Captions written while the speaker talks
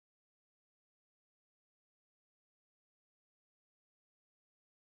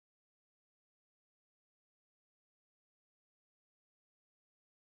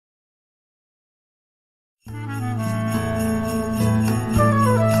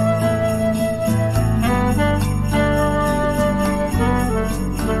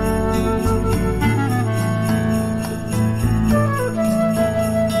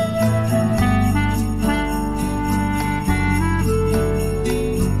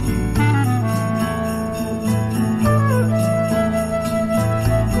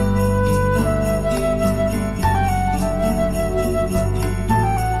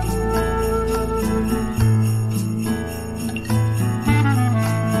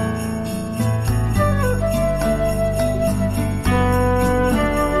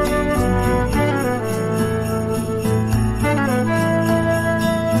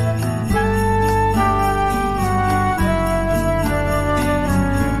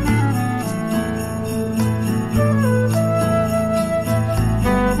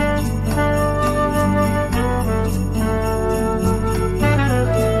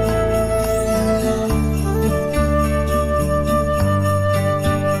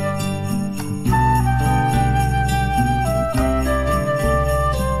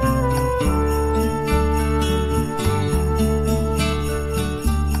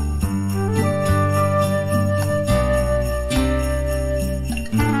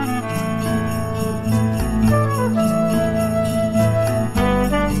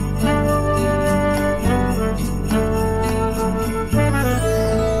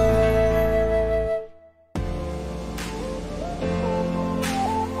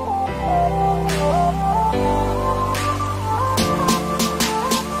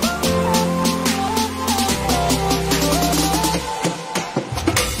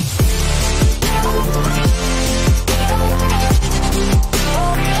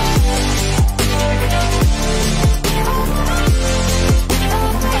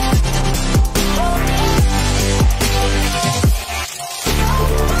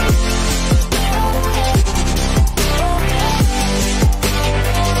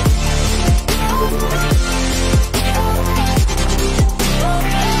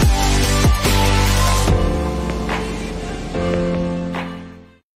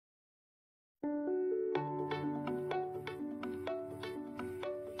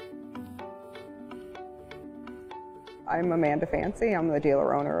I'm Amanda Fancy. I'm the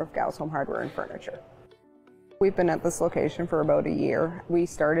dealer owner of Gals Home Hardware and Furniture. We've been at this location for about a year. We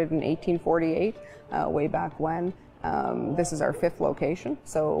started in 1848, way back when. This is our 5th location,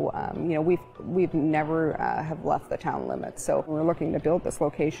 so you know, we've never have left the town limits. So when we're looking to build this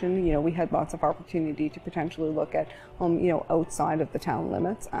location, you know, we had lots of opportunity to potentially look at you know, outside of the town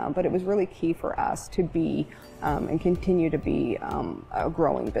limits, but it was really key for us to be and continue to be a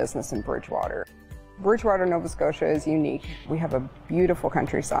growing business in Bridgewater. Bridgewater, Nova Scotia is unique. We have a beautiful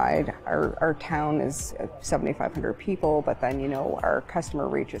countryside. Our town is 7,500 people, but then, you know, our customer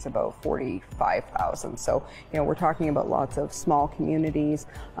reach is about 45,000. So, you know, we're talking about lots of small communities,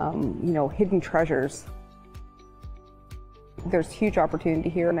 you know, hidden treasures. There's huge opportunity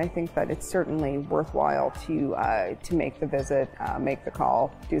here, and I think that it's certainly worthwhile to make the visit, make the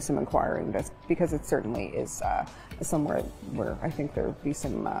call, do some inquiring, because it certainly is somewhere where I think there would be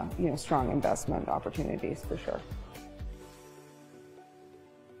some you know, strong investment opportunities for sure.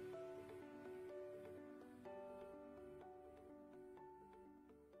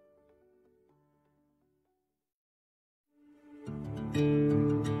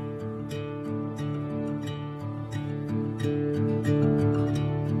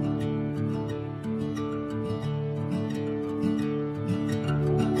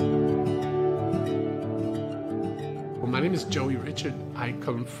 My name is Joey Richard. I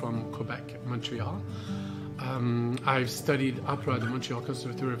come from Quebec, Montreal. I've studied opera at the Montreal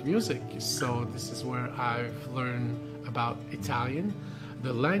Conservatoire of Music, so this is where I've learned about Italian,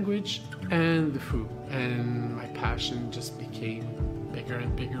 the language, and the food. And my passion just became bigger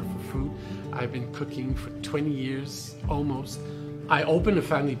and bigger for food. I've been cooking for 20 years, almost. I opened a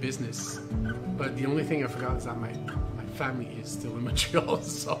family business, but the only thing I forgot is that my family is still in Montreal,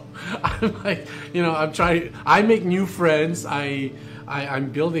 so I'm like, you know, I make new friends, I'm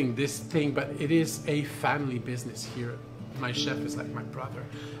building this thing, but it is a family business here. My chef is like my brother,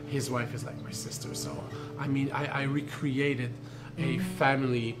 his wife is like my sister, so I mean, I recreated a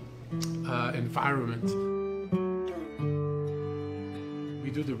family environment.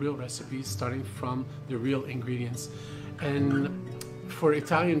 We do the real recipes, starting from the real ingredients, and for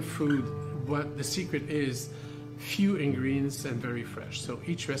Italian food, what the secret is, few ingredients and very fresh. So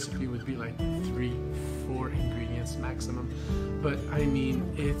each recipe would be like 3-4 ingredients maximum. But I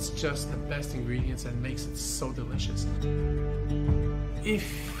mean, it's just the best ingredients and makes it so delicious.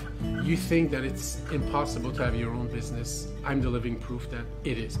 If you think that it's impossible to have your own business, I'm the living proof that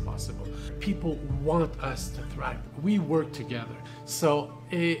it is possible. People want us to thrive. We work together. So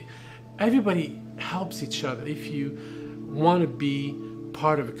everybody helps each other. If you want to be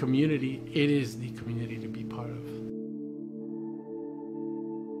part of a community, it is the community to be part of.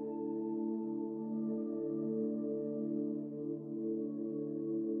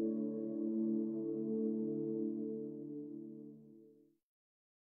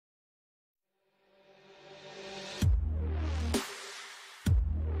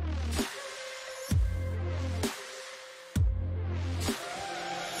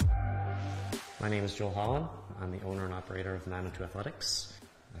 My name is Joel Holland. I'm the owner and operator of 902 Athletics.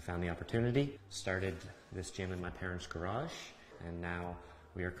 I found the opportunity, started this gym in my parents' garage, and now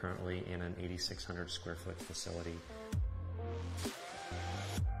we are currently in an 8,600 square foot facility.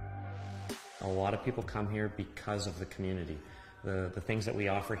 A lot of people come here because of the community. The things that we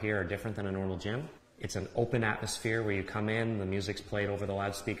offer here are different than a normal gym. It's an open atmosphere where you come in, the music's played over the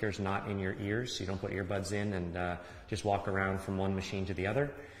loudspeakers, not in your ears. You don't put earbuds in and just walk around from one machine to the other.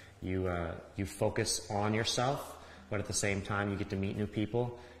 You focus on yourself, but at the same time you get to meet new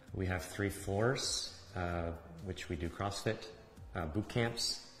people. We have 3 floors, which we do CrossFit, boot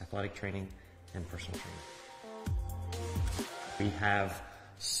camps, athletic training, and personal training. We have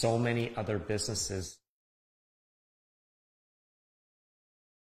so many other businesses.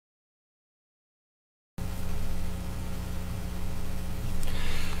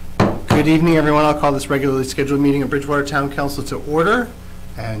 Good evening, everyone. I'll call this regularly scheduled meeting of Bridgewater Town Council to order.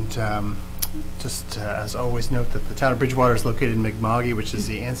 And just as always, note that the town of Bridgewater is located in Mi'kma'ki, which is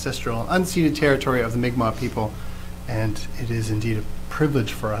the ancestral unceded territory of the Mi'kmaq people, and it is indeed a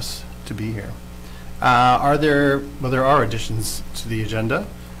privilege for us to be here. There are additions to the agenda.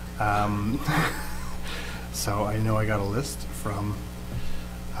 So I know I got a list from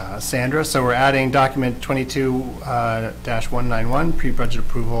Sandra. So we're adding document 22-191, pre-budget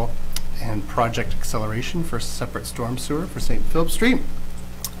approval and project acceleration for separate storm sewer for St. Philip Street,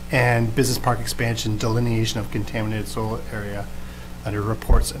 and business park expansion, delineation of contaminated soil area under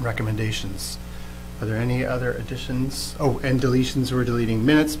reports and recommendations. Are there any other additions? Oh, and deletions. We're deleting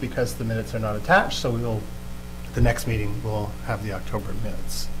minutes because the minutes are not attached, so we will, at the next meeting, we'll have the October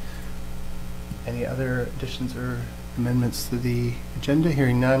minutes. Any other additions or amendments to the agenda?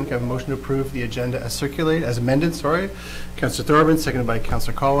 Hearing none, can I have a motion to approve the agenda as circulated, as amended, sorry. Councillor Thorburn, seconded by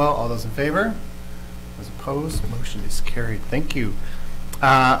Councillor Caldwell. All those in favor? Those opposed? Motion is carried. Thank you.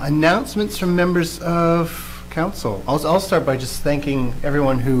 Announcements from members of council. I'll start by just thanking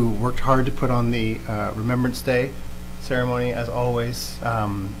everyone who worked hard to put on the Remembrance Day ceremony, as always.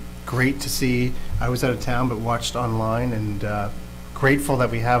 Great to see. I was out of town but watched online, and grateful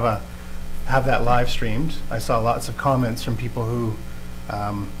that we have that live streamed. I saw lots of comments from people who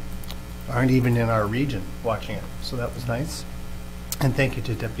aren't even in our region watching it, so that was nice. And thank you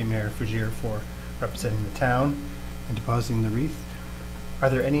to Deputy Mayor Fugier for representing the town and depositing the wreath. Are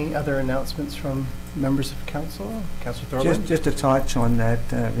there any other announcements from members of council? Councillor Thorburn? Just to touch on that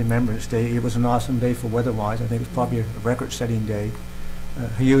Remembrance Day, it was an awesome day for weather-wise. I think it was probably a record-setting day. A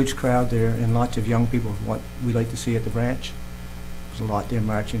huge crowd there and lots of young people, what we like to see at the branch. There's a lot there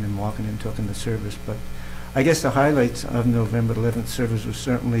marching and walking and taking the service. But I guess the highlights of November 11th service was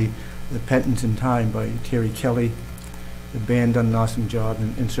certainly the Penance in Time by Terry Kelly. The band done an awesome job,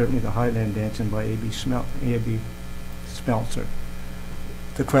 and certainly the Highland Dancing by A.B. Smeltzer.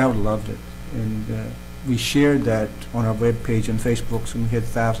 The crowd loved it, and we shared that on our webpage and Facebook, and we had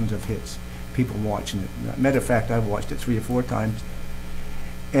thousands of hits, people watching it. Matter of fact, I watched it 3 or 4 times.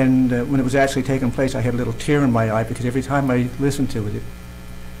 And when it was actually taking place, I had a little tear in my eye, because every time I listen to it,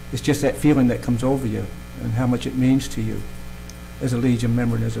 it's just that feeling that comes over you and how much it means to you as a Legion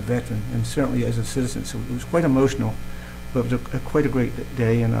member and as a veteran, and certainly as a citizen. So it was quite emotional, but it was quite a great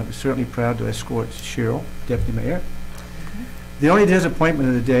day, and I was certainly proud to escort Cheryl, Deputy Mayor. The only disappointment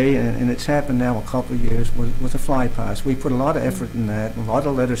of the day, and it's happened now a couple of years, was a fly pass. We put a lot of effort in that, a lot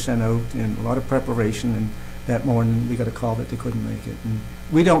of letters sent out, and a lot of preparation, and that morning we got a call that they couldn't make it. And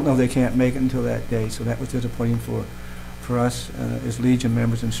we don't know they can't make it until that day, so that was disappointing for us as Legion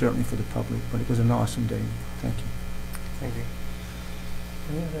members, and certainly for the public, but it was an awesome day. Thank you. Thank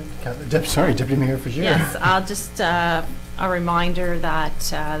you. Sorry, Deputy Mayor Fugier. Yes, I'll just a reminder that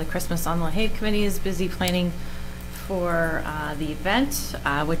the Christmas on the Hay Committee is busy planning for the event,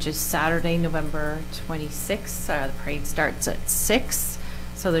 which is Saturday, November 26th. The parade starts at 6,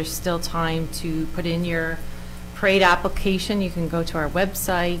 so there's still time to put in your parade application. You can go to our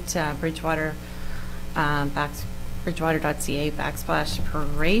website, Bridgewater,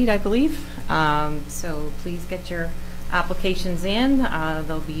 bridgewater.ca/parade, I believe. So please get your applications in.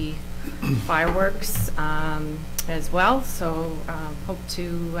 There'll be fireworks as well, so hope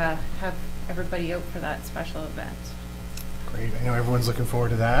to have everybody out for that special event. Great. I know everyone's looking forward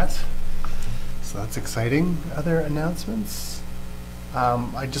to that, so that's exciting. Other announcements?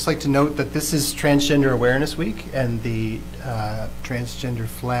 I'd just like to note that this is Transgender Awareness Week, and the transgender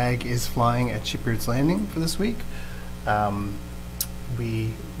flag is flying at Shipyard's Landing for this week.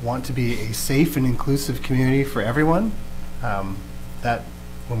 We want to be a safe and inclusive community for everyone. That,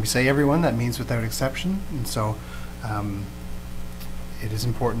 when we say everyone, that means without exception, and so it is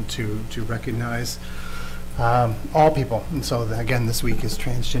important to recognize all people. And so again, this week is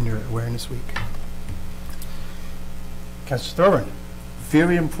Transgender Awareness Week. Councillor Thorburn.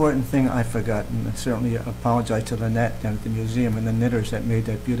 Very important thing I forgot, and I certainly apologize to Lynette down at the museum and the knitters that made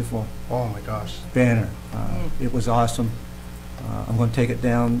that beautiful Oh my gosh. banner. It was awesome. I'm going to take it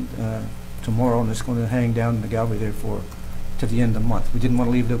down tomorrow, and it's going to hang down in the gallery there to the end of the month. We didn't want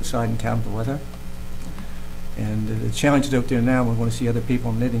to leave it outside in count the weather. And the challenge is out there now. We're going to see other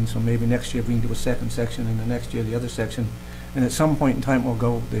people knitting, so maybe next year we can do a second section, and the next year the other section. And at some point in time we'll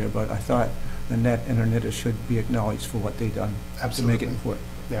go there, but I thought Lynette and her knitters should be acknowledged for what they've done. Absolutely. To make it important.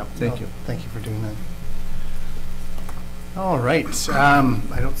 Yeah. Thank you. Thank you for doing that. All right.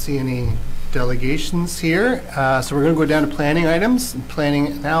 I don't see any delegations here, so we're going to go down to planning items. Planning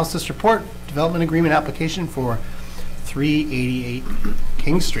analysis report, development agreement application for 388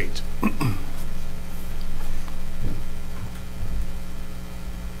 King Street.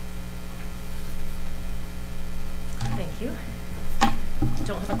 Thank you.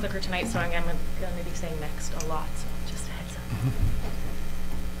 Don't have a clicker tonight, so I'm going to be saying next a lot, so just a heads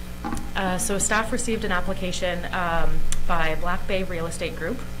up. So staff received an application by Black Bay Real Estate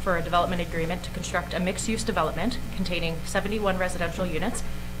Group for a development agreement to construct a mixed-use development containing 71 residential units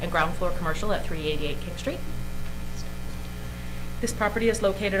and ground floor commercial at 388 King Street. This property is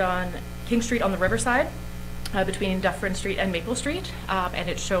located on King Street on the riverside between Dufferin Street and Maple Street, and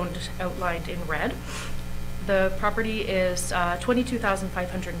it's shown outlined in red. The property is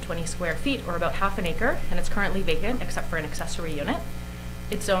 22,520 square feet, or about half an acre, and it's currently vacant except for an accessory unit.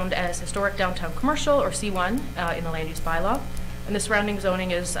 It's zoned as historic downtown commercial, or C1, in the land use bylaw. And the surrounding zoning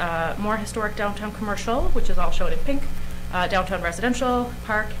is more historic downtown commercial, which is all shown in pink, downtown residential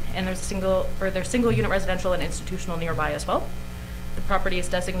park, and there's single unit residential and institutional nearby as well. The property is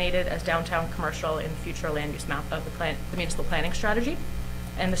designated as downtown commercial in the future land use map of the municipal planning strategy.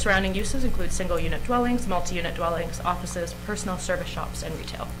 And the surrounding uses include single unit dwellings, multi-unit dwellings, offices, personal service shops, and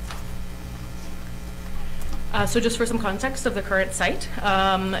retail. So just for some context of the current site,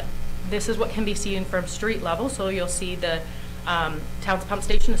 this is what can be seen from street level. So you'll see the town's pump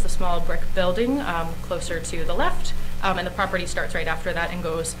station is the small brick building closer to the left, and the property starts right after that and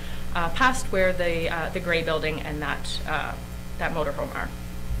goes past where the gray building and that motorhome are.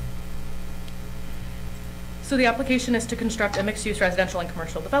 So the application is to construct a mixed-use residential and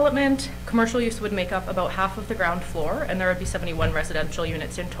commercial development. Commercial use would make up about half of the ground floor, and there would be 71 residential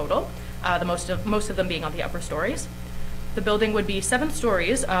units in total, most of them being on the upper stories. The building would be 7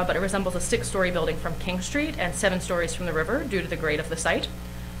 stories, but it resembles a 6-story building from King Street and 7 stories from the river due to the grade of the site.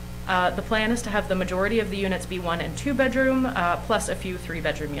 The plan is to have the majority of the units be 1- and 2-bedroom, plus a few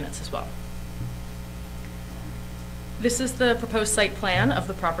 3-bedroom units as well. This is the proposed site plan of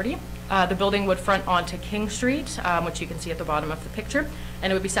the property. The building would front onto King Street, which you can see at the bottom of the picture, and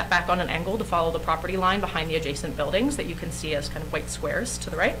it would be set back on an angle to follow the property line behind the adjacent buildings that you can see as kind of white squares to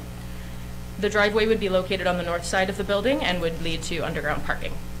the right. The driveway would be located on the north side of the building and would lead to underground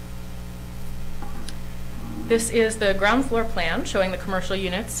parking. This is the ground floor plan showing the commercial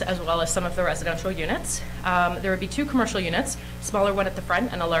units as well as some of the residential units. There would be 2 commercial units, a smaller one at the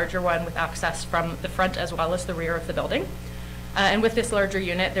front and a larger one with access from the front as well as the rear of the building. And with this larger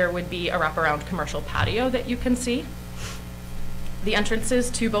unit, there would be a wraparound commercial patio that you can see. The entrances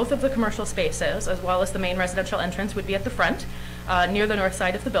to both of the commercial spaces, as well as the main residential entrance, would be at the front, near the north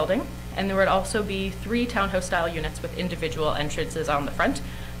side of the building. And there would also be 3 townhouse-style units with individual entrances on the front.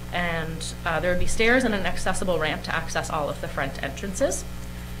 And there would be stairs and an accessible ramp to access all of the front entrances.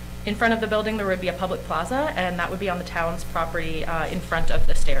 In front of the building, there would be a public plaza, and that would be on the town's property in front of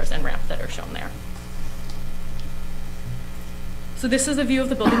the stairs and ramp that are shown there. So this is a view of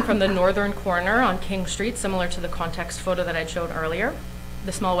the building from the northern corner on King Street, similar to the context photo that I'd shown earlier.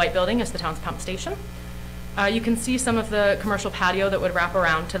 The small white building is the town's pump station. You can see some of the commercial patio that would wrap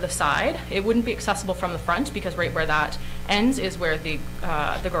around to the side. It wouldn't be accessible from the front because right where that ends is where the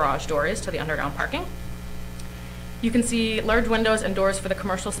garage door is to the underground parking. You can see large windows and doors for the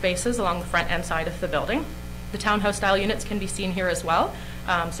commercial spaces along the front and side of the building. The townhouse style units can be seen here as well,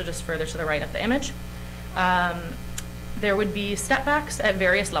 so just further to the right of the image. There would be step backs at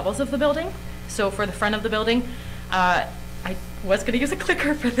various levels of the building. So for the front of the building, I was going to use a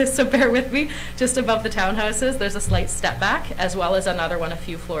clicker for this, so bear with me. Just above the townhouses, there's a slight step back, as well as another one a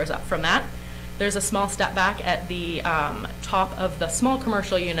few floors up from that. There's a small step back at the top of the small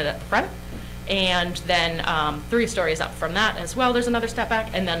commercial unit at the front, and then 3 stories up from that as well. There's another step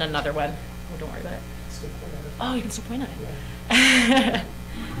back, and then another one. Oh, don't worry about it. Oh, you can still point at it.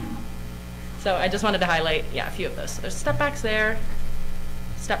 So I just wanted to highlight, a few of those. So there's step backs there,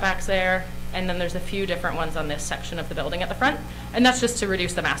 and then there's a few different ones on this section of the building at the front, and that's just to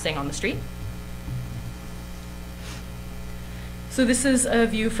reduce the massing on the street. So this is a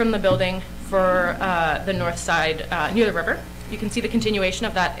view from the building for the north side near the river. You can see the continuation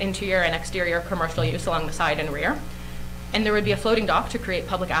of that interior and exterior commercial use along the side and rear. And there would be a floating dock to create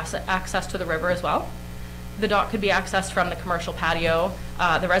public access to the river as well. The dock could be accessed from the commercial patio,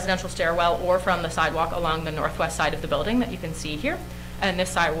 the residential stairwell, or from the sidewalk along the northwest side of the building that you can see here. And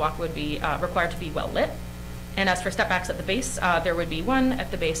this sidewalk would be required to be well lit. And as for step backs at the base, there would be one at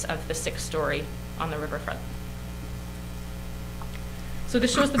the base of the 6-story on the riverfront. So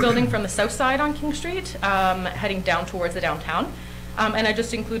this shows the building from the south side on King Street, heading down towards the downtown. And I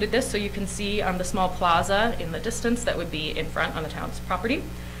just included this so you can see the small plaza in the distance that would be in front on the town's property.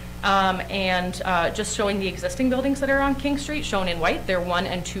 Just showing the existing buildings that are on King Street, shown in white. They're 1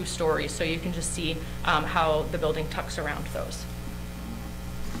 and 2 stories, so you can just see how the building tucks around those.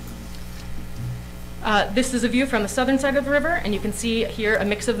 This is a view from the southern side of the river, and you can see here a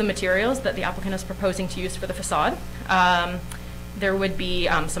mix of the materials that the applicant is proposing to use for the facade. There would be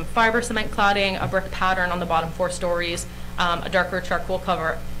some fiber cement cladding, a brick pattern on the bottom 4 stories, a darker charcoal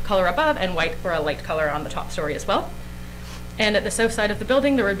color above, and white or a light color on the top story as well. And at the south side of the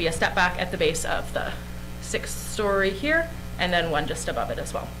building, there would be a step back at the base of the 6-story here, and then one just above it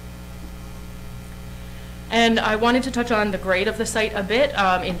as well. And I wanted to touch on the grade of the site a bit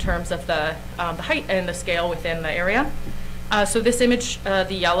in terms of the height and the scale within the area. So this image, the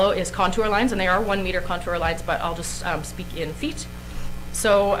yellow, is contour lines, and they are 1 meter contour lines, but I'll just speak in feet.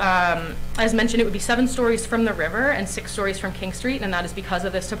 So as mentioned, it would be 7 stories from the river and 6 stories from King Street, and that is because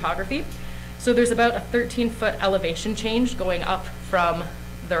of this topography. So there's about a 13-foot elevation change going up from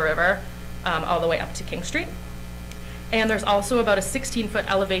the river all the way up to King Street. And there's also about a 16-foot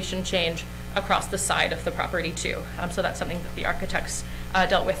elevation change across the side of the property too. So that's something that the architects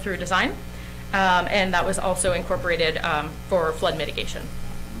dealt with through design. And that was also incorporated for flood mitigation.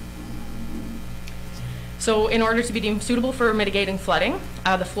 So in order to be deemed suitable for mitigating flooding,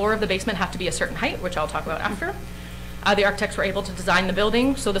 the floor of the basement had to be a certain height, which I'll talk about after. The architects were able to design the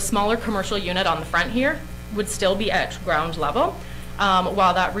building so the smaller commercial unit on the front here would still be at ground level,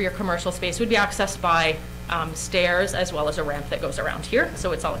 while that rear commercial space would be accessed by stairs as well as a ramp that goes around here,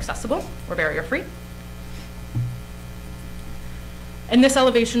 so it's all accessible or barrier-free. And this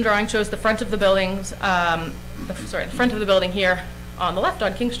elevation drawing shows the front of the buildings, the front of the building here on the left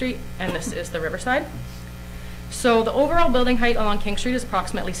on King Street, and this is the riverside. So the overall building height along King Street is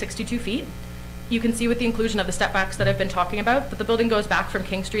approximately 62 feet. You can see with the inclusion of the step backs that I've been talking about that the building goes back from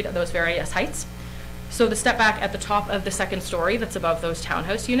King Street at those various heights. So the step back at the top of the second story that's above those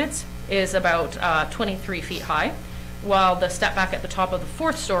townhouse units is about 23 feet high, while the step back at the top of the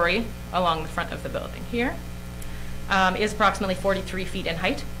fourth story along the front of the building here is approximately 43 feet in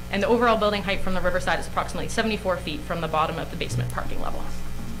height. And the overall building height from the riverside is approximately 74 feet from the bottom of the basement parking level.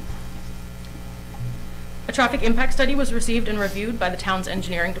 A traffic impact study was received and reviewed by the town's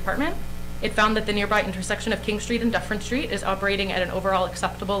engineering department. It found that the nearby intersection of King Street and Dufferin Street is operating at an overall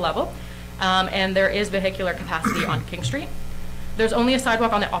acceptable level, and there is vehicular capacity on King Street. There's only a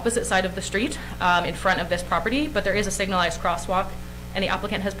sidewalk on the opposite side of the street in front of this property, but there is a signalized crosswalk, and the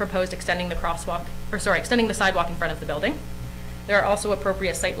applicant has proposed extending the sidewalk in front of the building. There are also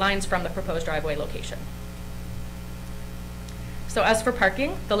appropriate sight lines from the proposed driveway location. So as for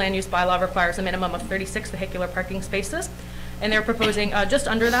parking, the land use bylaw requires a minimum of 36 vehicular parking spaces, and they're proposing just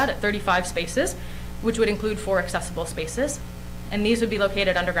under that at 35 spaces, which would include 4 accessible spaces. And these would be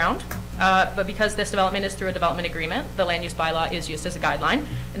located underground, but because this development is through a development agreement, the land use bylaw is used as a guideline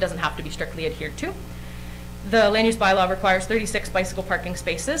and doesn't have to be strictly adhered to. The land use bylaw requires 36 bicycle parking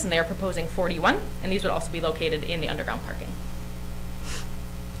spaces, and they are proposing 41, and these would also be located in the underground parking.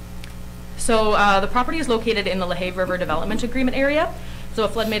 So the property is located in the LaHave River Development Agreement area, so a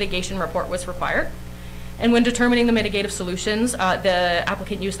flood mitigation report was required. And when determining the mitigative solutions, the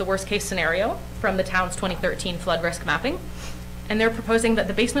applicant used the worst case scenario from the town's 2013 flood risk mapping. And they're proposing that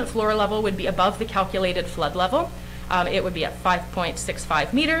the basement floor level would be above the calculated flood level. It would be at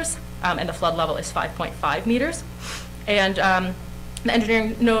 5.65 meters, and the flood level is 5.5 meters. And the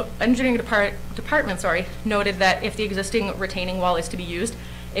engineering department noted that if the existing retaining wall is to be used,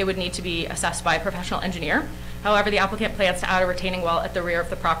 it would need to be assessed by a professional engineer. However, the applicant plans to add a retaining wall at the rear of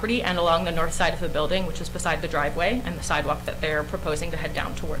the property and along the north side of the building, which is beside the driveway and the sidewalk that they're proposing to head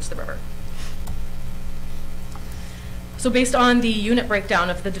down towards the river. So based on the unit breakdown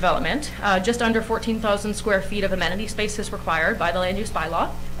of the development, just under 14,000 square feet of amenity space is required by the land use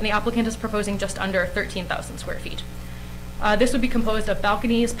bylaw, and the applicant is proposing just under 13,000 square feet. This would be composed of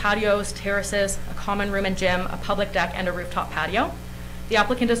balconies, patios, terraces, a common room and gym, a public deck, and a rooftop patio. The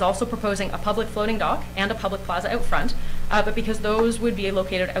applicant is also proposing a public floating dock and a public plaza out front, but because those would be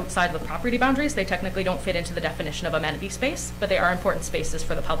located outside of the property boundaries, they technically don't fit into the definition of amenity space, but they are important spaces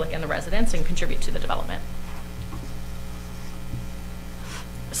for the public and the residents and contribute to the development.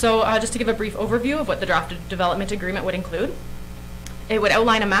 So just to give a brief overview of what the drafted development agreement would include, it would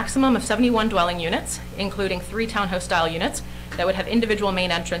outline a maximum of 71 dwelling units, including 3 townhouse-style units that would have individual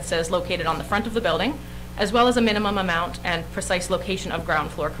main entrances located on the front of the building, as well as a minimum amount and precise location of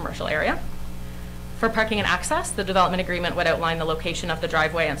ground floor commercial area. For parking and access, the development agreement would outline the location of the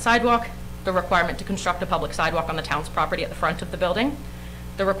driveway and sidewalk, the requirement to construct a public sidewalk on the town's property at the front of the building,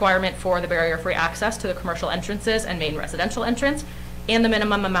 the requirement for the barrier-free access to the commercial entrances and main residential entrance, and the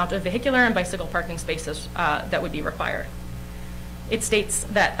minimum amount of vehicular and bicycle parking spaces that would be required. It states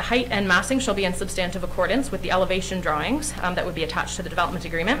that the height and massing shall be in substantive accordance with the elevation drawings that would be attached to the development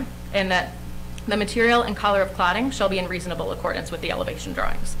agreement, and that the material and color of cladding shall be in reasonable accordance with the elevation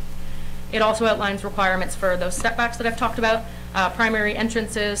drawings. It also outlines requirements for those stepbacks that I've talked about, primary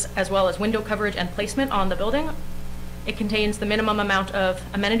entrances, as well as window coverage and placement on the building. It contains the minimum amount of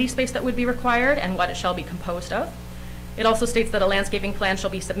amenity space that would be required and what it shall be composed of. It also states that a landscaping plan shall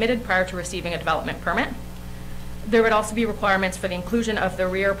be submitted prior to receiving a development permit. There would also be requirements for the inclusion of the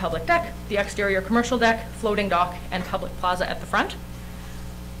rear public deck, the exterior commercial deck, floating dock, and public plaza at the front.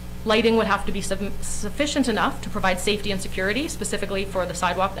 Lighting would have to be sufficient enough to provide safety and security, specifically for the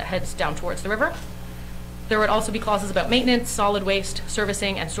sidewalk that heads down towards the river. There would also be clauses about maintenance, solid waste,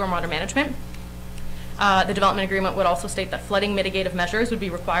 servicing, and stormwater management. The development agreement would also state that flooding mitigative measures would be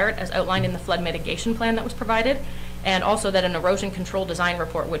required as outlined in the flood mitigation plan that was provided, and also that an erosion control design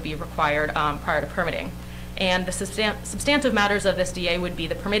report would be required prior to permitting. And the substantive matters of this DA would be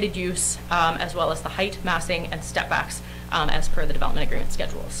the permitted use, as well as the height, massing, and stepbacks as per the development agreement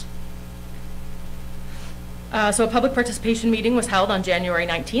schedules. So a public participation meeting was held on January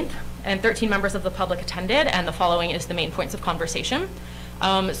 19th, and 13 members of the public attended, and the following is the main points of conversation.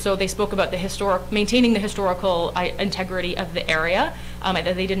 So they spoke about maintaining the historical integrity of the area, and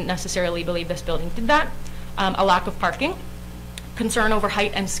that they didn't necessarily believe this building did that. A lack of parking, concern over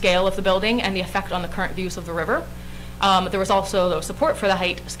height and scale of the building and the effect on the current views of the river. There was also though, support for the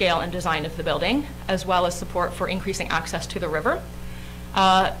height, scale, and design of the building, as well as support for increasing access to the river.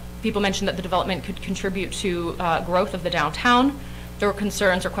 People mentioned that the development could contribute to growth of the downtown. There were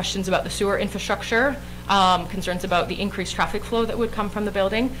concerns or questions about the sewer infrastructure, concerns about the increased traffic flow that would come from the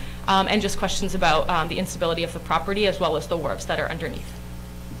building, and just questions about the instability of the property as well as the wharves that are underneath.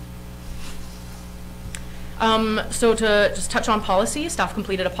 So to just touch on policy, staff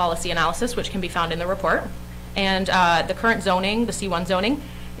completed a policy analysis which can be found in the report. And the current zoning, the C1 zoning,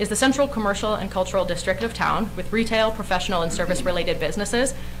 is the central commercial and cultural district of town with retail, professional, and service-related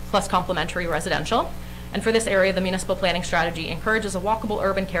businesses, plus complementary residential. And for this area, the municipal planning strategy encourages a walkable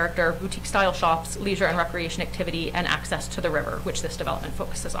urban character, boutique-style shops, leisure and recreation activity, and access to the river, which this development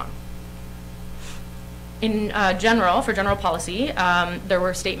focuses on. In general, for general policy, there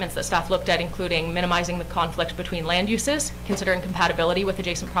were statements that staff looked at, including minimizing the conflict between land uses, considering compatibility with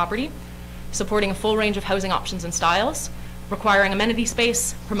adjacent property, supporting a full range of housing options and styles, requiring amenity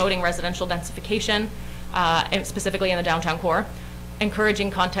space, promoting residential densification, and specifically in the downtown core, encouraging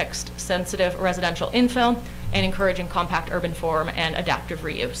context-sensitive residential infill, and encouraging compact urban form and adaptive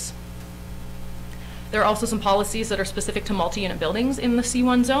reuse. There are also some policies that are specific to multi-unit buildings in the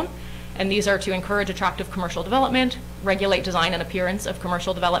C1 zone, and these are to encourage attractive commercial development, regulate design and appearance of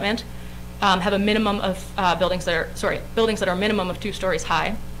commercial development, have a minimum of buildings that are a minimum of 2 stories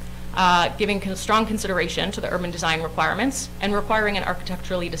high, giving strong consideration to the urban design requirements, and requiring an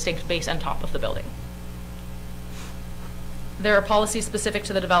architecturally distinct base and top of the building. There are policies specific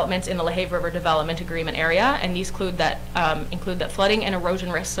to the developments in the LaHave River Development Agreement area, and these include that flooding and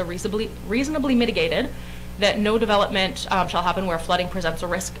erosion risks are reasonably mitigated, that no development shall happen where flooding presents a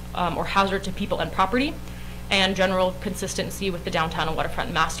risk or hazard to people and property, and general consistency with the downtown and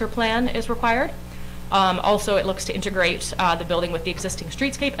waterfront master plan is required. Also, it looks to integrate the building with the existing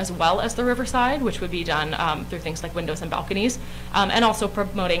streetscape as well as the riverside, which would be done through things like windows and balconies, and also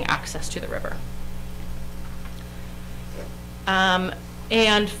promoting access to the river.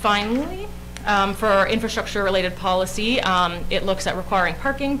 And finally, for our infrastructure-related policy, it looks at requiring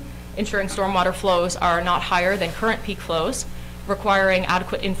parking, ensuring stormwater flows are not higher than current peak flows, requiring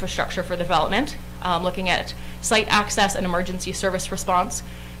adequate infrastructure for development, looking at site access and emergency service response,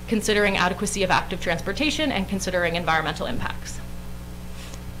 considering adequacy of active transportation, and considering environmental impacts.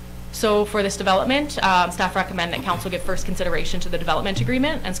 So for this development, staff recommend that council give first consideration to the development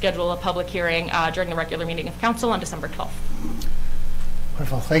agreement and schedule a public hearing during the regular meeting of council on December 12th.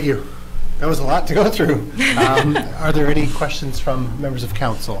 Wonderful, thank you. That was a lot to go through. Are there any questions from members of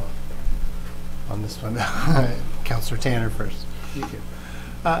council on this one? Councillor Tanner first. Thank you.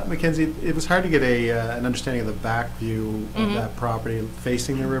 Mackenzie, it was hard to get an understanding of the back view of that property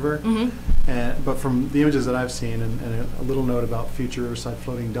facing the river, but from the images that I've seen and a little note about future riverside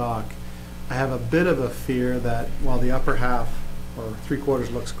floating dock, I have a bit of a fear that while the upper half or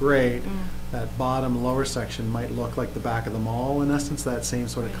 3/4 looks great, that bottom lower section might look like the back of the mall, in essence, that same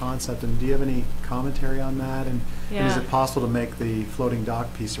sort of concept. And do you have any commentary on that? And is it possible to make the floating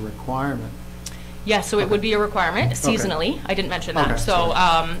dock piece a requirement? Yes, so it would be a requirement seasonally. I didn't mention that. So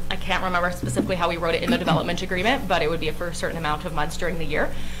I can't remember specifically how we wrote it in the development agreement, but it would be for a certain amount of months during the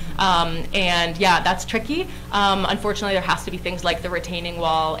year. And yeah, that's tricky. Unfortunately, there has to be things like the retaining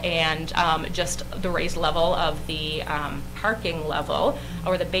wall and just the raised level of the parking level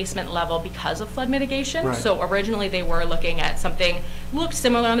or the basement level because of flood mitigation. Right. So originally they were looking at something looked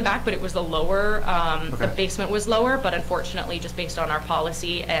similar on the back, but it was the lower, the basement was lower, but unfortunately just based on our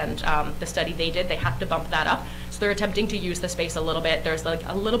policy and the study they did, they have to bump that up. So they're attempting to use the space a little bit. There's like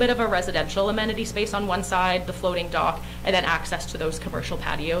a little bit of a residential amenity space on one side, the floating dock, and then access to those commercial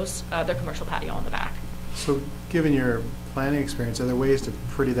patios, their commercial patio on the back. So given your planning experience, are there ways to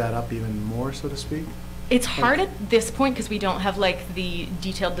pretty that up even more, so to speak? It's hard at this point because we don't have like the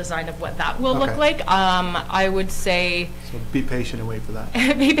detailed design of what that will look like. I would say... So be patient and wait for that.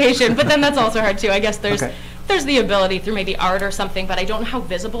 Be patient, but then that's also hard too. I guess there's the ability through maybe art or something, but I don't know how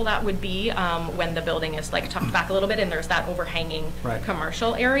visible that would be when the building is like tucked back a little bit and there's that overhanging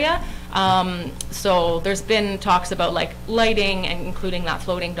commercial area. So there's been talks about like lighting and including that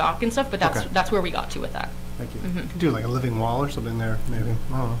floating dock and stuff, but that's where we got to with that. Thank you. You could do like a living wall or something there, maybe.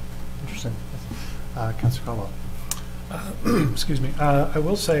 Oh, interesting. Councillor Caldwell. Excuse me. I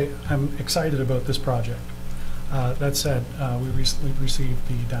will say I'm excited about this project. That said, we recently received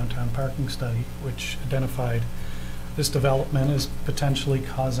the downtown parking study, which identified this development as potentially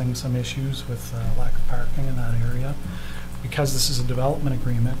causing some issues with lack of parking in that area. Because this is a development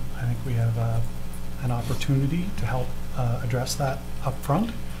agreement, I think we have an opportunity to help address that up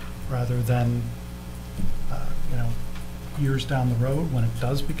front, rather than years down the road when it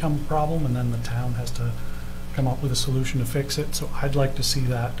does become a problem and then the town has to come up with a solution to fix it. So I'd like to see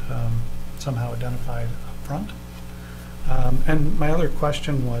that somehow identified up front. And my other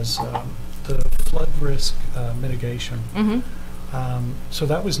question was the flood risk mitigation. Mm-hmm. So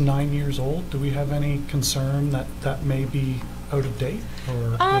that was 9 years old. Do we have any concern that that may be out of date,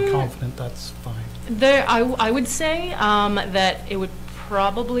 or are we confident that's fine? I would say that it would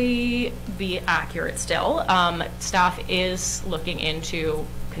probably be accurate still. Staff is looking into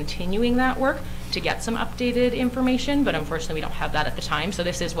continuing that work to get some updated information, but unfortunately we don't have that at the time. So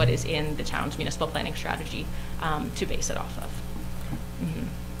this is what is in the town's municipal planning strategy to base it off of.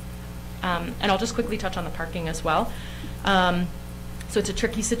 Mm-hmm. And I'll just quickly touch on the parking as well. So it's a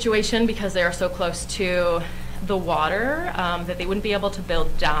tricky situation because they are so close to the water that they wouldn't be able to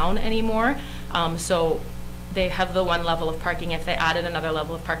build down anymore. So they have the one level of parking. If they added another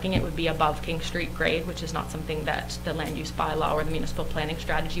level of parking, it would be above King Street grade, which is not something that the land use bylaw or the municipal planning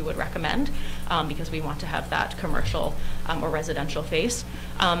strategy would recommend, because we want to have that commercial or residential face.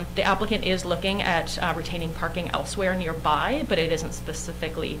 The applicant is looking at retaining parking elsewhere nearby, but it isn't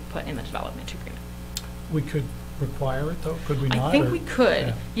specifically put in the development agreement. We could require it, though? Could we not? I think we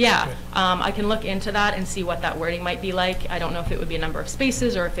could, yeah. Okay. I can look into that and see what that wording might be like. I don't know if it would be a number of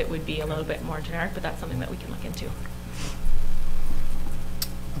spaces or if it would be a little bit more generic, but that's something that we can look into.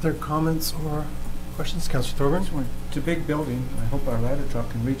 Other comments or questions? Councillor Thorburn? It's a big building. I hope our ladder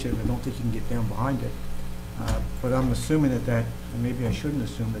truck can reach it. I don't think you can get down behind it. But I'm assuming and maybe I shouldn't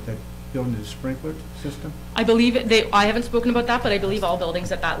assume that building is a sprinkler system? I believe I haven't spoken about that, but I believe all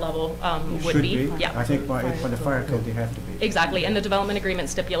buildings at that level would be. Yeah. I think by the fire code they have to be. Exactly, and the development agreement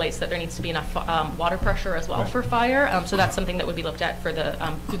stipulates that there needs to be enough water pressure as well for fire. So that's something that would be looked at for the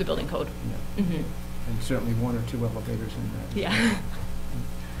through the building code. Yeah. Mm-hmm. And certainly 1 or 2 elevators in that. Yeah.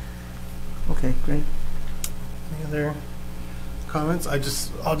 Okay, great. Any other comments? I'll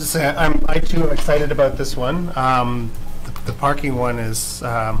just say I too am excited about this one. The parking one is,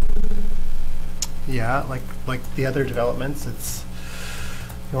 yeah, like the other developments. It's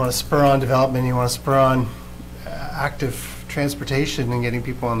you want to spur on development, you want to spur on active transportation and getting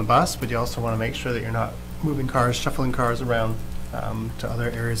people on the bus, but you also want to make sure that you're not moving cars, shuffling cars around to other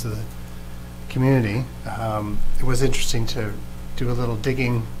areas of the community. It was interesting to do a little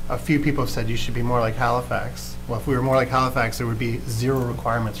digging. A few people have said you should be more like Halifax. Well, if we were more like Halifax, there would be 0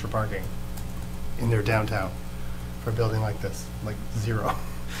 requirements for parking in their downtown for a building like this, like 0.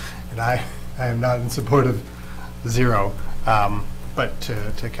 And I am not in support of 0. But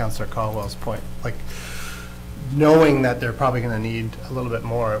to Councillor Caldwell's point, like knowing that they're probably going to need a little bit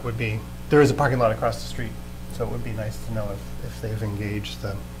more, it would be, there is a parking lot across the street, so it would be nice to know if they've engaged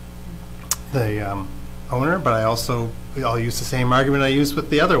the owner. But I'll use the same argument I used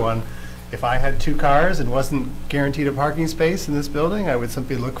with the other one. If I had 2 cars and wasn't guaranteed a parking space in this building, I would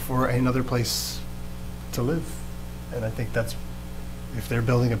simply look for another place to live. And I think that's, if they're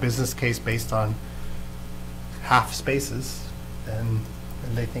building a business case based on half spaces, and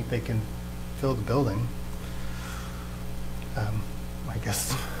they think they can fill the building, I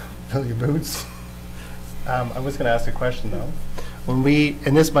guess fill your boots. I was going to ask a question though.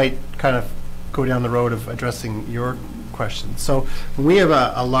 And this might kind of go down the road of addressing your question. So when we have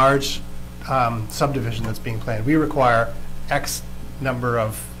a large subdivision that's being planned, we require X number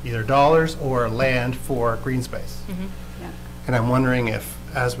of either dollars or land for green space. Mm-hmm. Yeah. And I'm wondering if,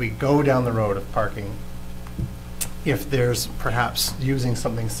 as we go down the road of parking, if there's perhaps using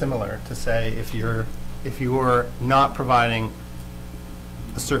something similar to say, if you're not providing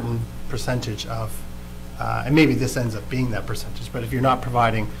a certain percentage of, and maybe this ends up being that percentage, but if you're not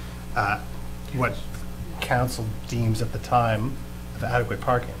providing what council deems at the time of adequate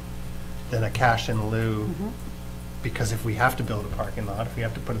parking, then a cash in lieu, because if we have to build a parking lot, if we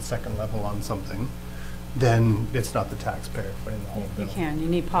have to put a second level on something, then it's not the taxpayer putting the whole bill. You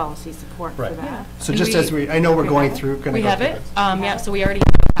need policy support for that. Yeah. So just as I know we're going through, we have it. Yeah, so we already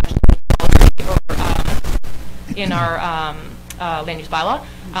have in our land use bylaw,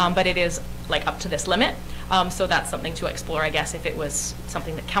 but it is like up to this limit. So that's something to explore, I guess, if it was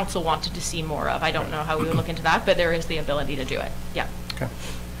something that council wanted to see more of. I don't know how we would look into that, but there is the ability to do it. Yeah. Okay.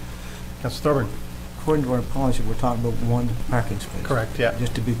 Councilor Thorburn. According to our policy, we're talking about 1 parking space. Correct, yeah.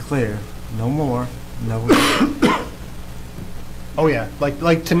 Just to be clear, no more, No. Oh yeah,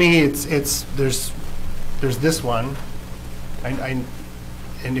 like to me, it's there's this one, and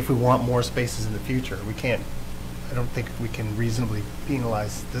if we want more spaces in the future, we can't. I don't think we can reasonably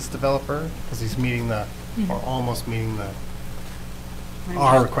penalize this developer because he's meeting the or almost meeting the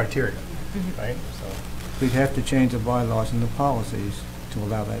our criteria, right? So We'd have to change the bylaws and the policies to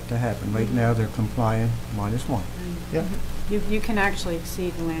allow that to happen. Right now, they're compliant -1. yeah, You can actually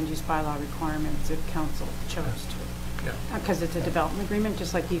exceed the land use bylaw requirements if council chose to. Yeah. Because it's a development agreement,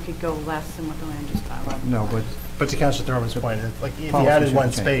 just like you could go less than what the land use bylaw. No, but to Councilor Thorman's point, like if you Policy added should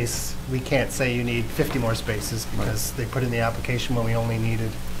one change. space, we can't say you need 50 more spaces because they put in the application when we only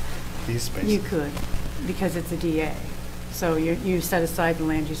needed these spaces. You could, because it's a DA. So you set aside the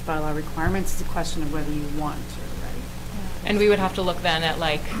land use bylaw requirements. It's a question of whether you want to, right? And we would have to look then at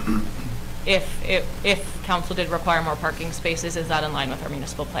like, if council did require more parking spaces, is that in line with our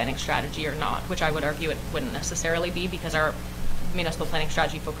municipal planning strategy or not? Which I would argue it wouldn't necessarily be, because our municipal planning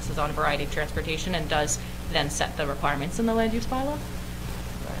strategy focuses on a variety of transportation and does then set the requirements in the land use bylaw.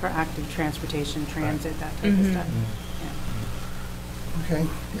 For active transportation, transit, that type of stuff. Yeah. Okay.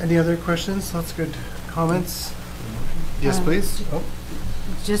 Any other questions? That's good comments. Yes, please. Oh.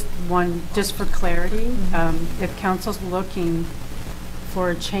 Just one, just for clarity, if council's looking for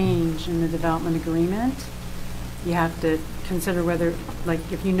a change in the development agreement, you have to consider whether, like,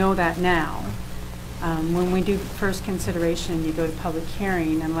 if you know that now, when we do first consideration, you go to public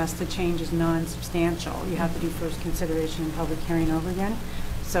hearing, unless the change is non-substantial, you have to do first consideration and public hearing over again.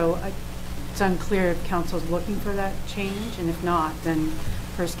 So it's unclear if council's looking for that change, and if not, then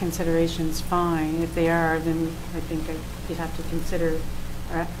first consideration's fine. If they are, then I think you'd have to consider,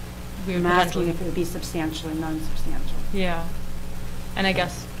 We would I'm asking potentially- if it would be substantial or non-substantial. Yeah. And I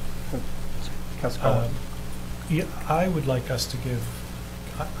guess, Councilor Collins. Yeah, I would like us to give,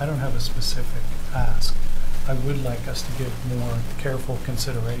 I don't have a specific ask. I would like us to give more careful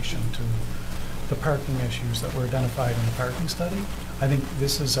consideration to the parking issues that were identified in the parking study. I think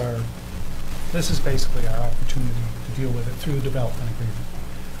this is basically our opportunity to deal with it through the development agreement.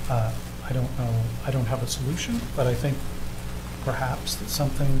 I don't know, I don't have a solution, but I think perhaps that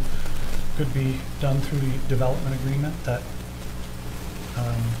something could be done through the development agreement that,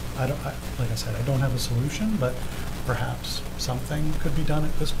 like I said, I don't have a solution, but perhaps something could be done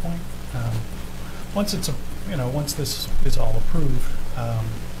at this point. Once it's, once this is all approved,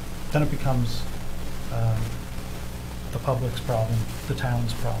 then it becomes the public's problem, the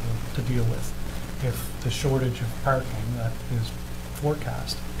town's problem to deal with. If the shortage of parking that is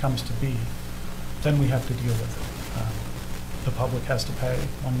forecast comes to be, then we have to deal with it. The public has to pay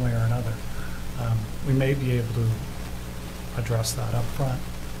one way or another. We may be able to address that up front.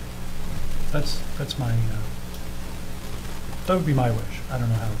 That's my, that would be my wish. I don't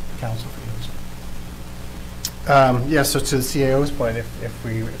know how council feels. Yeah, so to the CAO's point, if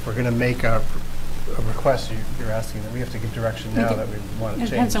we're going to make a request, you're asking that we have to give direction now that we want to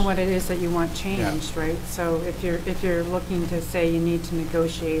change. It depends on what it is that you want changed, right? So if you're looking to say you need to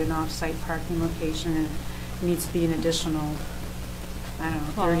negotiate an off-site parking location and it needs to be an additional, I don't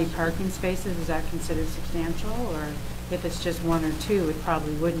know, 30 parking spaces, is that considered substantial? Or if it's just 1 or 2, it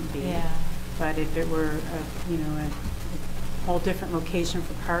probably wouldn't be. yeah. But if it were, a whole different location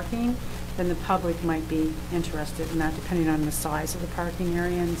for parking, then the public might be interested in that, depending on the size of the parking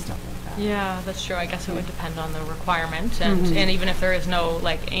area and stuff like that. Yeah, that's true. I guess it would depend on the requirement, and even if there is no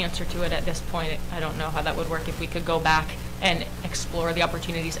answer to it at this point, I don't know how that would work. If we could go back and explore the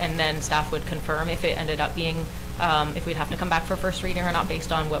opportunities, and then staff would confirm if it ended up being, if we'd have to come back for first reading or not,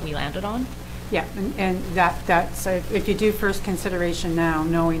 based on what we landed on. Yeah, and so if you do first consideration now,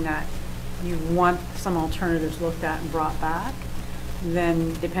 knowing that you want some alternatives looked at and brought back,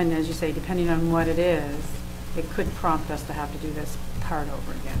 then as you say, depending on what it is, it could prompt us to have to do this part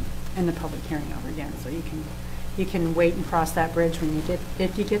over again, and the public hearing over again. So you can wait and cross that bridge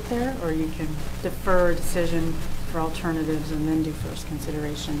if you get there, or you can defer a decision for alternatives and then do first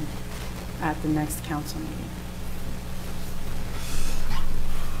consideration at the next council meeting.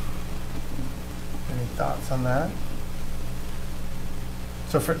 Any thoughts on that?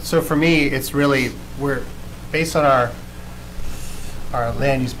 So for me, it's really, we're based on our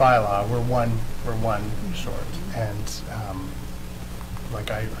land use bylaw, we're one short, and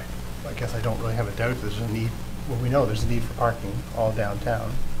I guess I don't really have a doubt there's a need. Well, we know there's a need for parking all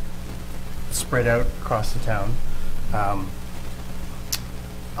downtown, spread out across the town.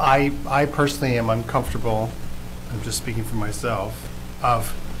 I personally am uncomfortable, I'm just speaking for myself,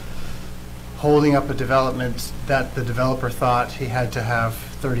 of holding up a development that the developer thought he had to have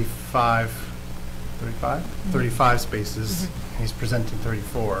 35 spaces, and he's presenting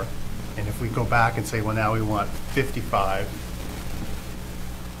 34. And if we go back and say, well, now we want 55,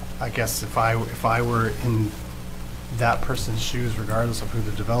 I guess if I were in that person's shoes, regardless of who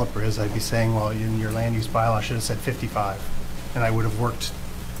the developer is, I'd be saying, well, in your land use bylaw, I should have said 55. And I would have worked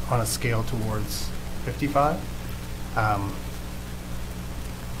on a scale towards 55.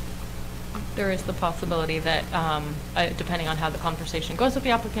 There is the possibility that, depending on how the conversation goes with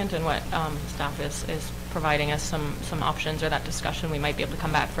the applicant and what staff is providing us some options or that discussion, we might be able to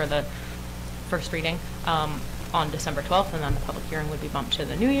come back for the first reading on December 12th, and then the public hearing would be bumped to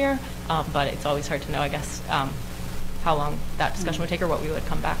the new year. But it's always hard to know, I guess, how long that discussion would take or what we would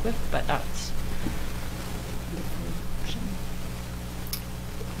come back with. But that's.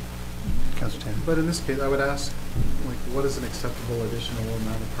 Councilor Taylor. But in this case, I would ask, like, what is an acceptable additional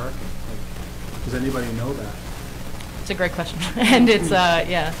amount of parking? Like, does anybody know that? It's a great question, and it's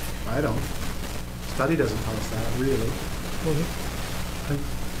yeah. I don't. Study doesn't tell us that, really. Well, I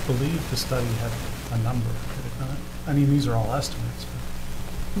believe the study had a number, did it not? I mean, these are all estimates.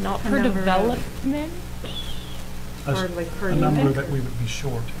 Not A per number of- development. Or like per A number unit? that we would be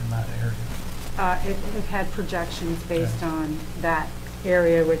short in that area. It had projections based on that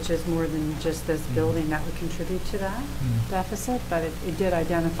area, which is more than just this building that would contribute to that deficit, but it did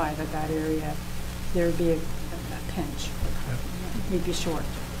identify that that area, there would be a pinch. We'd be short.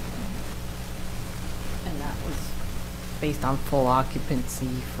 And that was based on full occupancy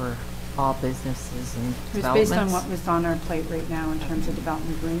for all businesses and It was developments? based on what was on our plate right now in terms of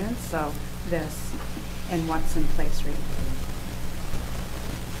development agreements, so this and what's in place right now.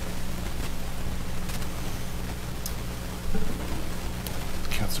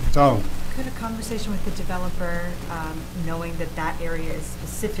 Councilor McDonald. Could a conversation with the developer, knowing that that area is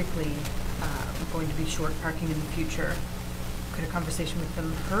specifically going to be short parking in the future, could a conversation with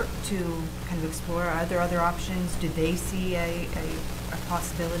them hurt to kind of explore, are there other options? Do they see a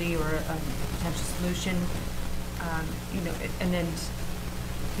possibility or a potential solution? You know, and then,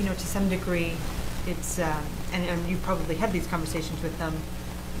 you know, to some degree, it's, and you probably had these conversations with them,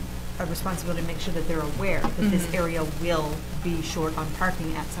 a responsibility to make sure that they're aware that this area will be short on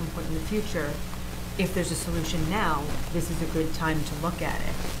parking at some point in the future. If there's a solution now, this is a good time to look at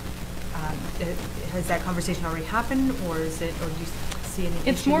it. Has that conversation already happened, or is it, or do you see any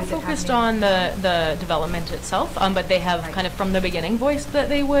It's issue more with it focused happening? on the development itself, but they have Right. kind of from the beginning voiced that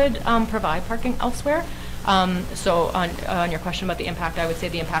they would provide parking elsewhere. So on your question about the impact, I would say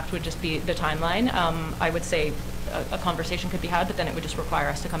the impact would just be the timeline. I would say a conversation could be had, but then it would just require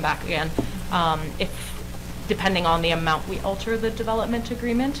us to come back again. If, depending on the amount we alter the development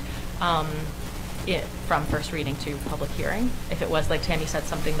agreement, from first reading to public hearing. If it was, like Tammy said,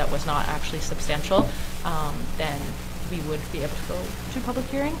 something that was not actually substantial, then we would be able to go to public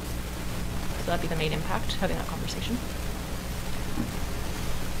hearing. So that'd be the main impact, having that conversation.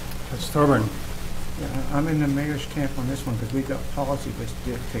 Councilor Thorburn. Yeah, I'm in the mayor's camp on this one because we've got policy which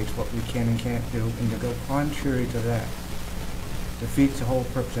dictates what we can and can't do, and to go contrary to that defeats the whole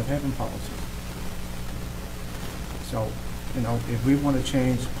purpose of having policy. So, you know, if we want to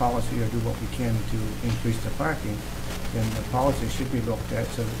change policy or do what we can to increase the parking, then the policy should be looked at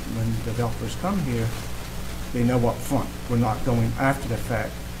so that when developers come here, they know up front. We're not going after the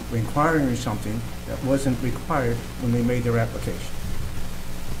fact, we're inquiring something that wasn't required when they made their application.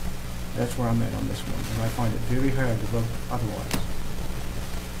 That's where I'm at on this one, and I find it very hard to vote otherwise,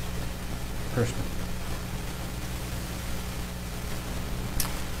 personally.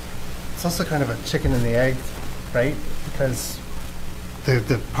 It's also kind of a chicken and the egg, right? Because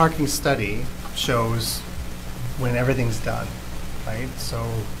the parking study shows when everything's done, right? So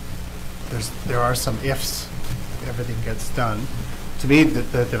there are some ifs if everything gets done. To me,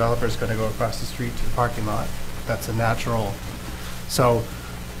 the developer is going to go across the street to the parking lot. That's a natural. So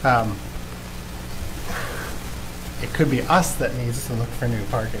it could be us that needs to look for new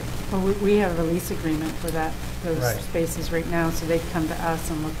parking. Well, we have a lease agreement for that, those Right. spaces right now, so they'd come to us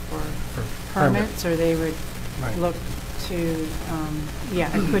and look for permit. permits, or they would Right. look to,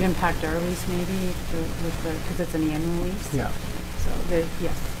 yeah, it could impact our lease maybe with the, because it's an annual lease. Yeah. So,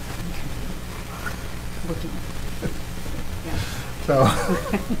 yes. Looking. Yeah. So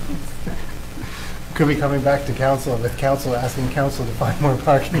could be coming back to council with council asking council to find more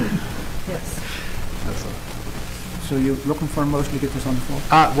parking. Yes. So you're looking for a motion to get this on the floor?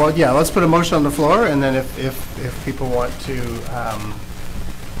 Well, yeah, let's put a motion on the floor, and then if people want to,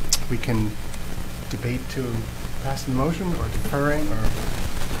 we can debate to pass the motion or deferring or,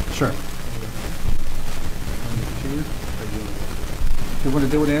 sure. You want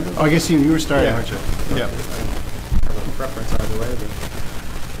to do it, Andrew? Oh, I guess you were starting, Yeah. weren't you? I have a preference either way,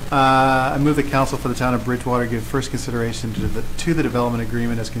 but I move the council for the town of Bridgewater give first consideration to the development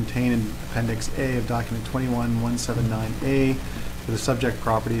agreement as contained in Appendix A of document 21179A for the subject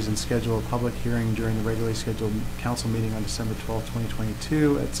properties and schedule a public hearing during the regularly scheduled council meeting on December 12,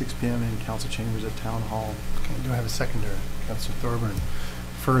 2022 at 6 p.m. in council chambers at Town Hall. Okay, do I have a seconder? Councillor Thorburn.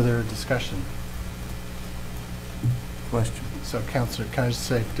 Further discussion? Question. So, Councillor, can I just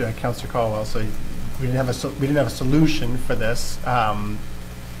say, Councillor Caldwell, so we didn't have a solution for this.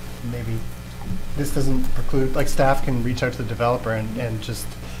 Maybe this doesn't preclude, like, staff can reach out to the developer and just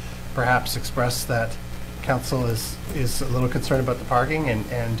perhaps express that council is a little concerned about the parking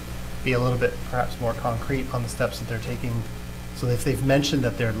and be a little bit perhaps more concrete on the steps that they're taking. So if they've mentioned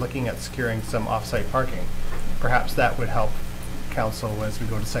that they're looking at securing some off-site parking, perhaps that would help council as we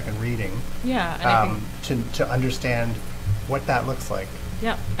go to second reading. Yeah, and I think to understand what that looks like.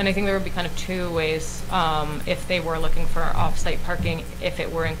 Yeah, and I think there would be kind of two ways if they were looking for off-site parking. If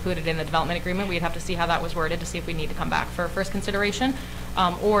it were included in the development agreement, we'd have to see how that was worded to see if we need to come back for first consideration.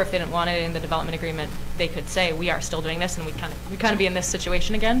 Or if they didn't want it in the development agreement, they could say we are still doing this, and we kind of be in this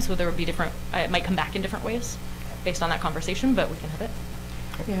situation again. So there would be different. It might come back in different ways based on that conversation, but we can have it.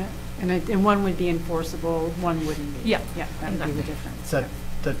 Yeah, and one would be enforceable, one wouldn't be. Yeah, yeah, that would be the difference. Is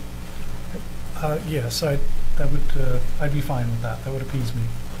that Yes, I'd be fine with that. That would appease me.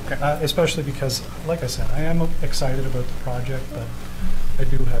 Okay. Especially because, like I said, I am excited about the project, but I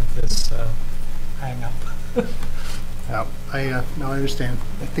do have this hang up. Yeah, I understand.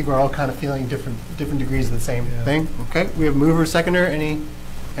 I think we're all kind of feeling different degrees of the same thing. Okay, we have mover, seconder. Any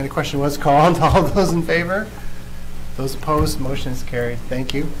question was called? All those in favor? Those opposed? Motion is carried.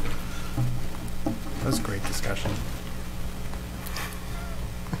 Thank you. That was a great discussion.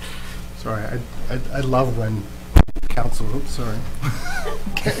 Sorry, I love when council. Oops, sorry.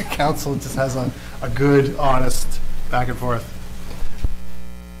 Council just has a good, honest back and forth.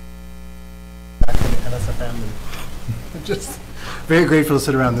 Back in NSFM. And just very grateful to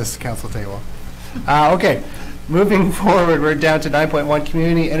sit around this council table. Okay, moving forward, we're down to 9.1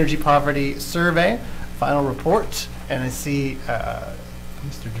 Community Energy Poverty Survey, final report. And I see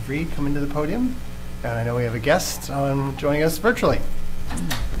Mr. DeVries come into the podium. And I know we have a guest joining us virtually.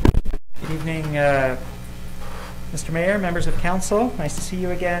 Good evening, Mr. Mayor, members of council. Nice to see you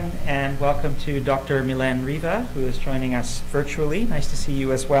again, and welcome to Dr. Mylène Riva, who is joining us virtually. Nice to see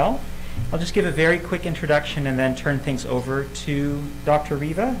you as well. I'll just give a very quick introduction and then turn things over to Dr.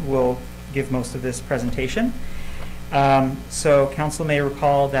 Riva, who will give most of this presentation. So council may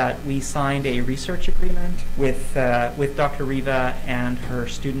recall that we signed a research agreement with Dr. Riva and her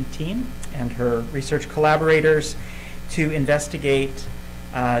student team and her research collaborators to investigate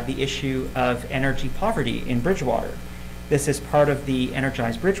the issue of energy poverty in Bridgewater. This is part of the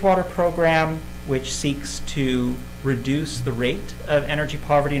Energize Bridgewater program, which seeks to reduce the rate of energy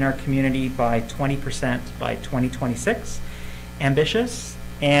poverty in our community by 20% by 2026. Ambitious.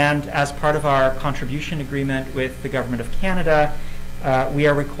 And as part of our contribution agreement with the Government of Canada, we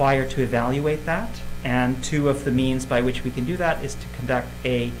are required to evaluate that. And two of the means by which we can do that is to conduct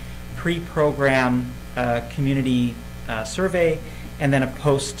a pre-program community survey and then a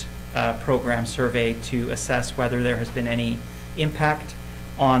post-program survey to assess whether there has been any impact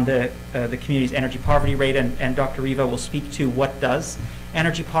on the community's energy poverty rate. And Dr. Riva will speak to what does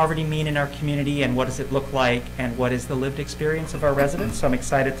energy poverty mean in our community and what does it look like and what is the lived experience of our residents. So I'm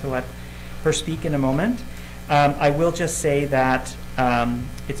excited to let her speak in a moment. I will just say that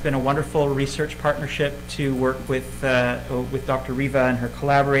it's been a wonderful research partnership to work with Dr. Riva and her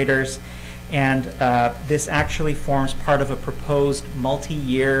collaborators. And this actually forms part of a proposed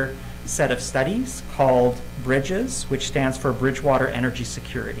multi-year set of studies called BRIDGES, which stands for Bridgewater Energy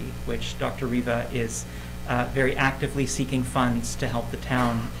Security, which Dr. Riva is very actively seeking funds to help the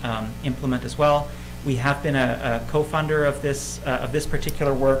town implement as well. We have been a co-funder of this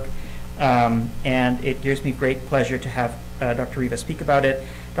particular work, and it gives me great pleasure to have Dr. Riva speak about it.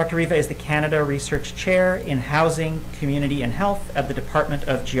 Dr. Riva is the Canada Research Chair in Housing, Community and Health at the Department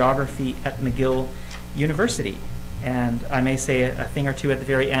of Geography at McGill University. And I may say a thing or two at the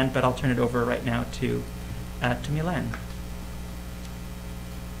very end, but I'll turn it over right now to Mylène.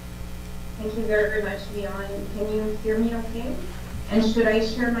 Thank you very much, Leon. Can you hear me okay? And should I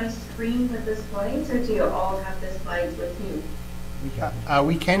share my screen with the slides, or do you all have the slides with you?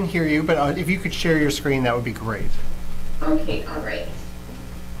 We can hear you, but if you could share your screen, that would be great. Okay, all right.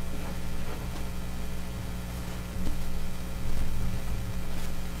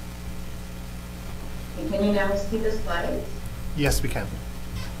 Can you now see the slides? Yes, we can.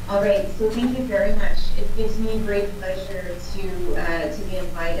 All right, so thank you very much. It gives me great pleasure to be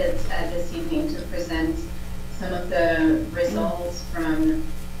invited this evening to present some of the results from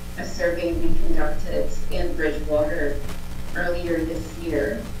a survey we conducted in Bridgewater earlier this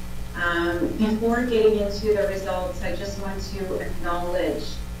year. Before getting into the results, I just want to acknowledge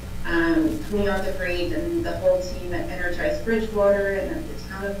Leon DeBrade and the whole team at Energize Bridgewater and at the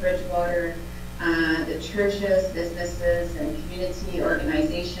town of Bridgewater, the churches, businesses, and community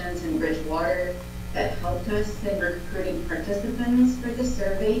organizations in Bridgewater that helped us in recruiting participants for the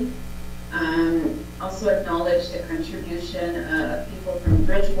survey. Also acknowledge the contribution of people from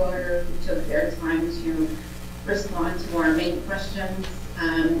Bridgewater who took their time to respond to our main questions.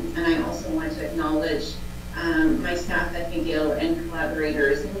 And I also want to acknowledge my staff at McGill and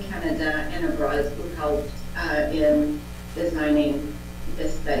collaborators in Canada and abroad who helped in designing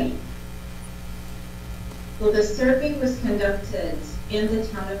this study. So the survey was conducted in the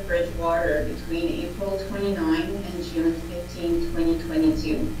town of Bridgewater between April 29 and June 15,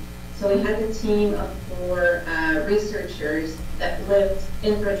 2022. So we had a team of 4 researchers that lived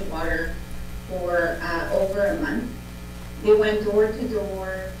in Bridgewater for over a month. They went door to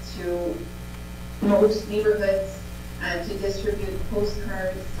door to most neighborhoods to distribute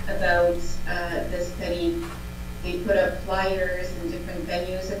postcards about the study. They put up flyers in different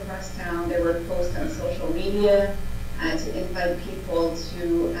venues across town. There were posts on social media to invite people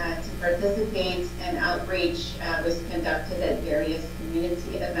to participate, and outreach was conducted at various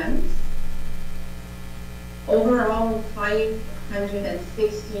community events. Overall,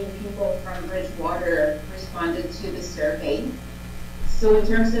 516 people from Bridgewater responded to the survey. So in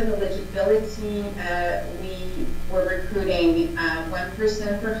terms of eligibility, we were recruiting 1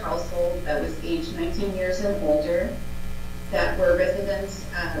 person per household that was aged 19 years and older, that were residents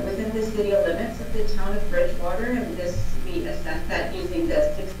within the city limits of the town of Bridgewater, and this we assessed that using the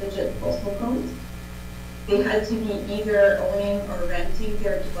 6-digit postal code. They had to be either owning or renting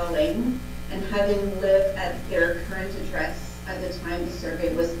their dwelling and having lived at their current address at the time the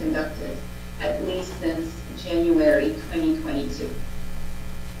survey was conducted, at least since January 2022.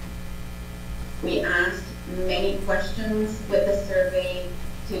 We asked many questions with the survey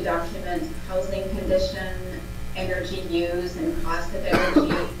to document housing condition, energy use and cost of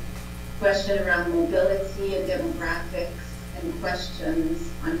energy, question around mobility and demographics, and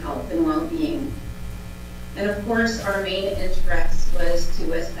questions on health and well-being. And of course, our main interest was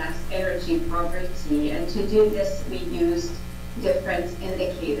to assess energy poverty, and to do this, we used different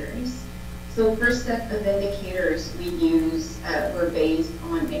indicators. So first set of indicators we used were based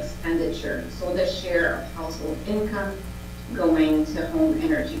on expenditure, so the share of household income going to home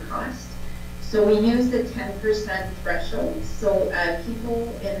energy costs. So we used the 10% threshold, so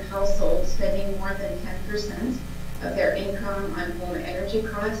people in households spending more than 10% of their income on home energy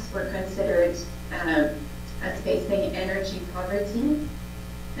costs were considered as facing energy poverty.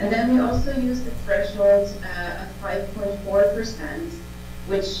 And then we also used the threshold of 5.4%,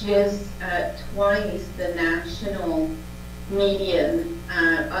 which is twice the national median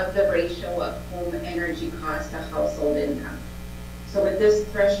of the ratio of home energy cost to household income. So with this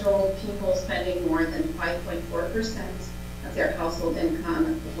threshold, people spending more than 5.4% of their household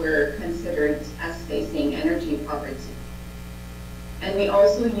income were considered as facing energy poverty. And we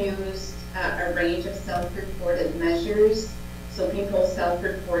also used a range of self-reported measures, so people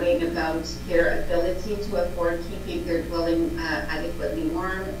self-reporting about their ability to afford keeping their dwelling adequately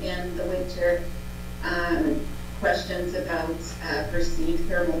warm in the winter, questions about perceived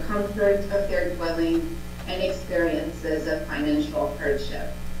thermal comfort of their dwelling, and experiences of financial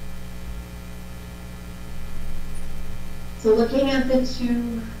hardship. So looking at the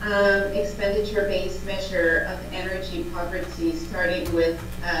 2 expenditure-based measure of energy poverty, starting with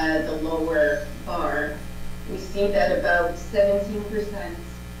the lower bar, we see that about 17%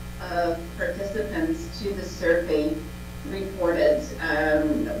 of participants to the survey reported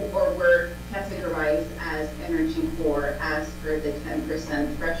or were categorized as energy poor as per the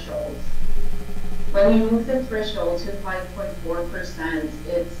 10% threshold. When we move the threshold to 5.4%,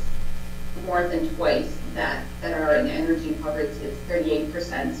 it's more than twice that are in energy poverty. It's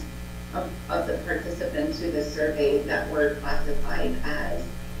 38% of the participants to the survey that were classified as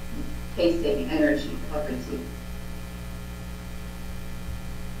facing energy poverty.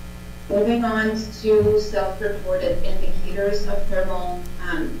 Moving on to self-reported indicators of thermal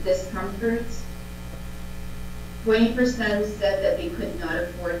discomfort. 20% said that they could not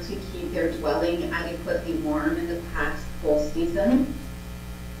afford to keep their dwelling adequately warm in the past cold season.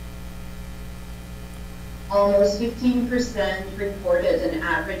 Almost 15% reported an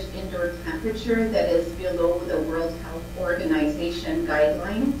average indoor temperature that is below the World Health Organization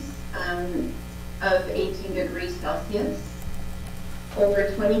guidelines of 18 degrees Celsius. Over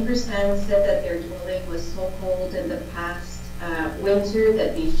 20% said that their dwelling was so cold in the past winter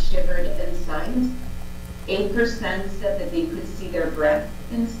that they shivered inside. 8% said that they could see their breath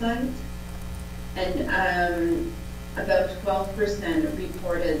inside. And about 12%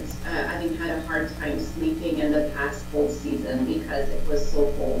 reported having had a hard time sleeping in the past cold season because it was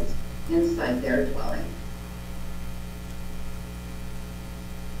so cold inside their dwelling.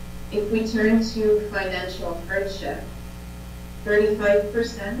 If we turn to financial hardship,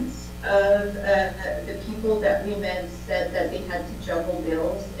 35% of the people that we met said that they had to juggle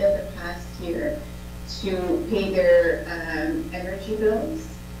bills in the past year to pay their energy bills.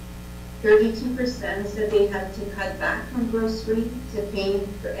 32% said they had to cut back on grocery to pay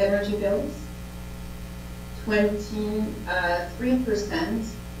for energy bills. 23%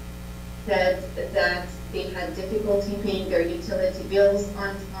 said that they had difficulty paying their utility bills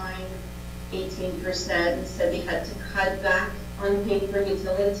on time. 18% said they had to cut back on paid for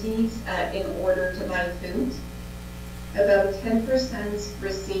utilities in order to buy food. About 10%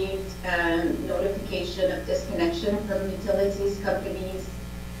 received notification of disconnection from utilities companies.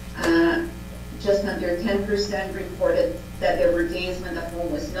 Just under 10% reported that there were days when the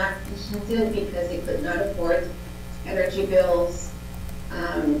home was not heated because they could not afford energy bills.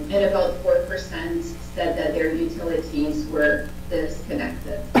 And about 4% said that their utilities were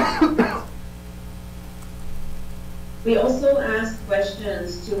disconnected. We also asked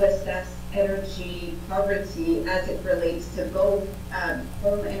questions to assess energy poverty as it relates to both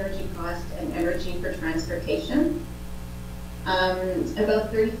home energy cost and energy for transportation.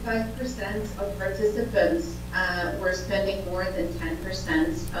 About 35% of participants were spending more than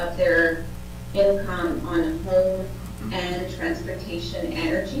 10% of their income on home and transportation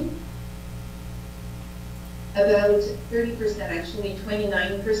energy. About 30%, actually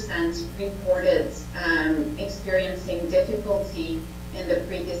 29%, reported experiencing difficulty in the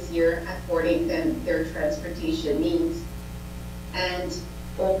previous year affording them their transportation needs. And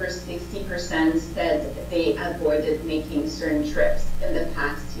over 60% said they avoided making certain trips in the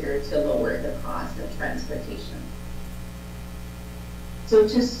past year to lower the cost of transportation. So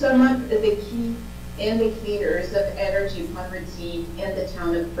to sum up the key indicators of energy poverty in the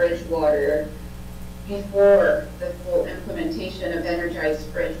town of Bridgewater before the full implementation of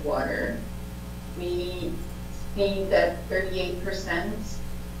Energized Bridgewater, we see that 38%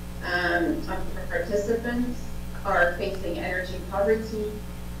 of participants are facing energy poverty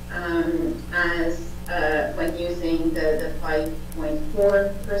as when using the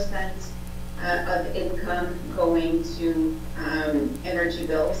 5.4% of income going to energy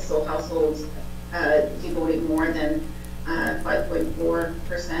bills, so households devoting more than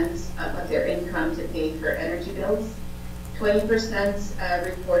 5.4% of their income to pay for energy bills. 20%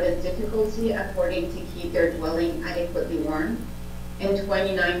 reported difficulty affording to keep their dwelling adequately warm, and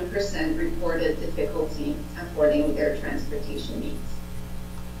 29% reported difficulty affording their transportation needs.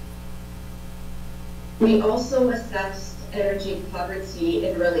 We also assessed energy poverty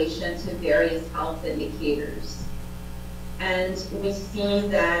in relation to various health indicators. And we see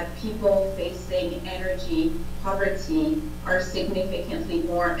that people facing energy poverty are significantly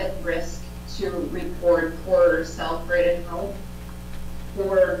more at risk to report poorer self-rated health,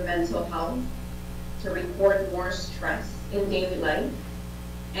 poorer mental health, to report more stress in daily life,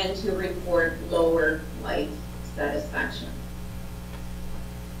 and to report lower life satisfaction.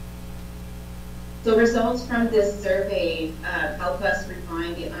 So results from this survey help us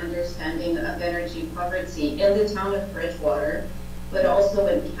refine the understanding of energy poverty in the town of Bridgewater, but also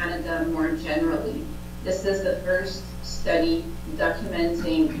in Canada more generally. This is the first study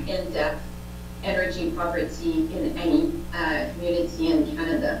documenting in-depth energy poverty in any community in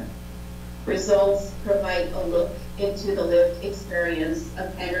Canada. Results provide a look into the lived experience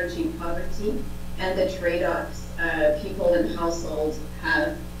of energy poverty and the trade-offs people and households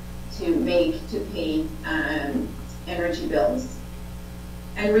have to make to pay energy bills.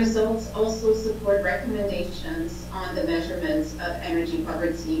 And results also support recommendations on the measurements of energy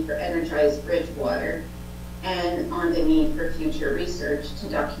poverty for Energized Bridgewater and on the need for future research to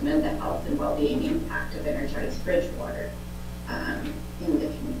document the health and well-being impact of Energized Bridgewater in the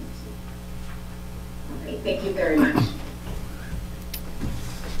community. All right, thank you very much.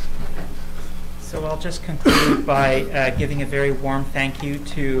 So I'll just conclude by giving a very warm thank you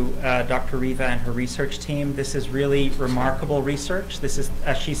to Dr. Riva and her research team. This is really remarkable research. This is,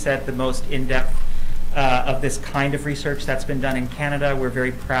 as she said, the most in-depth of this kind of research that's been done in Canada. We're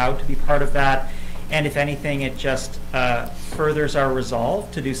very proud to be part of that. And if anything, it just furthers our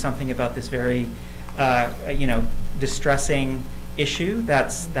resolve to do something about this very, distressing issue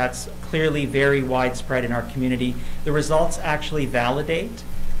that's clearly very widespread in our community. The results actually validate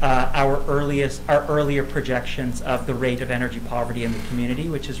our earlier projections of the rate of energy poverty in the community,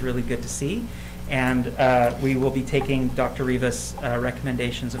 which is really good to see. And we will be taking Dr. Riva's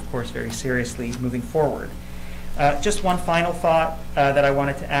recommendations, of course, very seriously moving forward. Just one final thought that I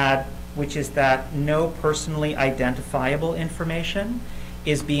wanted to add, which is that no personally identifiable information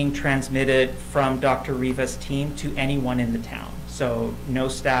is being transmitted from Dr. Riva's team to anyone in the town. So no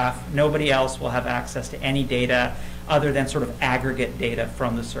staff, nobody else will have access to any data other than sort of aggregate data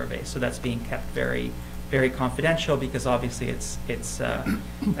from the survey. So that's being kept very, very confidential, because obviously it's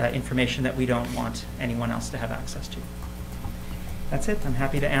information that we don't want anyone else to have access to. That's it. I'm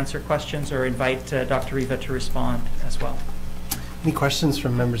happy to answer questions or invite Dr. Riva to respond as well. Any questions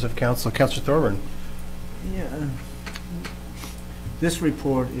from members of council? Councillor Thorburn. Yeah. This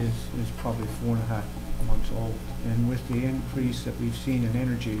report is probably 4.5 months old, and with the increase that we've seen in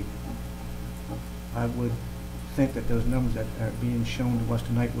energy, I would think that those numbers that are being shown to us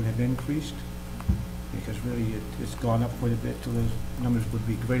tonight would have increased, because really it's gone up quite a bit, so those numbers would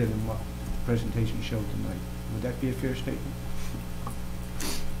be greater than what the presentation showed tonight. Would that be a fair statement?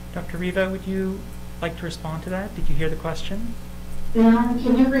 Dr. Riva, would you like to respond to that? Did you hear the question?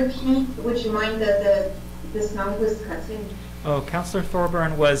 Can you repeat? Would you mind that the sound was cutting? Oh, Councillor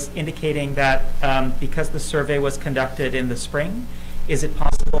Thorburn was indicating that because the survey was conducted in the spring, is it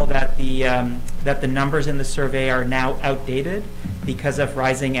possible that the numbers in the survey are now outdated because of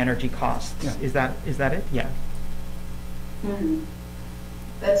rising energy costs? Yeah. Is that it? Yeah.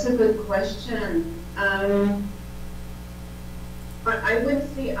 That's a good question. I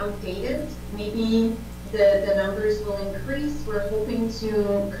wouldn't say outdated. Maybe the numbers will increase. We're hoping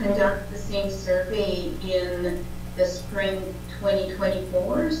to conduct the same survey in the spring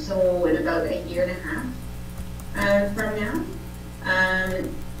 2024, so in about a year and a half from now.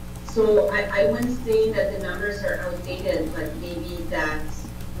 So I wouldn't say that the numbers are outdated, but maybe that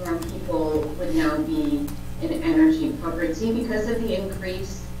more people would now be in energy poverty because of the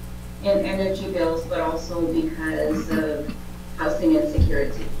increase in energy bills, but also because of housing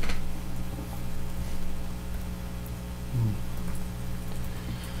insecurity.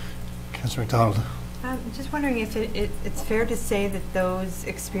 Councillor MacDonald. I'm just wondering if it's fair to say that those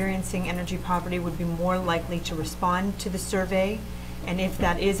experiencing energy poverty would be more likely to respond to the survey, and if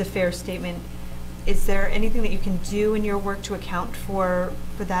that is a fair statement, is there anything that you can do in your work to account for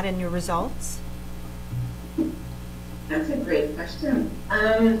that in your results? That's a great question.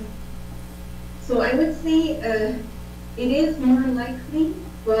 So I would say it is more likely,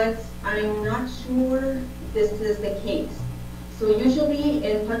 but I'm not sure this is the case. So usually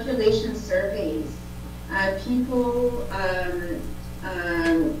in population surveys, people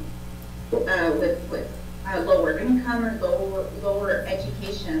with lower income or lower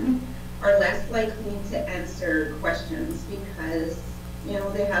education are less likely to answer questions because, you know,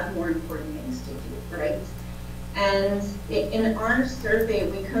 they have more important things to do, right? And in our survey,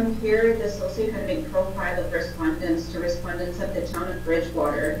 we compared the socioeconomic profile of respondents to respondents of the town of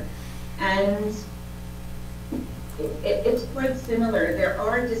Bridgewater, and it's quite similar. There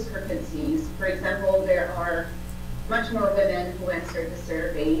are discrepancies. For example, there are much more women who answered the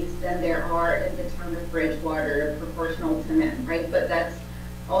surveys than there are in the town of Bridgewater, proportional to men, right? But that's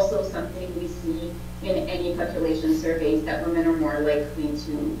also something we see in any population surveys, that women are more likely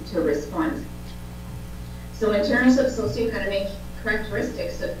to respond. So in terms of socioeconomic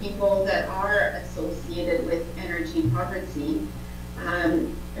characteristics of people that are associated with energy poverty,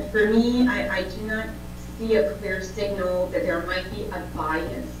 for me, I do not see a clear signal that there might be a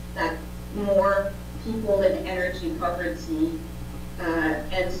bias that more people in energy poverty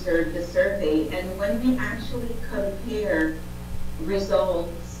answered the survey. And when we actually compare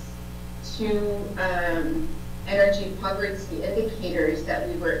results to energy poverty indicators that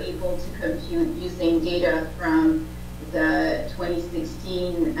we were able to compute using data from the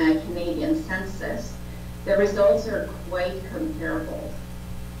 2016 Canadian census, the results are quite comparable.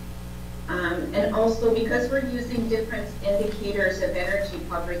 And also, because we're using different indicators of energy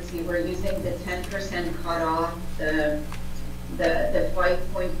poverty, we're using the 10% cutoff, the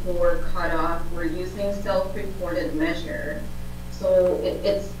 5.4 cutoff, we're using self-reported measure. So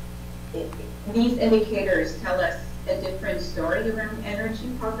these indicators tell us a different story around energy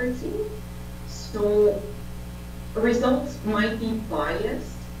poverty. So results might be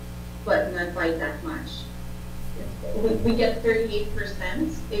biased, but not by that much. We get 38%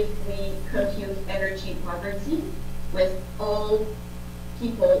 if we compute energy poverty with all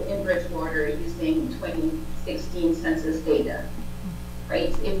people in Bridgewater using 2016 census data,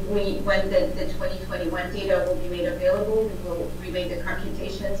 right? When the 2021 data will be made available, we will remake the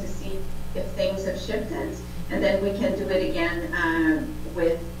computation to see if things have shifted, and then we can do it again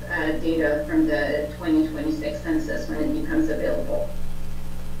with data from the 2026 census when it becomes available.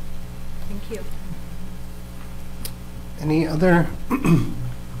 Thank you. Any other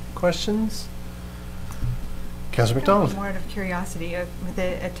questions? Councilor McDonald. More out of curiosity, with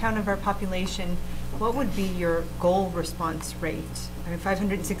a town of our population, what would be your goal response rate? I mean,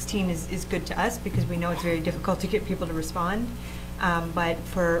 516 is good to us because we know it's very difficult to get people to respond. But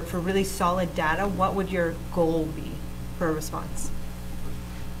for really solid data, what would your goal be for a response?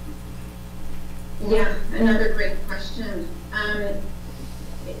 Yeah, another great question.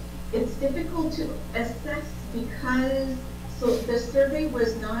 It's difficult to assess because, so the survey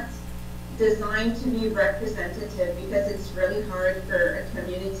was not designed to be representative because it's really hard for a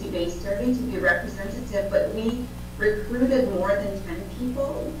community-based survey to be representative, but we recruited more than 10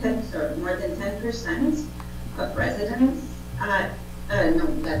 people, more than 10% of residents. No,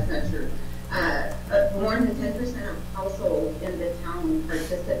 that's not true. More than 10% of households in the town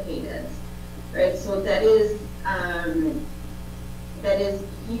participated, right? So that is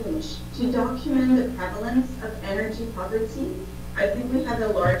huge. To document the prevalence of energy poverty, I think we have a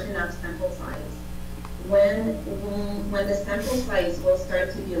large enough sample size. When the sample size will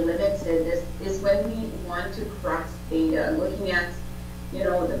start to be limited, this is when we want to cross data, looking at, you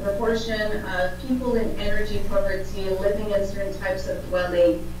know, the proportion of people in energy poverty living in certain types of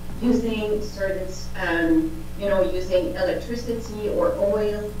dwelling, using certain, using electricity or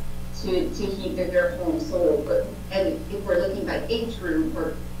oil to heat their homes. So, and if we're looking by age group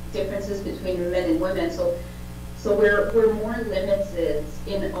or differences between men and women, so we're more limited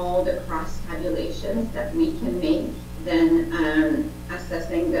in all the cross tabulations that we can make than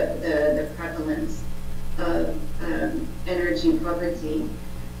assessing the prevalence of energy poverty.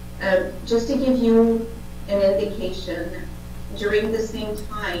 Just to give you an indication, during the same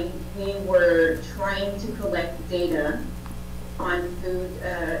time, we were trying to collect data on food,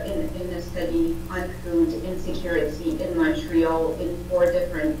 in a study on food insecurity in Montreal in 4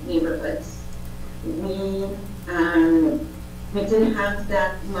 different neighborhoods. We didn't have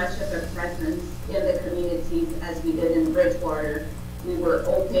that much of a presence in the communities as we did in Bridgewater. We were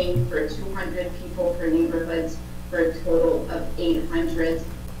hoping for 200 people per neighborhood for a total of 800.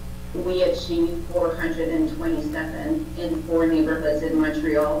 We achieved 427 in 4 neighborhoods in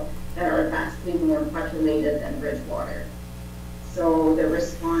Montreal that are vastly more populated than Bridgewater. So the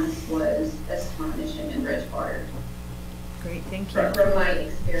response was astonishing in Bridgewater. Great, thank you. From my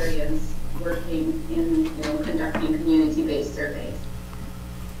experience working in, conducting community-based surveys.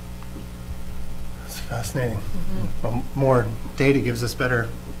 That's fascinating. Well, more data gives us better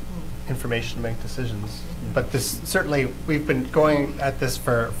information to make decisions. But this certainly, we've been going at this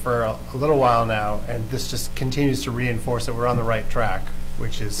for a little while now, and this just continues to reinforce that we're on the right track,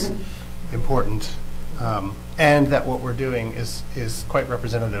 which is important, and that what we're doing is quite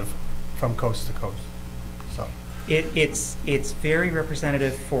representative from coast to coast. So it's very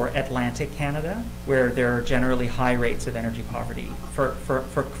representative for Atlantic Canada, where there are generally high rates of energy poverty.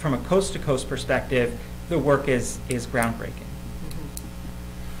 From a coast to coast perspective, the work is groundbreaking.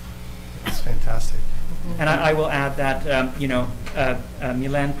 It's fantastic. And I will add that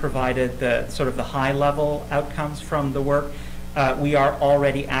Mylène provided the sort of the high level outcomes from the work. We are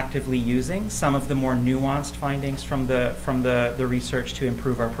already actively using some of the more nuanced findings from the research to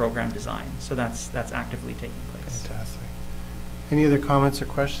improve our program design. So that's actively taking place. Fantastic. Any other comments or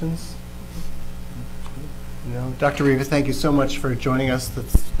questions? No. Dr. Riva, thank you so much for joining us.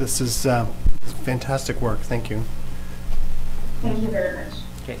 This is fantastic work. Thank you. Thank you very much.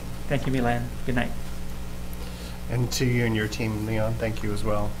 Okay. Thank you, Mylène. Good night. And to you and your team, Leon, thank you as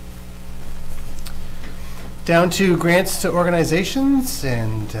well. Down to grants to organizations,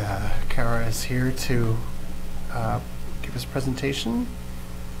 and Kara is here to give us a presentation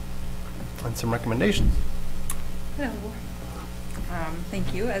and some recommendations. Hello.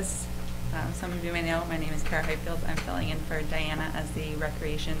 Thank you. As some of you may know, my name is Kara Highfield. I'm filling in for Diana as the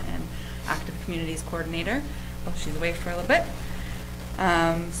Recreation and Active Communities Coordinator. Well, she's away for a little bit.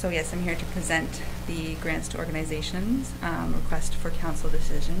 So yes, I'm here to present the grants to organizations request for council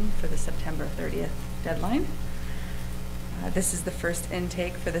decision for the September 30th deadline. This is the first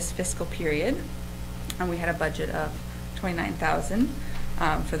intake for this fiscal period, and we had a budget of $29,000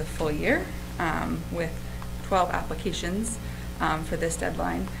 for the full year, with 12 applications for this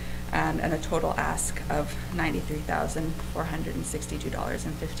deadline, and a total ask of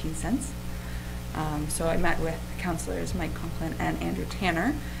 $93,462.15. So I met with councillors Mike Conklin and Andrew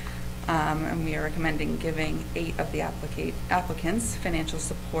Tanner, and we are recommending giving 8 of the applicants financial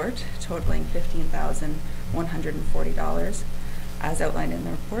support totaling $15,140 as outlined in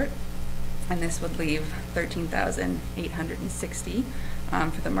the report, and this would leave $13,860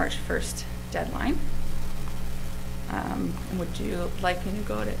 for the March 1st deadline. Would you like me to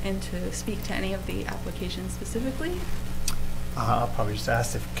go to speak to any of the applications specifically? I'll probably just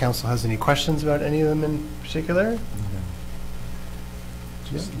ask if council has any questions about any of them in particular.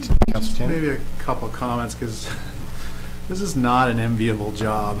 Just maybe a couple comments, because this is not an enviable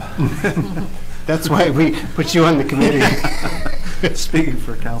job. That's why we put you on the committee. Speaking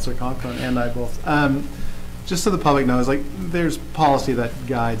for Councillor Conklin and I both. Just so the public knows, like, there's policy that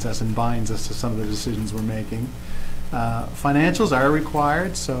guides us and binds us to some of the decisions we're making. Financials are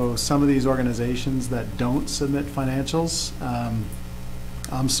required, so some of these organizations that don't submit financials,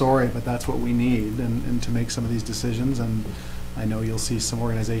 I'm sorry, but that's what we need and to make some of these decisions. And I know you'll see some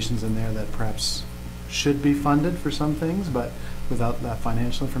organizations in there that perhaps should be funded for some things, but without that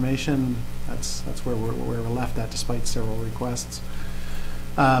financial information, that's where we're left at, despite several requests.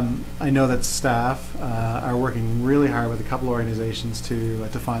 I know that staff are working really hard with a couple organizations to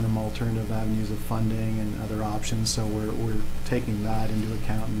find them alternative avenues of funding and other options, so we're taking that into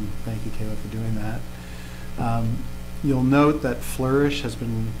account, and thank you, Kayla, for doing that. You'll note that Flourish has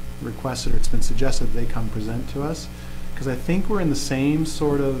been requested, or it's been suggested that they come present to us, because I think we're in the same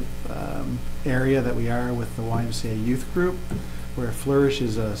sort of area that we are with the YMCA Youth Group, where Flourish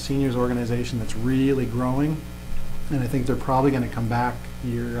is a seniors organization that's really growing, and I think they're probably going to come back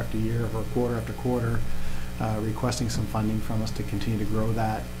year after year or quarter after quarter requesting some funding from us to continue to grow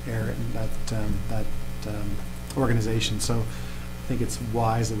that area, that organization. So I think it's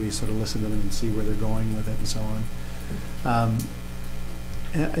wise that we sort of listen to them and see where they're going with it and so on.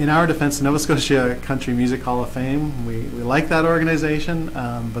 In our defense, the Nova Scotia Country Music Hall of Fame, we like that organization,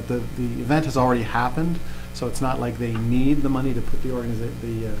 but the event has already happened, so it's not like they need the money to put the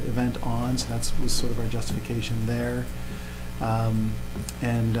event on, so that was sort of our justification there. And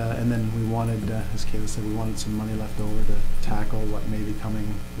then we wanted, as Kayla said, we wanted some money left over to tackle what may be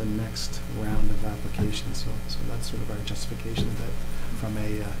coming the next round of applications, so that's sort of our justification of that from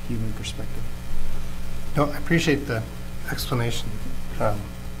a human perspective. No, I appreciate the explanation.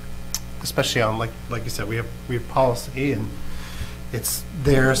 Especially on, like you said, we have policy, and it's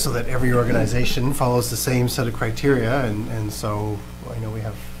there so that every organization follows the same set of criteria, and so I know we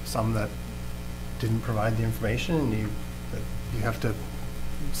have some that didn't provide the information, and you have to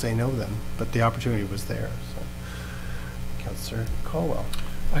say no then, but the opportunity was there. So, Councillor Caldwell.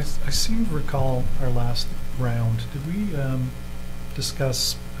 I seem to recall our last round. Did we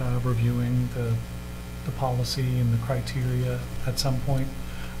discuss reviewing the policy and the criteria at some point?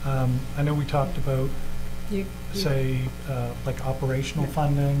 I know we talked about, say, like operational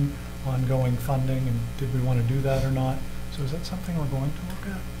funding, ongoing funding, and did we want to do that or not? So is that something we're going to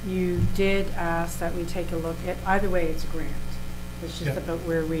look at? You did ask that we take a look at, either way it's a grant. It's just about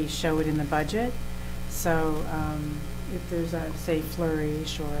where we show it in the budget. So if there's a, say,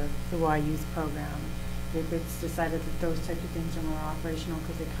 Flourish or the Y Youth program, if it's decided that those types of things are more operational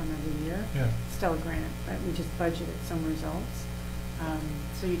because they come every year, it's still a grant, but we just budgeted some results.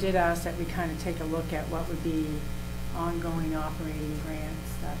 So you did ask that we kind of take a look at what would be ongoing operating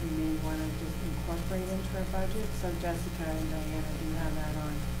grants that we may want to just incorporate into our budget. So Jessica and Diana do have that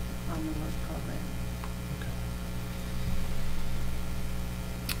on the work program.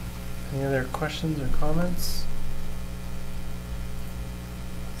 Any other questions or comments?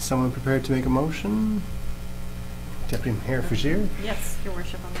 Someone prepared to make a motion? Deputy Mayor Fugere? Yes, Your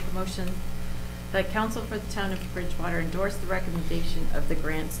Worship, I'll make a motion that Council for the Town of Bridgewater endorse the recommendation of the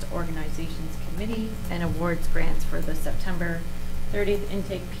Grants to Organizations Committee and awards grants for the September 30th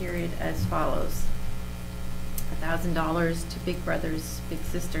intake period as follows. $1,000 to Big Brothers Big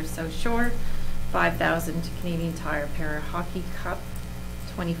Sisters South Shore, $5,000 to Canadian Tire Para Hockey Cup,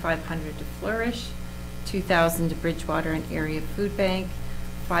 $2,500 to Flourish, $2,000 to Bridgewater and Area Food Bank,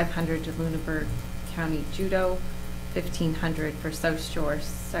 $500 to Lunenburg County Judo, $1,500 for South Shore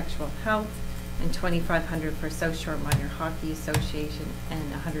Sexual Health, and $2,500 for South Shore Minor Hockey Association,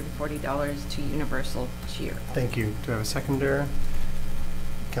 and $140 to Universal Cheer. Thank you. Do I have a seconder?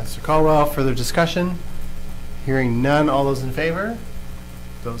 Councillor Caldwell, further discussion? Hearing none, all those in favor?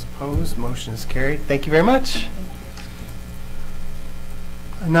 Those opposed, motion is carried. Thank you very much.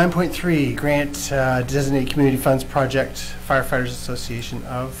 9.3, grant designated community funds project, Firefighters Association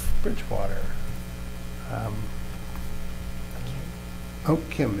of Bridgewater.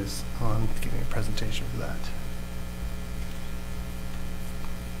 Kim is on giving a presentation for that.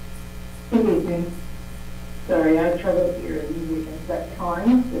 Good evening. Sorry, I had trouble hearing you at that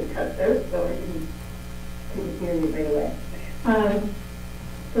time. It cut out, so I couldn't hear you right away.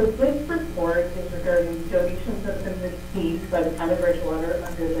 So this report is regarding donations that have been received by the Town of Bridgewater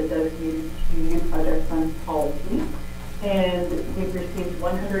under the Designated Community Project Fund policy. and we've received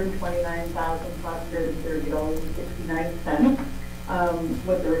 $129,530.69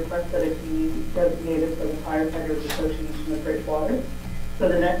 with the request that it be designated for the Firefighters Association of Bridgewater. So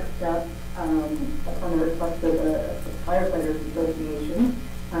the next step, upon the request of the Firefighters Association,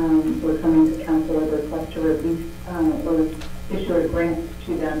 we're coming to council with a request to release or issue a grant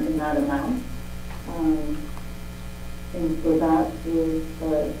to them in that amount. And so that is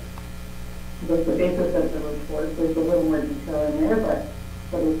the basis of the report. There's a little more detail in there, but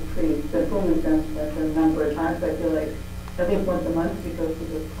it's pretty simple. We've done this a number of times. I feel like at least once a month we go through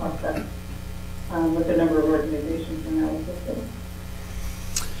this process with a number of organizations in our system.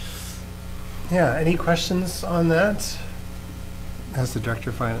 Yeah, any questions on that? As the Director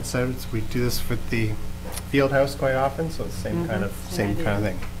of Finance said, we do this with the field house quite often, so it's the same kind of thing.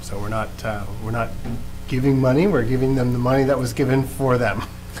 So we're not giving money, we're giving them the money that was given for them.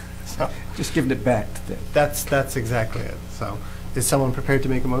 So just giving it back to them. That's exactly it. So is someone prepared to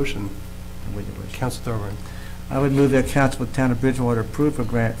make a motion? Councilor Thorburn. I would move that Council of the Town of Bridgewater approve a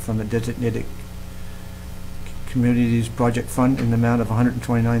grant from the designated Communities Project Fund in the amount of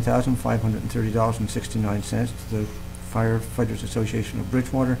 $129,530.69 to the Firefighters Association of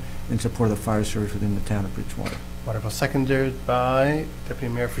Bridgewater in support of the fire service within the town of Bridgewater. Wonderful. Seconded by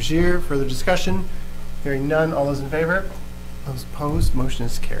Deputy Mayor Frazier. Further discussion? Hearing none. All those in favor? Those opposed? Motion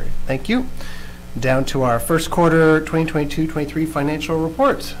is carried. Thank you. Down to our first quarter 2022-23 financial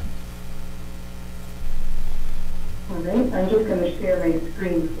report. All right. I'm just going to share my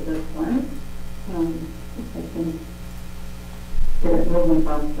screen for this one. If I can get it moving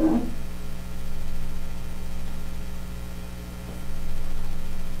fast enough.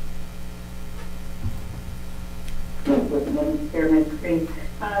 Share my screen.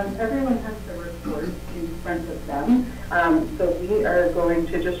 Everyone has the report in front of them. So we are going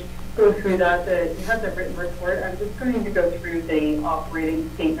to just go through that. You have the written report. I'm just going to go through the operating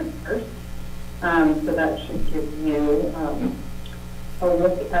statement first. So that should give you a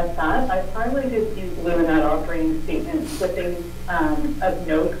look at that. I've highlighted in blue in that operating statement the things of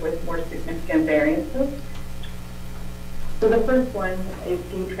note with more significant variances. So the first one is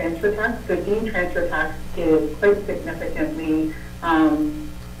deemed transfer tax. So deemed transfer tax is quite significantly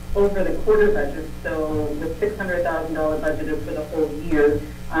over the quarter budget. So with $600,000 budgeted for the whole year,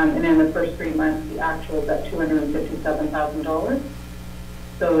 and in the first 3 months, the actual is at $257,000.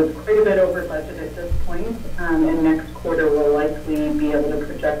 So it's quite a bit over budget at this point, and next quarter we'll likely be able to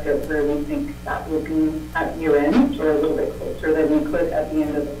project it where we think that will be at year end, or a little bit closer than we could at the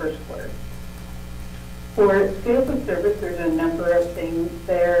end of the first quarter. For sales of service, there's a number of things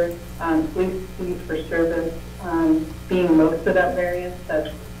there. Police fees for service being most of that variance,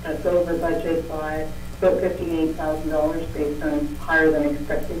 that's over budget by about $58,000 based on higher than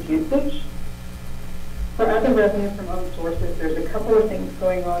expected usage. For other revenue from other sources, there's a couple of things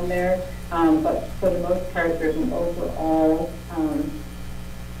going on there, but for the most part, there's an overall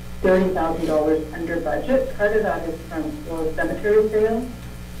 $30,000 under budget. Part of that is from slow cemetery sales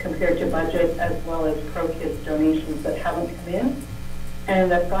compared to budget, as well as pro-kids donations that haven't come in.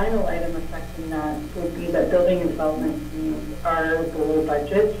 And the final item affecting that would be that building and development fees are below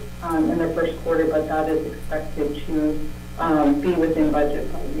budget in the first quarter, but that is expected to be within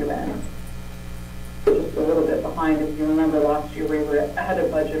budget by year end. Just a little bit behind. If you remember last year, we were ahead of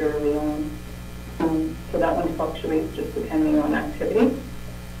budget early on. So that one fluctuates just depending on activity.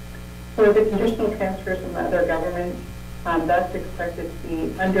 For the conditional transfers from other government, that's expected to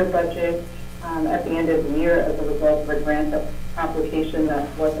be under budget at the end of the year as a result of a grant application that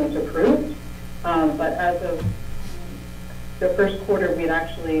wasn't approved. But as of the first quarter, we'd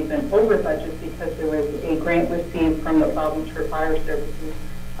actually been over budget because there was a grant received from the province for fire services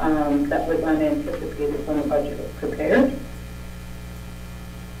that was unanticipated when the budget was prepared.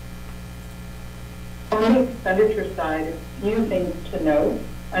 On the expenditure side, a few things to note.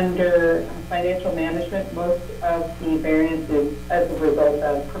 Under financial management, most of the variances as a result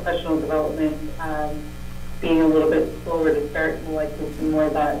of professional development being a little bit slower to start, we'll likely see more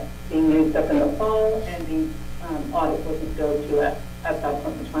of that being used up in the fall, and the audit wasn't billed to us at that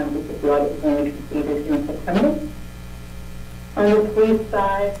point in time because the audit was only completed in September. On the police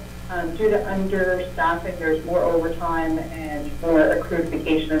side, due to understaffing, there's more overtime and more accrued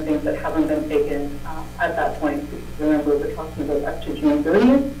vacation and things that haven't been taken at that point. Remember, we're talking about up to June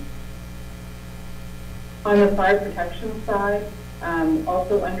 30th. On the fire protection side,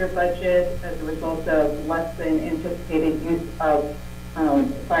 also under budget as a result of less than anticipated use of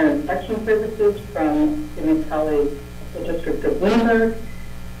fire inspection services from the municipality, the District of Lunenburg,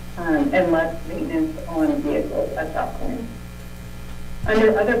 and less maintenance on vehicles at that point.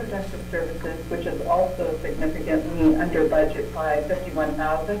 Under other protective services, which is also significantly under budget by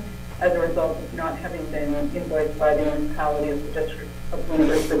 $51,000 as a result of not having been invoiced by the municipality of the District of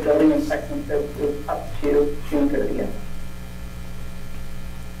Lunenburg for building inspection services up to June 30th.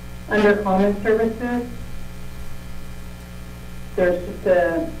 Under common services, there's just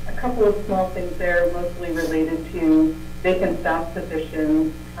a couple of small things there, mostly related to vacant staff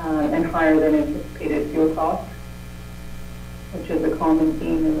positions and higher than anticipated fuel costs, which is a common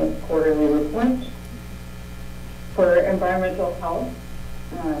theme in this quarterly report. For environmental health,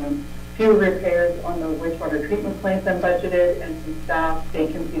 fewer repairs on the wastewater treatment plants than budgeted, and some staff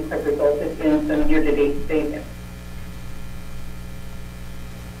vacancies have resulted in some year-to-date savings.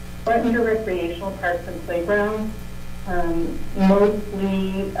 Under recreational parks and playgrounds,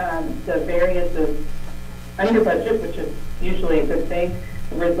 mostly the variance is under budget, which is usually a good thing,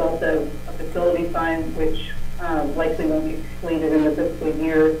 the result of a facility sign which likely won't be completed in the fiscal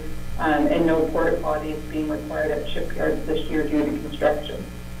year, and no porta potties being required at shipyards this year due to construction.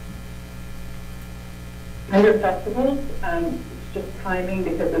 Under festivals, it's just timing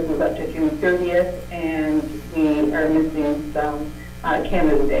because this is up to June 30th, and we are missing some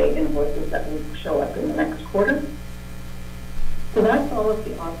Canada Day invoices that will show up in the next quarter. So that's all of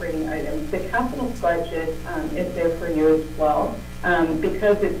the operating items. The capital budget is there for you as well.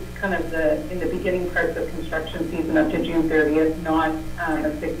 Because it's kind of in the beginning parts of construction season up to June 30th, not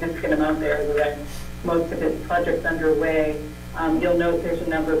a significant amount there, that most of its projects underway. You'll note there's a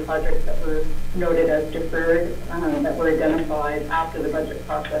number of projects that were noted as deferred that were identified after the budget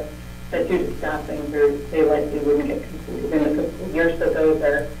process that due to staffing, they likely wouldn't get completed in the fiscal year. So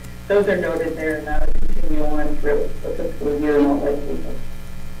those are noted there, and that will continue on through the fiscal year, not likely. Is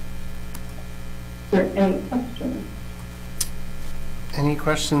there any questions? Any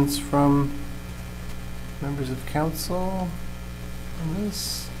questions from members of council on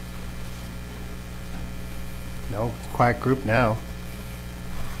this? No, quiet group now.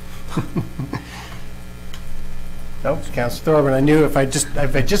 Nope, Councillor Thorburn. I knew if I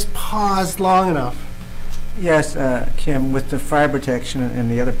just paused long enough. Yes, Kim, with the fire protection and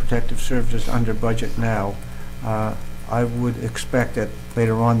the other protective services under budget now, I would expect that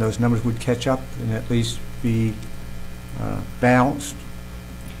later on those numbers would catch up and at least be balanced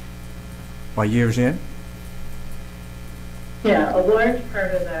by year's end. Yeah, a large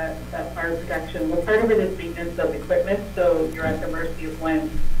part of that fire protection, well, part of it is maintenance of equipment, so you're at the mercy of when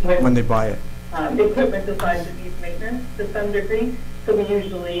they buy it. The equipment decides it needs maintenance to some degree, so we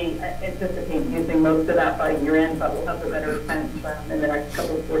usually anticipate using most of that by year end, but we'll have a better sense in the next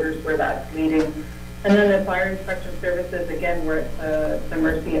couple of quarters where that's leading. And then the fire inspection services, again, we're at the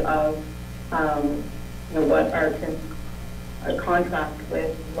mercy of what our contract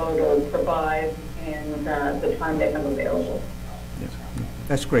with Modo provides and the time they have available. Yes.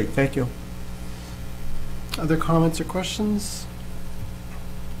 That's great. Thank you. Other comments or questions?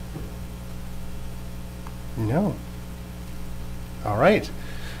 No. All right.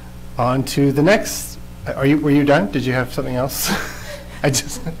 On to the next. Were you done? Did you have something else? I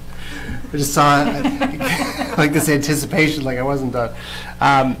just saw like this anticipation, like I wasn't done.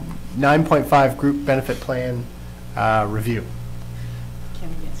 9.5 group benefit plan review.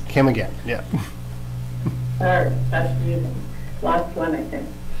 Kim again. Yeah. All right, that's the last one, I think.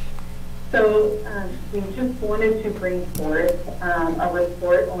 So we just wanted to bring forth a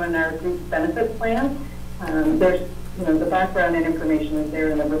report on our group benefit plan. There's, the background and information is there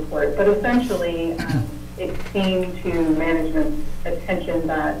in the report, but essentially it came to management's attention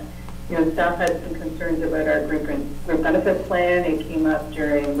that, staff had some concerns about our group benefit plan. It came up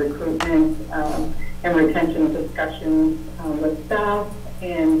during recruitment and retention discussions with staff,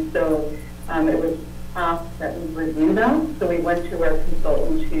 and so it was asked that we review them. So we went to our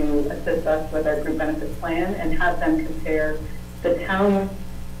consultant to assist us with our group benefit plan and have them compare the town's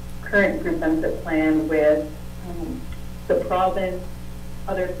current group benefit plan with the province,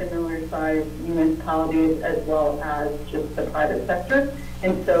 other similar sized municipalities, as well as just the private sector.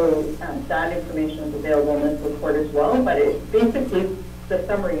 And so that information is available in this report as well. But it basically, the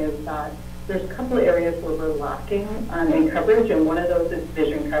summary is that there's a couple of areas where we're lacking in coverage, and one of those is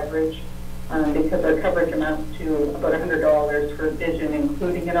vision coverage. Because our coverage amounts to about $100 for vision,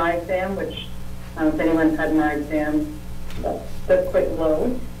 including an eye exam, which if anyone's had an eye exam, that's quite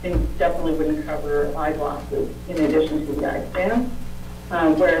low, and definitely wouldn't cover eyeglasses in addition to the eye exam.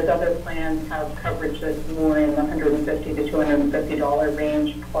 Whereas other plans have coverage that's more in the $150 to $250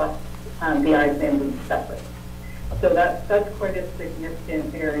 range, plus the eye exam being separate. So that's quite a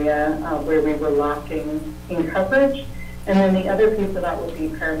significant area where we were lacking in coverage. And then the other piece of that would be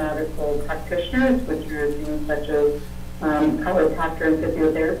paramedical practitioners, which are things such as chiropractor and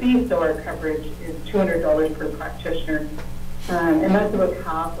physiotherapy, so our coverage is $200 per practitioner, and that's about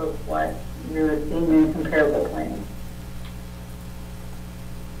half of what you're seeing in comparable plans.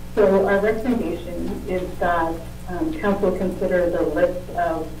 So our recommendation is that council consider the list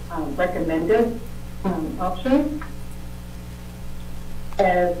of recommended options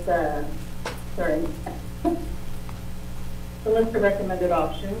as, the list of recommended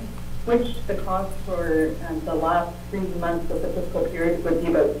options, which the cost for the last 3 months of the fiscal period would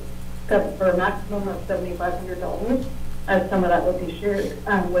be about for a maximum of $7,500, as some of that will be shared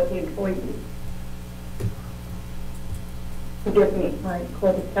with the employees. Forgive me, my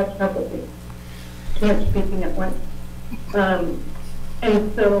cold is catching up with me. Too much speaking at once. And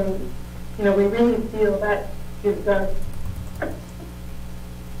so, you know, we really feel that gives us a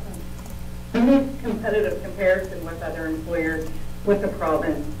competitive comparison with other employers, with the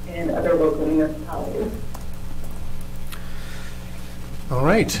province and other local municipalities. All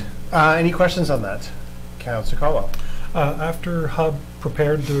right. Any questions on that? Councillor Caldwell. After HUB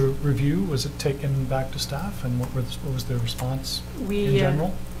prepared the review, was it taken back to staff, and what was the response in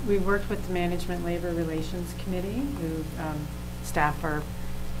general? We worked with the Management Labor Relations Committee, who staff are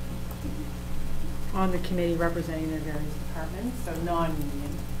on the committee representing their various departments, so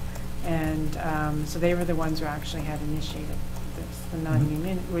non-union. And so they were the ones who actually had initiated this, the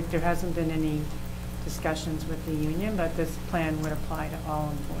non-union. There hasn't been any discussions with the union, but this plan would apply to all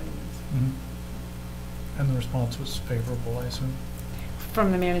employees. And the response was favorable, I assume?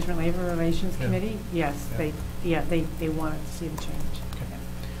 From the Management Labor Relations Committee, yes, they wanted to see the change. Okay.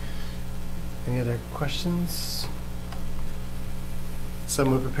 Any other questions?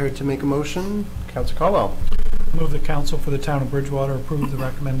 Someone prepared to make a motion? Councillor Caldwell. Move the council for the town of Bridgewater approve the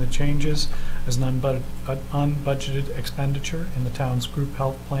recommended changes as an unbudgeted expenditure in the town's group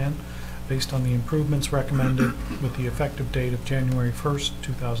health plan based on the improvements recommended with the effective date of January 1st,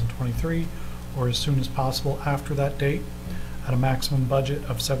 2023, or as soon as possible after that date, at a maximum budget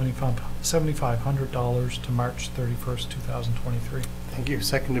of $7,500 to March 31st, 2023. Thank you.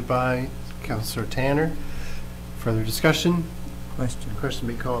 Seconded by Councillor Tanner. Further discussion? Question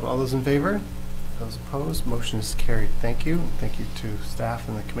be called. All those in favor? Those opposed? Motion is carried. Thank you. Thank you to staff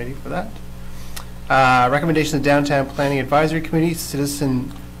and the committee for that. Recommendation of Downtown Planning Advisory Committee,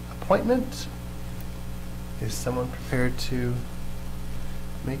 citizen appointment. Is someone prepared to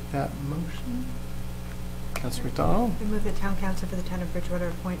make that motion? Councillor McDonald. We move the town council for the town of Bridgewater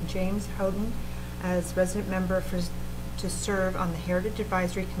appoint James Houghton as resident member to serve on the Heritage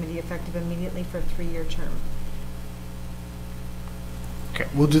Advisory Committee effective immediately for a 3-year term. Okay,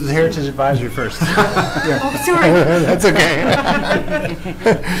 we'll do the Heritage Advisory first. Oh, sorry. That's okay.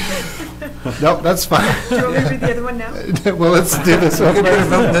 Nope, that's fine. Do you want me to read the other one now? Well, let's do this one first.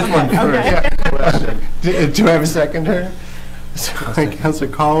 This one first. Yeah. Do I have a seconder?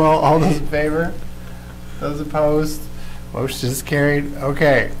 Councillor Caldwell, all those in favor? Those opposed? Motion is carried.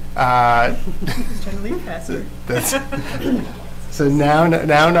 Okay. Trying to leave faster. So now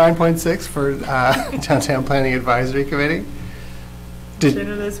 9.6 for Downtown Planning Advisory Committee. Should I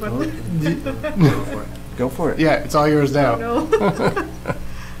know this one? Go for it. Yeah, it's all yours now. Oh, no.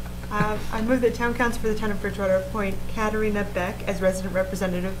 I move that town council for the town of Bridgewater appoint Katarina Beck as resident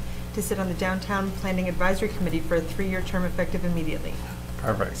representative to sit on the Downtown Planning Advisory Committee for a 3-year term effective immediately.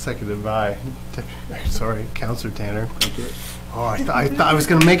 Perfect. Seconded by, sorry, Councillor Tanner. Thank you. Oh, I thought I was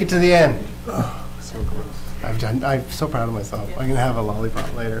going to make it to the end. Oh, so close. I'm so proud of myself. I'm going to have a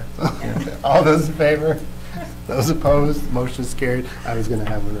lollipop later. All those in favor? Those opposed? Motion is carried. I was going to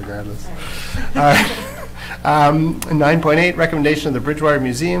have one regardless. All right. 9.8, recommendation of the Bridgewater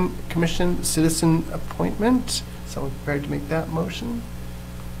Museum Commission citizen appointment. Someone prepared to make that motion?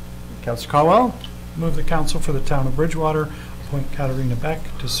 Councillor Caldwell. Move the council for the town of Bridgewater appoint Katarina Beck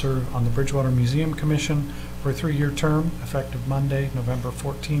to serve on the Bridgewater Museum Commission for a 3-year term effective Monday, November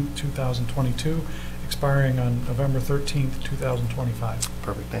 14th, 2022, expiring on November 13th, 2025.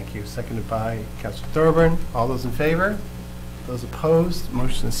 Perfect, thank you. Seconded by Councillor Thorburn. All those in favor? Those opposed?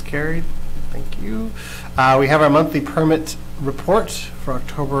 Motion is carried. Thank you. We have our monthly permit report for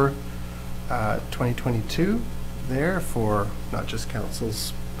October 2022 there for not just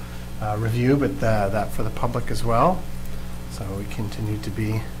council's review, but that for the public as well. So we continue to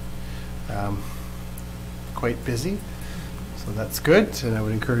be quite busy. So that's good. And I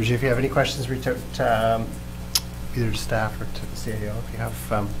would encourage you, if you have any questions, reach out to either to staff or to the CAO if you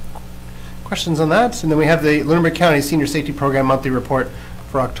have questions on that. And then we have the Lunenburg County Senior Safety Program monthly report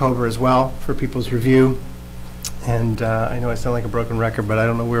for October as well for people's review. And I know I sound like a broken record, but I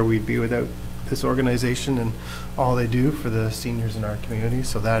don't know where we'd be without this organization and all they do for the seniors in our community.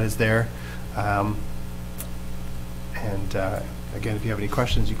 So that is there. And again, if you have any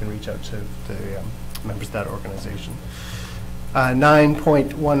questions, you can reach out to the members of that organization.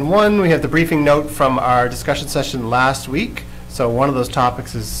 9.11, we have the briefing note from our discussion session last week. So one of those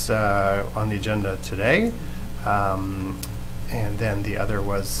topics is on the agenda today. And then the other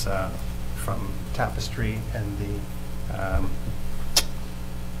was from Tapestry and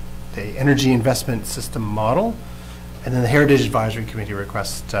the energy investment system model. And then the Heritage Advisory Committee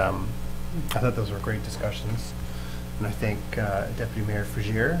request. I thought those were great discussions. And I thank Deputy Mayor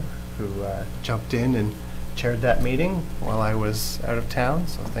Frazier, who jumped in and chaired that meeting while I was out of town,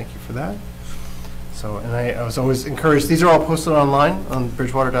 so thank you for that. So, and I was always encouraged, these are all posted online on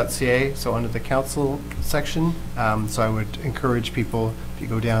bridgewater.ca, so under the council section. So I would encourage people, if you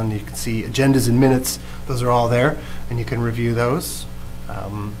go down, you can see agendas and minutes, those are all there, and you can review those.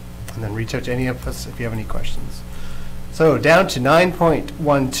 And then reach out to any of us if you have any questions. So down to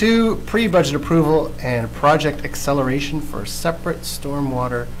 9.12, pre-budget approval and project acceleration for separate storm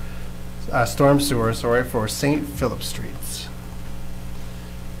sewer, for St. Philip Streets.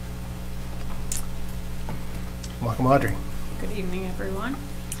 Welcome, Audrey. Good evening, everyone.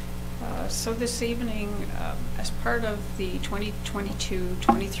 So this evening, as part of the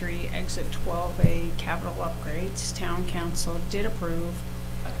 2022-23 Exit 12A capital upgrades, Town Council did approve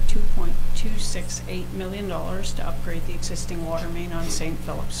 $2.268 million to upgrade the existing water main on St.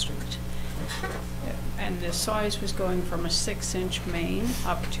 Philip Street. And the size was going from a 6-inch main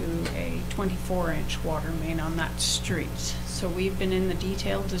up to a 24-inch water main on that street. So we've been in the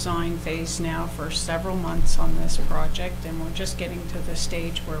detailed design phase now for several months on this project, and we're just getting to the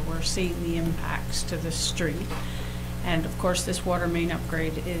stage where we're seeing the impacts to the street. And of course, this water main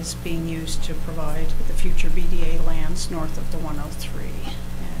upgrade is being used to provide the future BDA lands north of the 103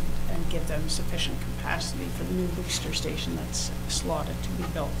 and give them sufficient capacity for the new booster station that's slotted to be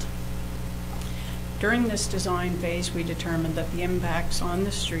built. During this design phase, we determined that the impacts on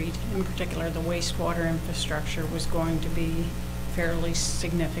the street, in particular the wastewater infrastructure, was going to be fairly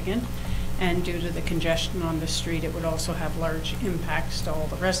significant. And due to the congestion on the street, it would also have large impacts to all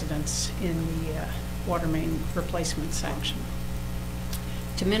the residents in the water main replacement section.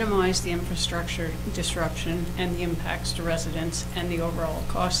 To minimize the infrastructure disruption and the impacts to residents and the overall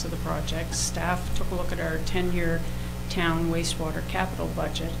cost of the project, staff took a look at our 10-year town wastewater capital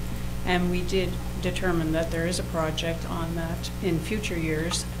budget, and we did determine that there is a project on that in future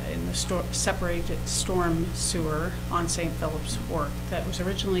years in the separated storm sewer on St. Philip's work that was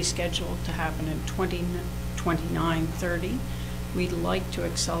originally scheduled to happen in 2029-30. We'd like to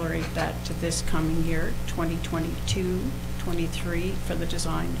accelerate that to this coming year, 2022-23 for the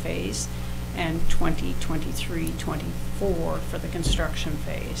design phase, and 2023-24 for the construction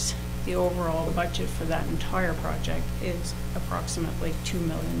phase. The overall budget for that entire project is approximately $2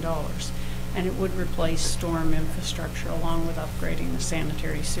 million, and it would replace storm infrastructure along with upgrading the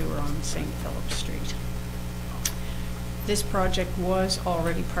sanitary sewer on St. Philip Street. This project was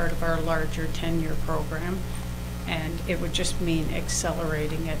already part of our larger 10-year program, and it would just mean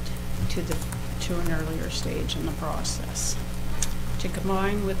accelerating it to an earlier stage in the process. To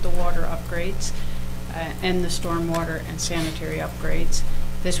combine with the water upgrades and the stormwater and sanitary upgrades,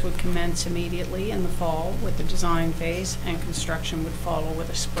 this would commence immediately in the fall with the design phase, and construction would follow with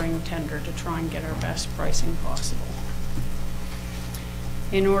a spring tender to try and get our best pricing possible.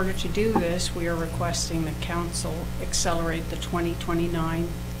 In order to do this, we are requesting that Council accelerate the 2029-30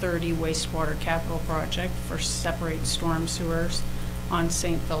 wastewater capital project for separate storm sewers on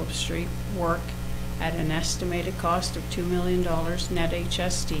St. Philip Street work at an estimated cost of $2 million net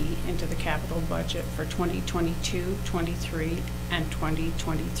HST into the capital budget for 2022-23 and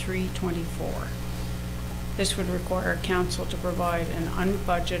 2023-24. This would require Council to provide an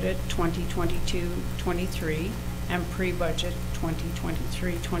unbudgeted 2022-23 and pre-budget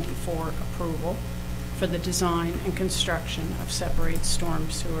 2023-24 approval for the design and construction of separate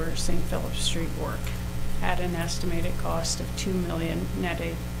storm sewer St. Philip Street work at an estimated cost of $2 million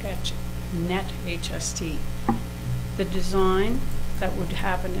net HST. The design that would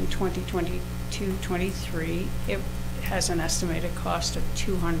happen in 2022-23, it has an estimated cost of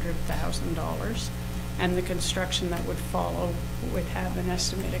 $200,000, and the construction that would follow would have an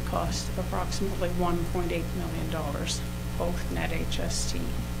estimated cost of approximately $1.8 million, both net HST.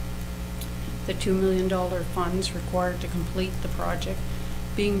 The $2 million funds required to complete the project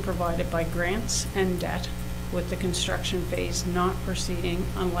being provided by grants and debt, with the construction phase not proceeding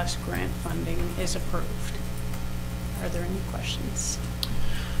unless grant funding is approved. Are there any questions?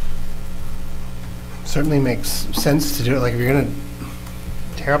 Certainly makes sense to do it. Like if you're going to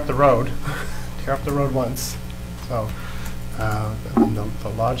tear up the road once. So the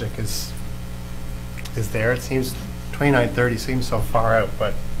logic is there. It seems 2930 seems so far out,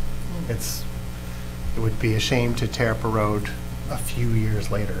 but it would be a shame to tear up a road a few years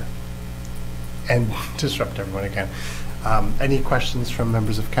later and disrupt everyone again. Any questions from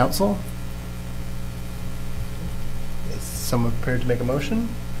members of council? Is someone prepared to make a motion?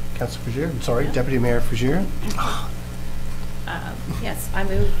 Councillor Fougere, sorry, Yeah. Deputy Mayor Fougere. Yes, I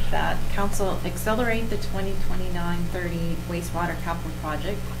move that council accelerate the 2029-30 wastewater capital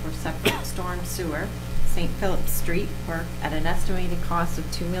project for separate storm sewer, St. Philip's Street work at an estimated cost of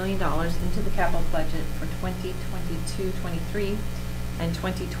 $2 million into the capital budget for 2022-23 and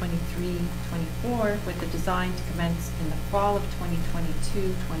 2023-24, with the design to commence in the fall of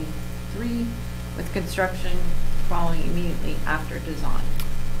 2022-23, with construction following immediately after design.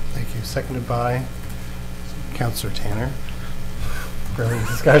 Thank you. Seconded by Councillor Tanner. Further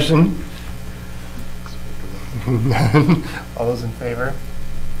discussion? None. All those in favor?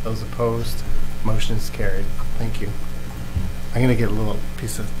 Those opposed? Motion is carried. Thank you. I'm going to get a little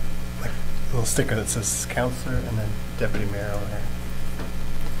piece of, like, a little sticker that says Councillor and then Deputy Mayor on there.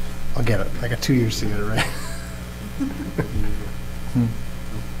 I'll get it. I got 2 years to get it right.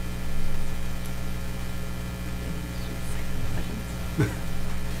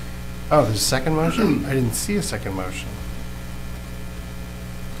 Oh, there's a second motion? I didn't see a second motion.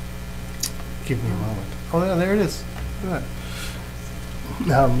 Give me a moment. Oh, yeah, there it is. Look at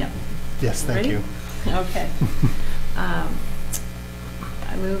that. Yep. Yes, thank Ready? you. Okay. I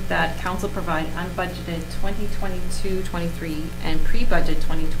move that council provide unbudgeted 2022-23 and pre-budget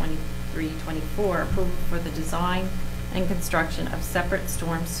 2023-24 approval for the design and construction of separate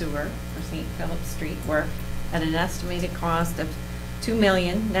storm sewer for St. Philip's Street work at an estimated cost of $2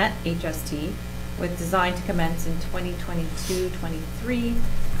 million net HST, with design to commence in 2022-23,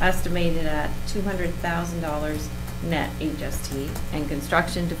 estimated at $200,000 net HST, and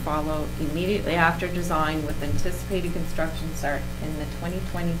construction to follow immediately after design, with anticipated construction start in the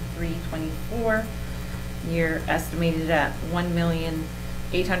 2023-24 year, estimated at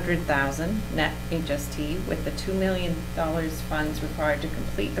 $1,800,000 net HST, with the $2 million funds required to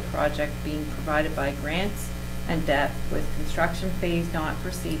complete the project being provided by grants and debt, with construction phase not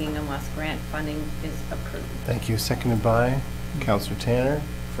proceeding unless grant funding is approved. Thank you. Seconded by Councillor Tanner.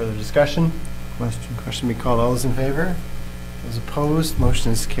 Further discussion? Question. Question be called. All those in favor? Those opposed?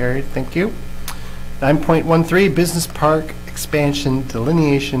 Motion is carried. Thank you. 9.13, Business Park Expansion,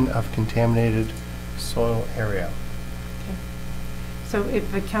 Delineation of Contaminated Soil Area. So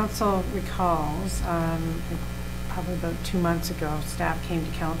if the council recalls, probably about 2 months ago, staff came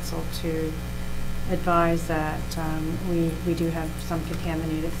to council to advise that we do have some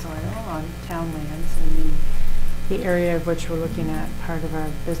contaminated soil on town lands in the area of which we're looking at part of our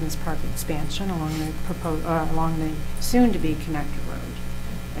business park expansion along the soon-to-be connector road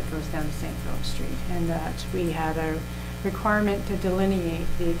that goes down to St. Philip's Street, and that we had a requirement to delineate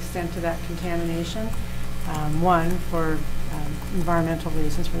the extent of that contamination. One, for environmental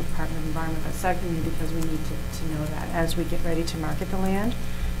reasons, for the Department of Environment, but secondly, because we need to know that as we get ready to market the land,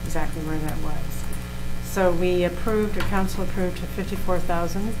 exactly where that was. So we approved, or council approved,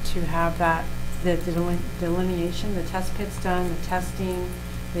 $54,000 to have that, the delineation, the test pits done, the testing,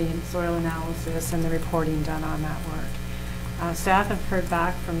 the soil analysis, and the reporting done on that work. Staff have heard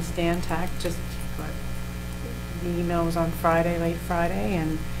back from Stantec, the email was on Friday, late Friday,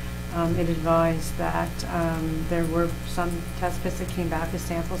 and it advised that there were some test pits that came back with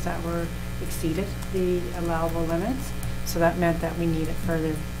samples that were exceeded the allowable limits, so that meant that we needed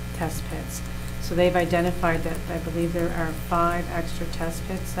further test pits. So they've identified that I believe there are 5 extra test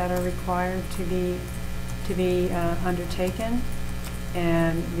pits that are required to be undertaken,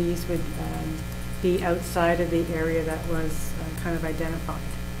 and these would be outside of the area that was kind of identified.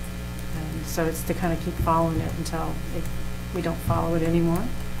 And so it's to kind of keep following it until we don't follow it anymore.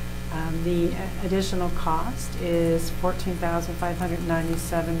 The additional cost is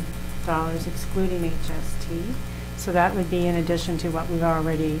 $14,597 excluding HST. So that would be in addition to what we've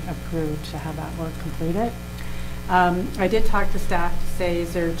already approved to have that work completed. I did talk to staff to say,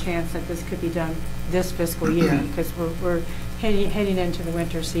 is there a chance that this could be done this fiscal year? Because we're heading into the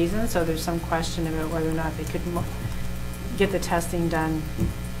winter season, so there's some question about whether or not they could get the testing done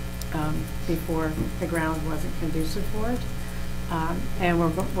before the ground wasn't conducive for it. And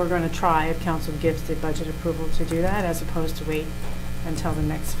we're going to try, if council gives the budget approval, to do that, as opposed to wait until the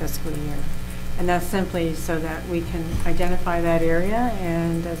next fiscal year. And that's simply so that we can identify that area,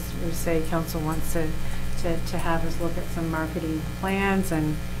 and as we say, council wants to have us look at some marketing plans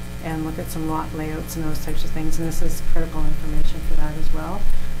and look at some lot layouts and those types of things, and this is critical information for that as well.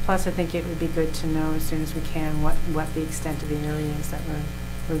 Plus, I think it would be good to know as soon as we can what the extent of the area is that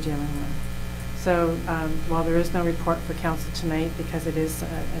we're dealing with. So while there is no report for council tonight, because it is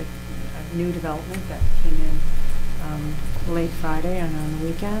a new development that came in late Friday and on the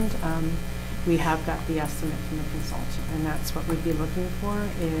weekend, we have got the estimate from the consultant, and that's what we'd be looking for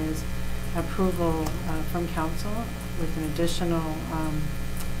is approval from council with an additional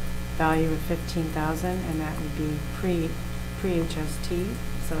value of $15,000, and that would be pre-HST,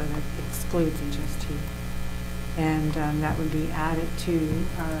 so that excludes HST. And that would be added to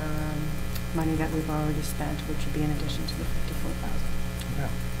our money that we've already spent, which would be in addition to the $54,000. Yeah.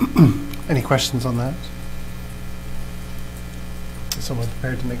 Any questions on that? Is someone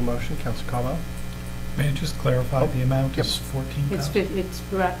prepared to make a motion? Councillor Caldwell? May I just clarify, the amount is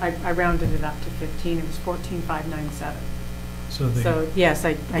 14,000? I rounded it up to 15. It was 14,597. So yes,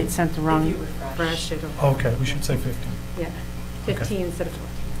 I sent the wrong fresh. Okay, we should say 15. Yeah, 15 okay. Instead of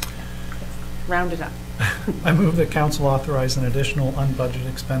 14. Yeah. Rounded up. I move that council authorize an additional unbudgeted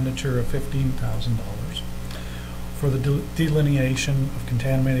expenditure of $15,000 for the delineation of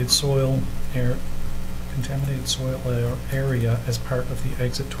contaminated soil area as part of the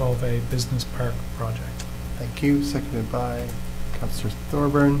Exit 12A Business Park project. Thank you. Seconded by Councillor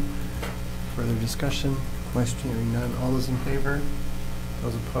Thorburn. Further discussion? Question? Hearing none. All those in favor?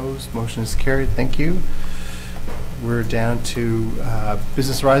 Those opposed? Motion is carried. Thank you. We're down to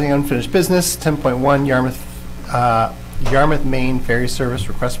business arising unfinished business. 10.1 Yarmouth Main Ferry Service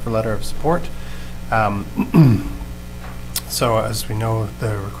request for letter of support. So as we know,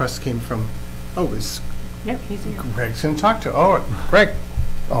 the request came from. Yep, he's here. Greg's going to talk to. Oh, Greg,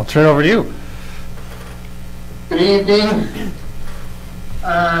 I'll turn it over to you. Good evening.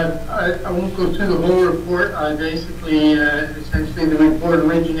 I won't go through the whole report. Basically, essentially, the report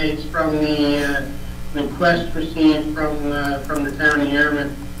originates from the request received from the town of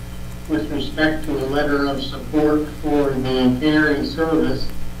Yarmouth with respect to a letter of support for the ferry service.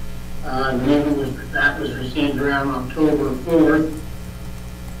 I believe that was received around October 4th.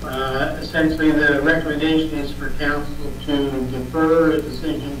 Essentially, the recommendation is for council to defer a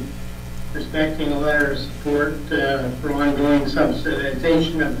decision respecting a letter of support for ongoing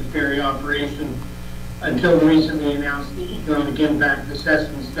subsidization of the ferry operation until the recently announced economic impact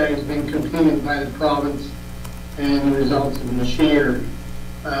assessment study has been completed by the province and the results have been shared.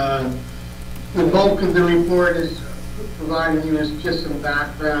 The bulk of the report is providing you with just some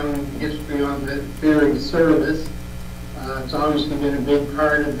background history on the ferry service. It's obviously been a big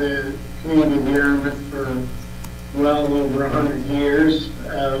part of the community of Yarmouth for well over 100 years.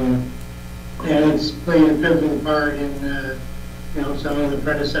 And it's played a pivotal part in, some of the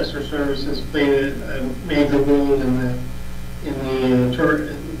predecessor services played a major role in the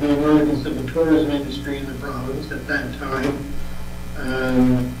emergence of the tourism industry in the province at that time.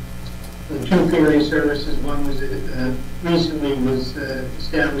 The two ferry services, one was recently was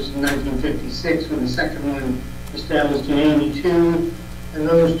established in 1956, when the second one established in 82, and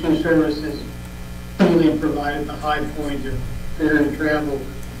those two services really provided the high point of ferry travel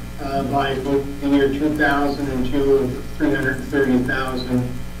by the year 2002 of 330,000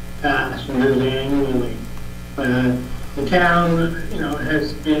 passengers annually. The town,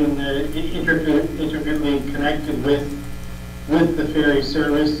 has been intricately connected with the ferry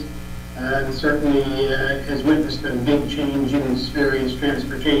service. And certainly has witnessed a big change in its various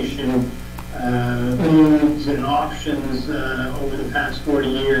transportation modes and options over the past 40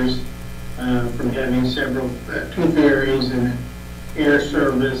 years, from having two ferries and air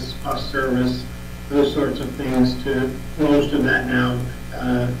service, bus service, those sorts of things, to most of that now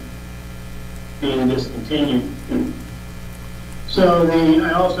being discontinued. So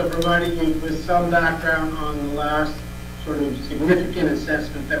I also provided you with some background on the last sort of significant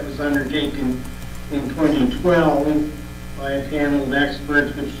assessment that was undertaken in 2012 by a panel of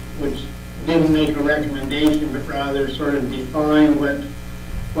experts, which didn't make a recommendation, but rather sort of define what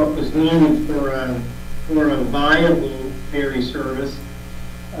was needed for a viable ferry service.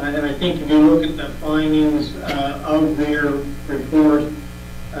 And I think if you look at the findings of their report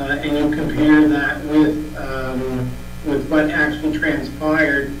and you compare that with what actually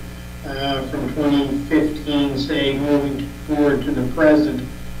transpired from 2015, say, moving forward to the present,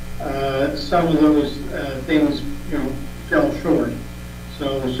 some of those things, fell short.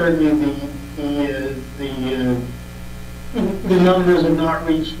 So certainly the numbers have not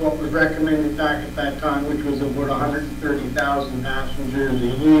reached what was recommended back at that time, which was about 130,000 passengers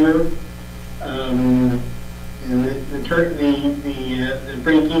a year. And the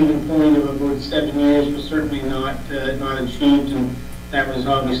break-even point of about 7 years was certainly not achieved, and that was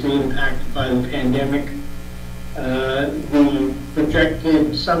obviously impacted by the pandemic. The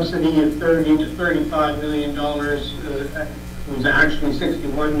projected subsidy of $30 to $35 million was actually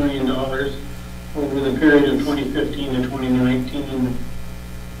 $61 million, over the period of 2015 to 2019.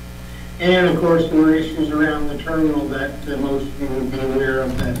 And of course, there were issues around the terminal that most of you would be aware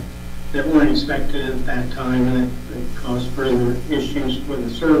of that weren't expected at that time, and that caused further issues for the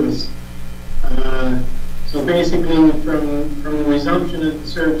service. So basically, from the resumption of the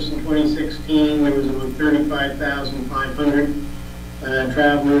service in 2016, there was about 35,500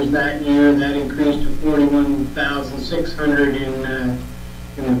 travelers that year. That increased to 41,600 in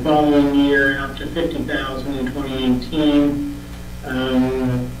the following year, and up to 50,000 in 2018.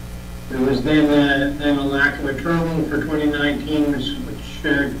 There was then a lack of a terminal for 2019, which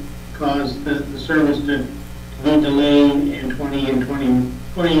caused the service to be delayed, and 20 and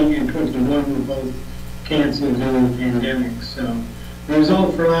 21 were both canceled due to the pandemic. So the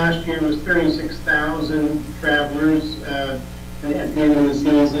result for last year was 36,000 travelers at the end of the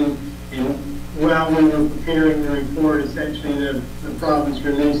season. And while we were preparing the report, essentially the province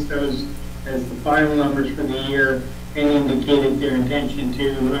released those as the final numbers for the year and indicated their intention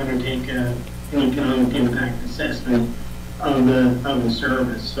to undertake an economic impact assessment of the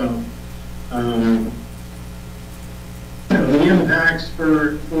service. So the impacts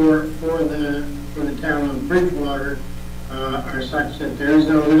for the town of Bridgewater are such that there is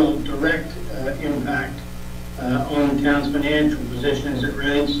no real direct impact on the town's financial position as it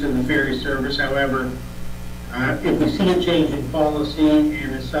relates to the ferry service. However, if we see a change in policy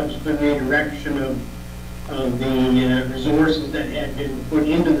and a subsequent redirection of the resources that had been put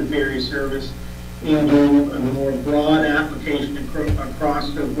into the ferry service into a more broad application across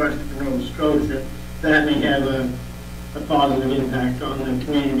the western Nova Scotia, that may have a positive impact on the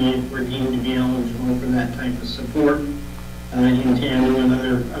community if we're deemed to be eligible for that type of support in tandem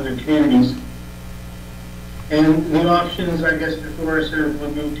with other communities. And the options, I guess, before us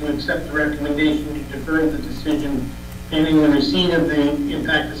would be to accept the recommendation to defer the decision pending the receipt of the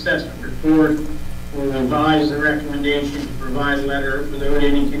impact assessment report, or revise the recommendation to provide a letter without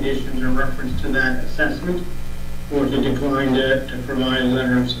any conditions or reference to that assessment, or to decline to provide a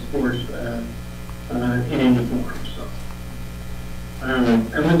letter of support in any form. So, and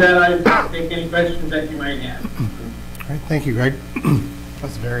with that, I take any questions that you might have. All right, thank you, Greg.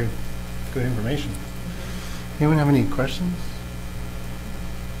 That's very good information. Anyone have any questions?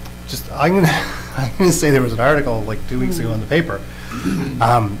 I'm gonna say there was an article like 2 weeks ago in the paper,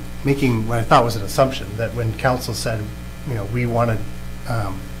 making what I thought was an assumption that when council said, we wanted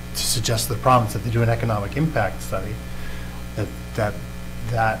to suggest to the province that they do an economic impact study,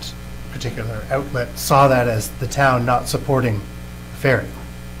 that particular outlet saw that as the town not supporting the ferry.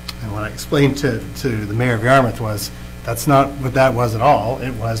 And what I explained to the mayor of Yarmouth was, that's not what that was at all.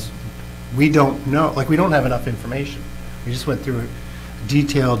 It was, we don't know, we don't have enough information. We just went through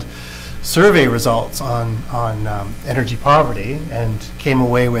detailed survey results on energy poverty and came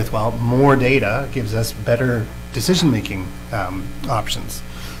away with, well, more data gives us better decision-making options.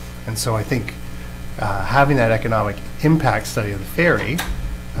 And so I think having that economic impact study of the ferry,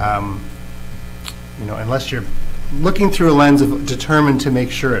 unless you're looking through a lens of determined to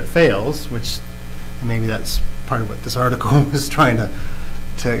make sure it fails, which maybe that's part of what this article was trying to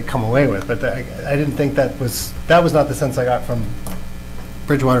come away with, but I didn't think that was not the sense I got from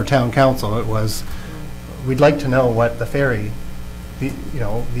Bridgewater Town Council. It was, we'd like to know what the ferry, the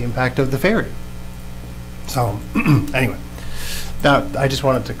impact of the ferry. So anyway, now I just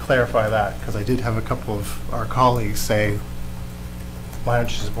wanted to clarify that, because I did have a couple of our colleagues say, why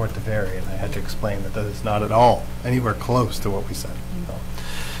don't you support the ferry? And I had to explain that is not at all anywhere close to what we said. So,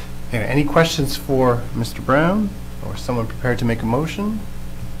 anyway, any questions for Mr. Brown or someone prepared to make a motion?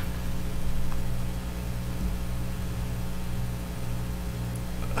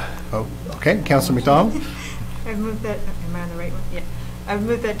 Oh, okay, Councillor McDonald. I've moved that, am I on the right one? Yeah. I've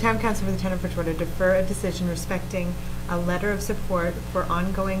moved that Town Council for the Town of Bridgewater defer a decision respecting a letter of support for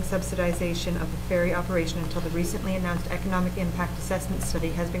ongoing subsidization of the ferry operation until the recently announced economic impact assessment study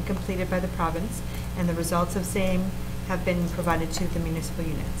has been completed by the province and the results of same have been provided to the municipal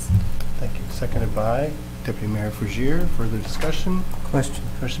units. Thank you. Seconded by Deputy Mayor Fougere. Further discussion? Question.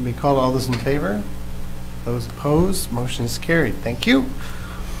 Question be called. All those in favor? Those opposed? Motion is carried. Thank you.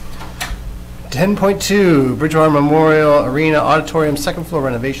 10.2, Bridgewater Memorial Arena Auditorium second floor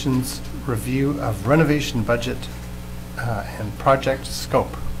renovations, review of renovation budget and project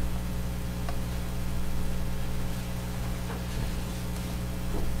scope.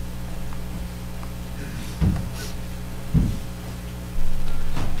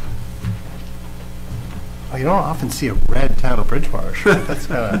 Oh, you don't often see a red town of Bridgewater shirt. That's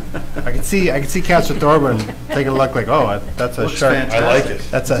I can see Councillor Thorburn taking a look like, oh, that's a sharp. I like it.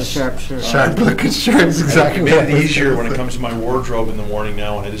 That's a sharp shirt. Sharp looking shirt. Exactly. I made it easier when it comes to my wardrobe in the morning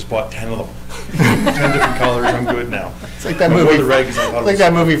now, and I just bought 10 of them. 10 different colors. I'm good now. It's like that movie.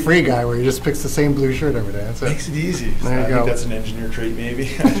 That movie Free Guy, where he just picks the same blue shirt every day. That's it. Makes it easy. There you I go. think that's an engineer trait, maybe.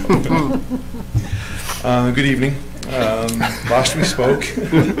 Good evening. Last we spoke.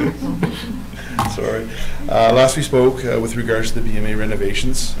 Sorry. Last we spoke with regards to the BMA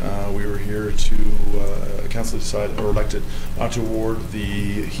renovations. We were here to council decided or elected not to award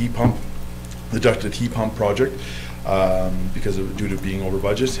the heat pump, the ducted heat pump project because of due to being over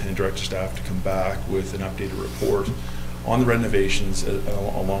budget, and directed staff to come back with an updated report on the renovations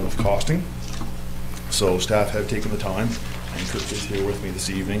along with costing. So staff have taken the time, and Kurt is here with me this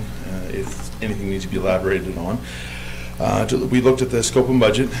evening if anything needs to be elaborated on. We looked at the scope and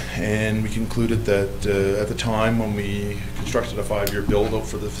budget, and we concluded that at the time when we constructed a 5-year build-out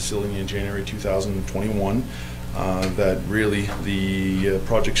for the facility in January 2021, that really the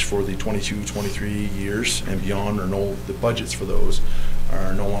projects for the 22-23 years and beyond the budgets for those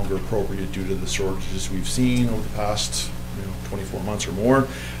are no longer appropriate due to the shortages we've seen over the past 24 months or more,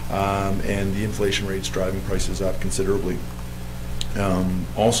 and the inflation rates driving prices up considerably.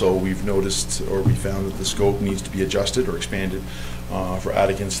 Also, we've noticed, or we found, that the scope needs to be adjusted or expanded for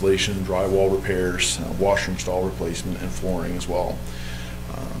attic insulation, drywall repairs, washroom stall replacement, and flooring as well.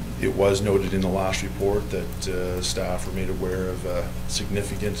 It was noted in the last report that staff were made aware of a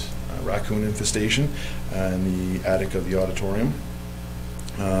significant raccoon infestation in the attic of the auditorium,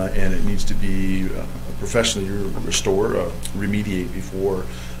 and it needs to be professionally restored, remediate before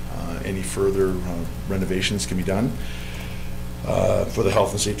any further renovations can be done. For the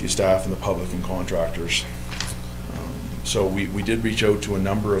health and safety of staff and the public and contractors. So we did reach out to a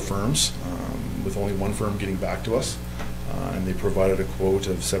number of firms, with only one firm getting back to us, and they provided a quote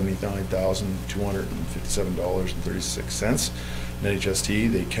of $79,257.36. Net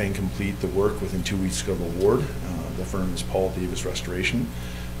HST, they can complete the work within 2 weeks of award. The firm is Paul Davis Restoration.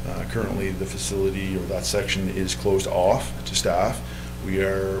 Currently the facility, or that section, is closed off to staff. We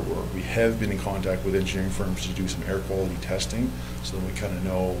have been in contact with engineering firms to do some air quality testing, so that we kind of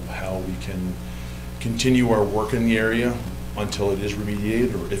know how we can continue our work in the area until it is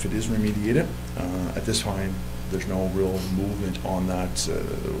remediated, or if it is remediated. At this time, there's no real movement on that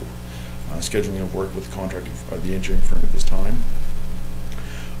scheduling of work with the contracting, the engineering firm at this time.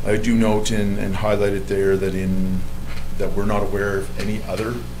 I do note and highlight it there that we're not aware of any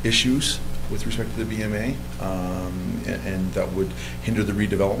other issues with respect to the BMA, and that would hinder the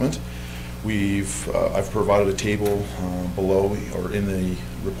redevelopment. I've provided a table below or in the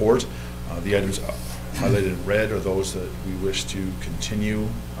report. The items highlighted in red are those that we wish to continue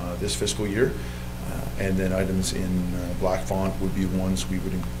this fiscal year, and then items in black font would be ones we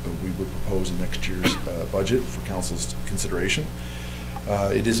would propose in next year's budget for council's consideration.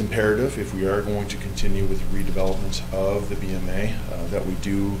 It is imperative, if we are going to continue with the redevelopment of the BMA, that we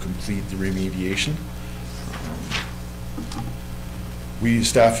do complete the remediation.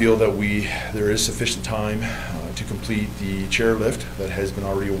 Staff feel that there is sufficient time to complete the chairlift that has been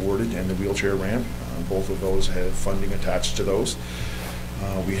already awarded and the wheelchair ramp. Both of those have funding attached to those.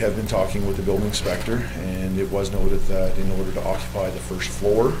 We have been talking with the building inspector, and it was noted that in order to occupy the first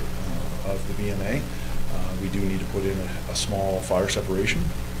floor of the BMA, we do need to put in a small fire separation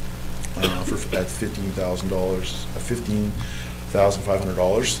at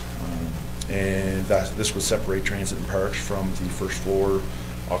 $15,500, and this would separate transit and parks from the first floor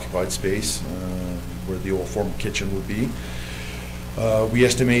occupied space where the old former kitchen would be. We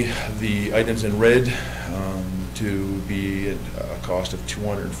estimate the items in red to be at a cost of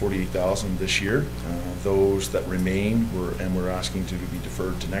 $248,000 this year. Those that remain we're asking to be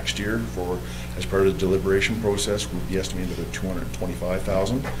deferred to next year as part of the deliberation process would be estimated at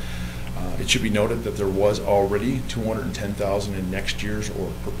 $225,000. It should be noted that there was already $210,000 in next year's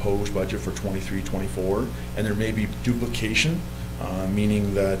or proposed budget for 23-24, and there may be duplication,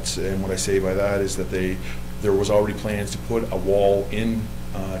 meaning that, and what I say by that is that there was already plans to put a wall in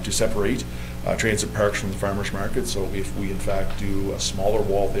to separate transit parks from the farmers market. So if we in fact do a smaller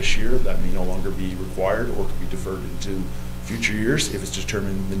wall this year, that may no longer be required or could be deferred into future years if it's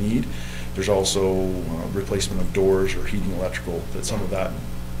determined the need. There's also replacement of doors or heating electrical, that some of that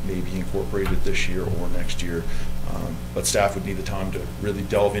may be incorporated this year or next year. But staff would need the time to really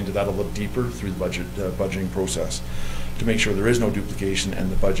delve into that a little deeper through the budgeting process to make sure there is no duplication and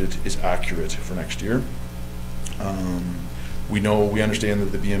the budget is accurate for next year. We understand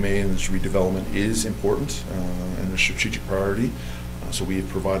that the BMA and this redevelopment is important and a strategic priority. So we have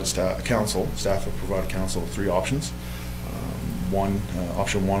provided staff have provided council 3 options.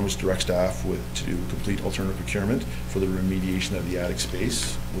 Option one was direct staff to complete alternative procurement for the remediation of the attic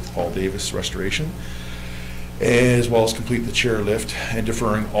space with Paul Davis Restoration, as well as complete the chair lift and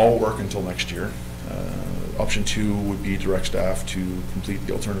deferring all work until next year. Option 2 would be direct staff to complete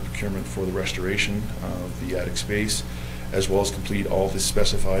the alternative procurement for the restoration of the attic space, as well as complete all the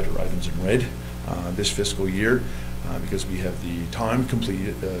specified or items in red this fiscal year, because we have the time to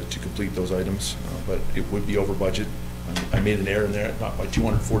complete those items, but it would be over budget. I made an error in there, not by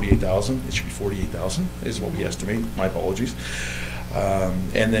 248,000. It should be 48,000 is what we estimate. My apologies.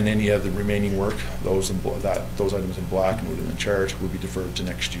 And then any of the remaining work, those items in black and within the chart, would be deferred to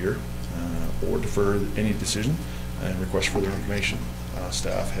next year, or defer any decision and request further information.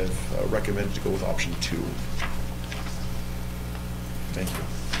 Staff have recommended to go with option 2. Thank you.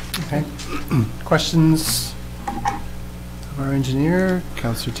 Okay. Questions of our engineer,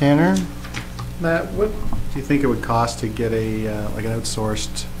 Councillor Tanner? Matt, what do you think it would cost to get like an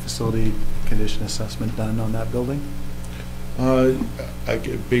outsourced facility condition assessment done on that building?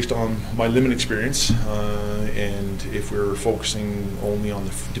 Based on my limited experience, and if we're focusing only on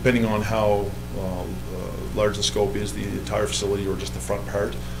depending on how large the scope is, the entire facility or just the front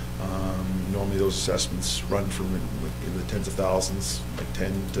part, normally those assessments run from in the tens of thousands, like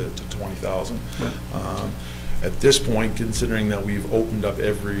 10 to 20,000. At this point, considering that we've opened up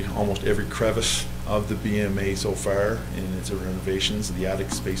almost every crevice of the BMA so far in its renovations, the attic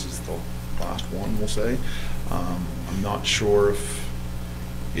space is the last one, we'll say. I'm not sure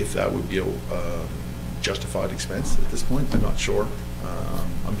if that would be a justified expense at this point. I'm not sure.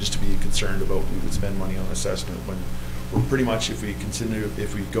 I'm just to be concerned about we would spend money on assessment when we're pretty much, if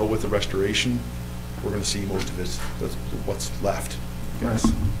we go with the restoration, we're going to see most of it. That's what's left. Right.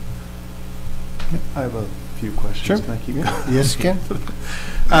 I have a few questions. Sure. Can I keep Yes, you can.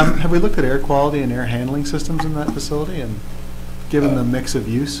 Have we looked at air quality and air handling systems in that facility, and given the mix of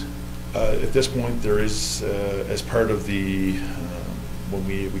use? At this point, there is, as part of the, when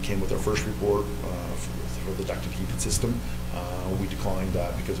we came with our first report for the ducted heated system, we declined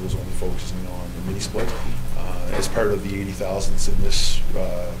that because it was only focusing on the mini split. As part of the 80,000s in this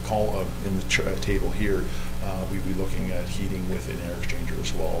column, in the table here, we'd be looking at heating with an air exchanger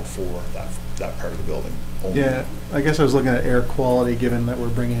as well for that part of the building only. Yeah, I guess I was looking at air quality, given that we're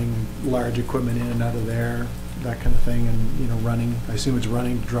bringing large equipment in and out of there, that kind of thing, and running. I assume it's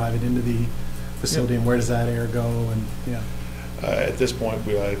running to drive it into the facility, and where does that air go? And yeah. At this point,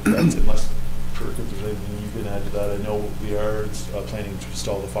 unless Kirk, if there's anything you can add to that, I know we are planning to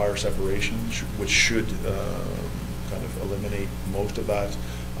install the fire separation, which should kind of eliminate most of that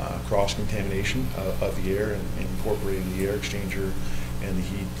cross-contamination of the air, and incorporating the air exchanger and the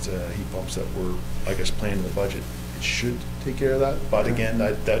heat pumps that were, I guess, planned in the budget. It should take care of that, but again,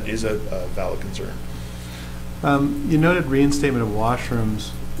 that is a valid concern. You noted reinstatement of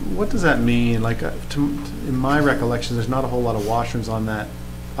washrooms. What does that mean? Like, in my recollection, there's not a whole lot of washrooms on that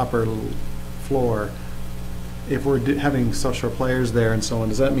upper floor. If we're having social players there and so on,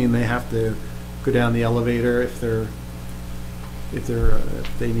 does that mean they have to go down the elevator if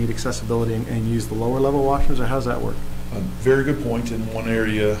they need accessibility and use the lower level washrooms, or how does that work? Very good point. In one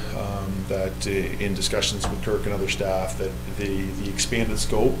area that in discussions with Kirk and other staff, that the expanded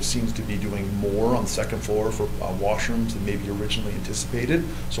scope seems to be doing more on the second floor for washrooms than maybe originally anticipated.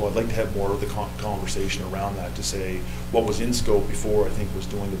 So I'd like to have more of the conversation around that to say what was in scope before, I think, was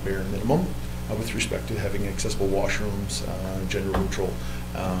doing the bare minimum with respect to having accessible washrooms, gender neutral,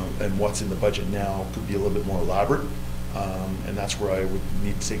 and what's in the budget now could be a little bit more elaborate. And that's where I would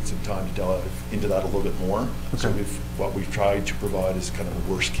need to take some time to delve into that a little bit more. Okay. So what we've tried to provide is kind of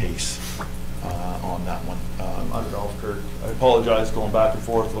a worst case on that one. I don't know if Kirk, I apologize going back and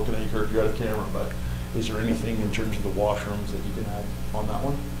forth looking at you, Kirk, you're out of camera, but is there anything in terms of the washrooms that you can add on that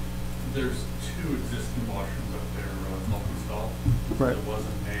one? There's 2 existing washrooms up there, multi-stall. Right. There was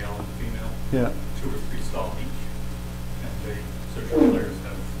a male and female. Yeah. 2 or 3 stall each. And the social players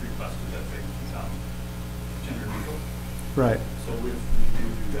have requested that they become gender neutral. Right. So if we do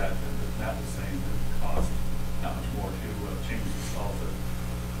that, then that's the same cost, not much more to change the stall to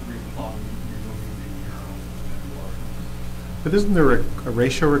removing the urinals and washrooms. But isn't there a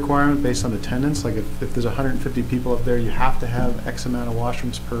ratio requirement based on attendance? Like if there's 150 people up there, you have to have X amount of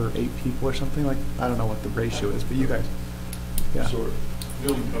washrooms per 8 people or something? Like, I don't know what the ratio is, but you guys, yeah. Sort of.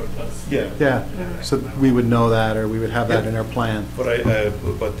 Building code does. Yeah. Yeah. So we would know that, or we would have that in our plan. But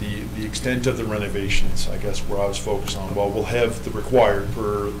but the extent of the renovations, I guess, where I was focused on, well, we'll have the required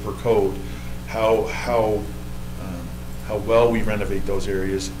per code. How well we renovate those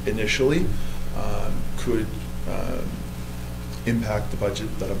areas initially could impact the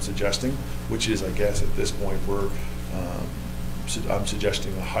budget that I'm suggesting, which is, I guess, at this point, I'm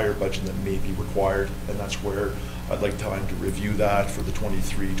suggesting a higher budget that may be required, and that's where I'd like time to review that for the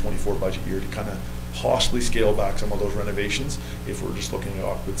 23-24 budget year to kind of possibly scale back some of those renovations if we're just looking at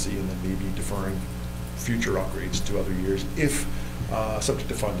occupancy, and then maybe deferring future upgrades to other years if subject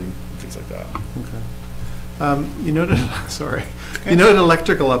to funding and things like that. Okay. You noted, sorry, you noted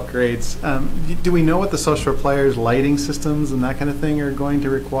electrical upgrades. Do we know what the social players lighting systems and that kind of thing are going to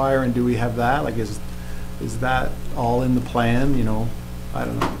require, and do we have that? Like, is that all in the plan? You know, I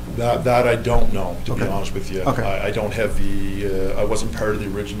don't know. That I don't know, to be Okay. honest with you. Okay. I don't have the, I wasn't part of the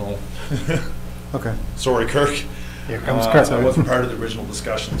original. Okay. Sorry, Kirk. Here comes Kirk. I wasn't part of the original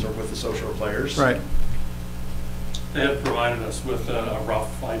discussions or with the social players. Right. They have provided us with a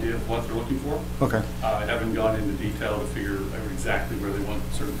rough idea of what they're looking for. Okay. I haven't gone into detail to figure out exactly where they want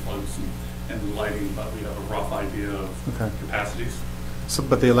certain plugs and the lighting, but we have a rough idea of Okay. capacities. So,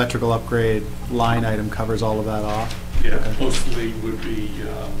 but the electrical upgrade line item covers all of that off? Yeah, Okay. mostly would be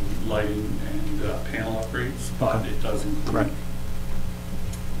lighting and panel upgrades, but Okay. it does include Right.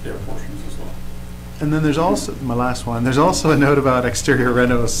 their portions as well. And then there's also, my last one, there's also a note about exterior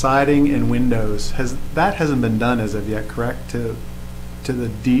renos, siding and windows. That hasn't been done as of yet, correct? To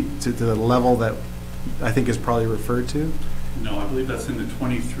the level that I think is probably referred to? No, I believe that's in the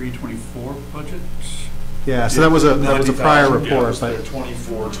 23-24 budget. Yeah, so that was a prior 90,000, report. Yeah, it was but their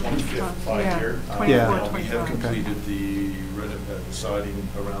 24-25 5-year. Yeah. We have completed the siding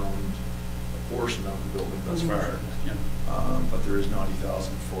around a portion of the building thus far. But there is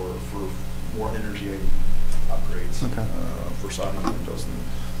 90,000 for more energy upgrades for siding and windows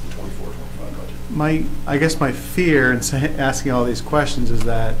in the 24-25 budget. I guess my fear in asking all these questions is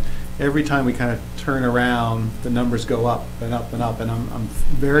that every time we kind of turn around, the numbers go up and up and up, and I'm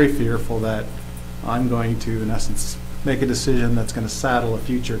very fearful that I'm going to, in essence, make a decision that's going to saddle a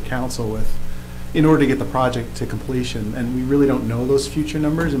future council with, in order to get the project to completion. And we really don't know those future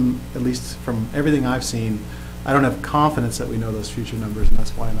numbers, and at least from everything I've seen, I don't have confidence that we know those future numbers, and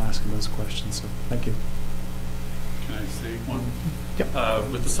that's why I'm asking those questions. So, thank you. Can I say one?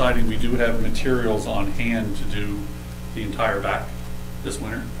 Yep. With the siding, we do have materials on hand to do the entire back this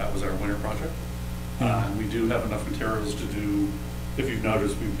winter. That was our winter project. We do have enough materials to do, if you've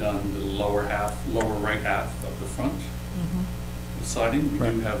noticed, we've done the lower right half of the front. The siding, we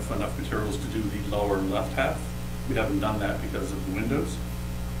do have enough materials to do the lower left half. We haven't done that because of the windows.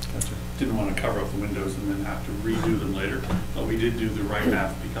 Gotcha. Didn't want to cover up the windows and then have to redo them later. But we did do the right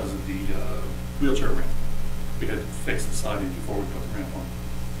half because of the wheelchair ramp. We had to fix the siding before we put the ramp on.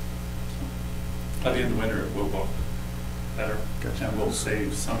 So, by the end of the winter, it will go better. Gotcha. And we'll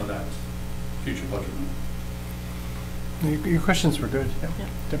save some of that future budget money. Your questions were good. Yeah.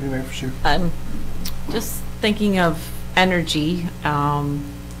 Deputy Mayor Fisher. Just thinking of energy,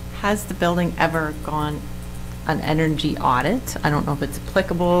 has the building ever gone an energy audit? I don't know if it's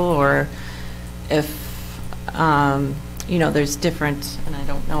applicable or if, there's different, and I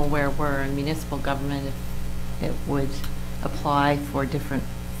don't know where we're in municipal government, if it would apply for different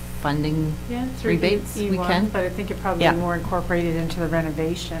funding rebates we E1, can. but I think it probably be more incorporated into the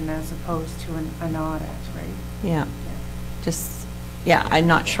renovation as opposed to an audit, right? Yeah. Just, I'm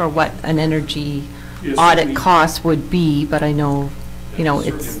not sure what an energy Yeah, audit certainly- cost would be, but I know, Certainly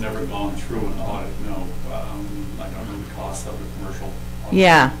it's, have never gone through an audit, no. I don't know the cost of a commercial audit.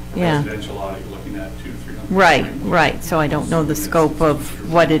 Yeah, A yeah. residential audit, you're looking at $200-300. right. So I don't know the scope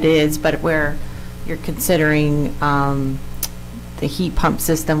of what it is, but where you're considering the heat pump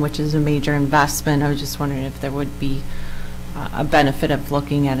system, which is a major investment, I was just wondering if there would be a benefit of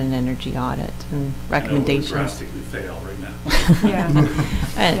looking at an energy audit and recommendations. I know it would drastically fail right now.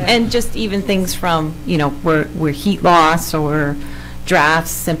 And just even things from, where heat loss or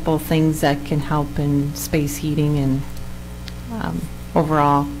drafts, simple things that can help in space heating and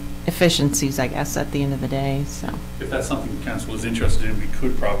overall efficiencies, I guess, at the end of the day, so. If that's something the council is interested in, we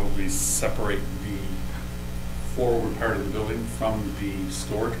could probably separate the forward part of the building from the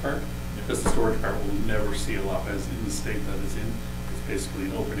storage part, because the storage part will never seal up as in the state that it's in. It's basically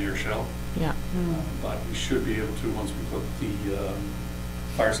an open air shell. Yeah. But we should be able to, once we put the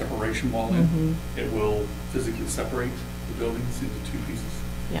fire separation wall in, it will physically separate the buildings into two pieces.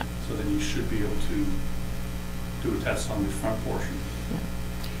 Yeah. So then you should be able to do a test on the front portion.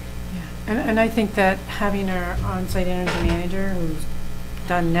 And I think that having our on-site energy manager, who's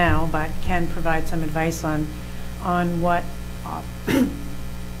done now, but can provide some advice on what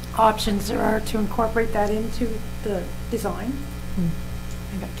options there are to incorporate that into the design.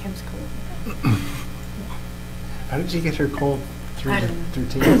 I got Kim's code. How did you get her cold through I don't know.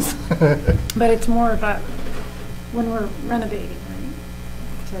 Teams? But it's more about when we're renovating, right?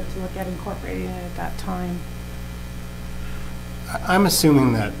 To look at incorporating it at that time. I'm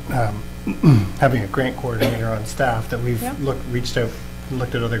assuming that having a grant coordinator on staff, that we've reached out and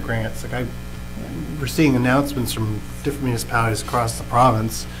looked at other grants. Like we're seeing announcements from different municipalities across the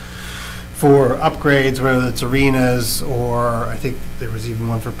province for upgrades, whether it's arenas or I think there was even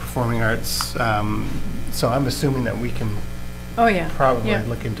one for performing arts. So I'm assuming that we can probably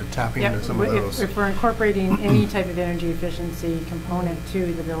look into tapping into some of those. If we're incorporating any type of energy efficiency component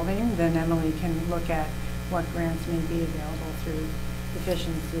to the building, then Emily can look at what grants may be available through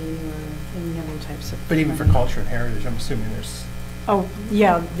efficiency or any other types of. But even for culture and heritage, I'm assuming there's. Oh,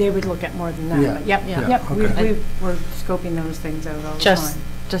 yeah, they would look at more than that. Yeah. But yep. Okay. We're scoping those things out all the Just time.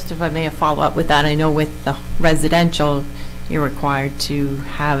 Just if I may follow up with that, I know with the residential, you're required to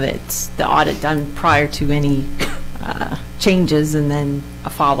have the audit done prior to any changes and then a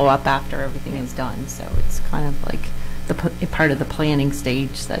follow-up after everything is done. So it's kind of like part of the planning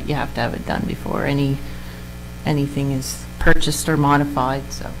stage that you have to have it done before anything is purchased or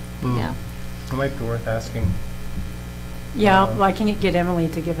modified. So, yeah. It might be worth asking. Yeah, well, I can get Emily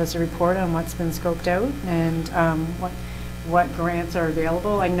to give us a report on what's been scoped out and what grants are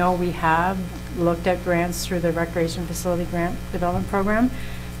available. I know we have looked at grants through the Recreation Facility Grant Development Program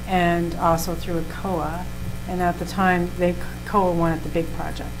and also through a COA. And at the time, COA wanted the big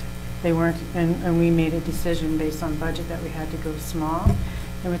project. They weren't, and we made a decision based on budget that we had to go small.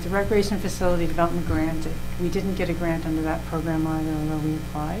 And with the Recreation Facility Development Grant, we didn't get a grant under that program either, although we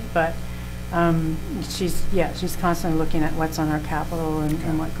applied. But she's constantly looking at what's on our capital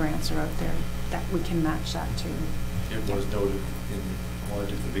and what grants are out there that we can match that to. It was noted in one of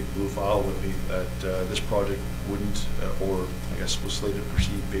the big blue file would be that this project wouldn't, or I guess was slated to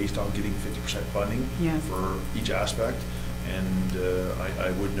proceed based on getting 50% funding for each aspect. And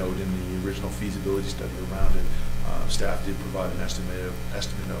I would note in the original feasibility study around it, staff did provide an estimate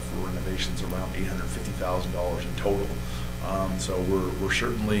for renovations around $850,000 in total. So we're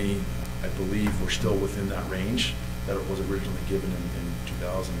certainly, I believe, we're still within that range that it was originally given in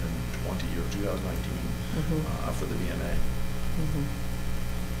 2020 or 2019 for the BMA.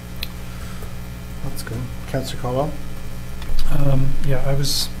 That's good. Councillor Caldwell?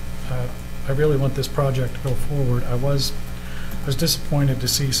 I really want this project to go forward. I was disappointed to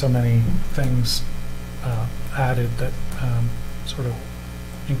see so many things added that sort of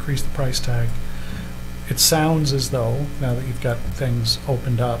increase the price tag. It sounds as though, now that you've got things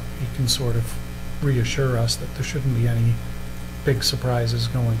opened up, you can sort of reassure us that there shouldn't be any big surprises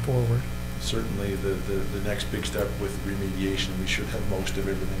going forward. Certainly the next big step with remediation, we should have most of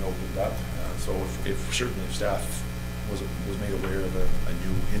everything opened up. So if staff was made aware of a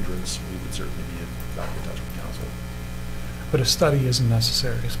new hindrance, we would certainly be back in touch with council. But a study isn't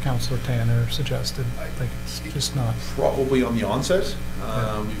necessary, as Councillor Tanner suggested. I think it's just not. Probably on the onset.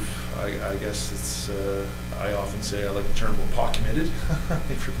 I guess it's, I often say I like the term we're pot committed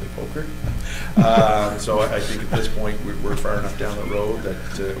if you play poker. So I think at this point we're far enough down the road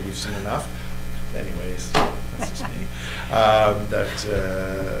that we've seen enough. Anyways, that's just me.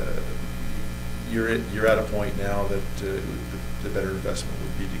 You're at a point now that the better investment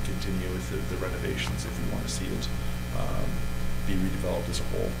would be to continue with the renovations if you want to see it be redeveloped as a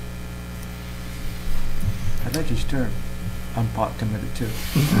whole. I like his term. I'm pot committed too.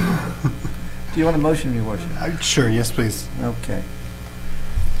 Do you want a motion, Your Worship? Sure, yes, please. Okay.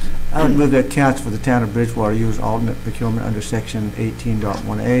 I would move that council for the town of Bridgewater use alternate procurement under section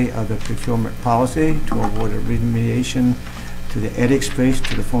 18.1A of the procurement policy to award a remediation to the attic space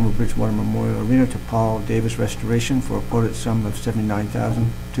to the former Bridgewater Memorial Arena to Paul Davis Restoration for a quoted sum of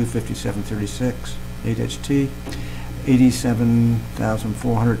 $79,257.36 HST,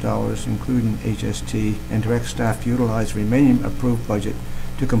 $87,400 including HST, and direct staff to utilize remaining approved budget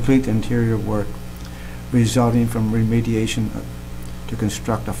to complete interior work resulting from remediation to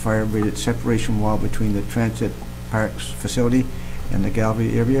construct a fire-rated separation wall between the Transit Parks facility and the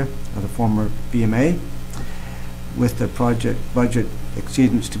gallery area of the former BMA, with the project budget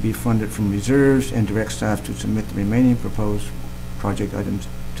exceedance to be funded from reserves, and direct staff to submit the remaining proposed project items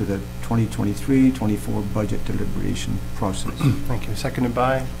to the 2023-24 budget deliberation process. Thank you. Seconded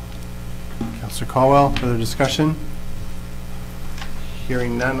by Councillor Caldwell. Further discussion?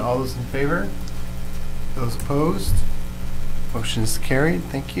 Hearing none. All those in favor? Those opposed? Motion is carried.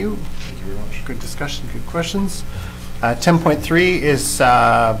 Thank you. Thank you very much. Good discussion. Good questions. 10.3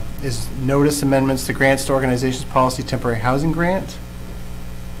 is notice amendments to grants to organizations policy temporary housing grant.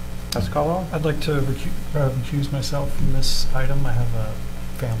 Councillor Caldwell? I'd like to recuse myself from this item. I have a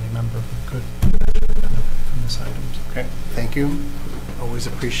family member who could benefit from this item. Okay, thank you. Always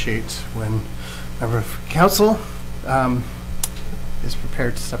appreciate when member of council is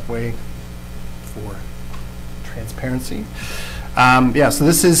prepared to step away for transparency. Yeah, so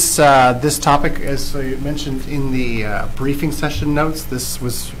this is this topic, as I mentioned in the briefing session notes, this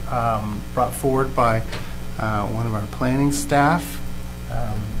was brought forward by one of our planning staff.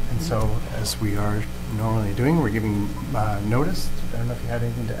 And so, as we are normally doing, we're giving notice. I don't know if you had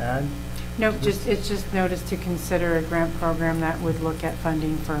anything to add. No, it's just notice to consider a grant program that would look at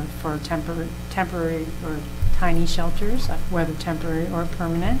funding for temporary or tiny shelters, whether temporary or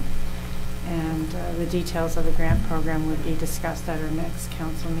permanent. And the details of the grant program would be discussed at our next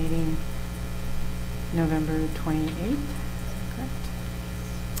council meeting, November 28th. Is that correct?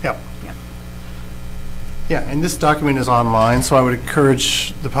 Yep. Yep. Yeah, and this document is online, so I would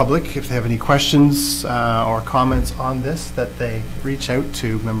encourage the public, if they have any questions or comments on this, that they reach out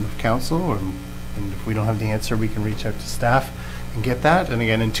to member of council, and if we don't have the answer, we can reach out to staff and get that. And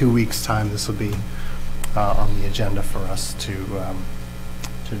again, in 2 weeks' time, this will be on the agenda for us to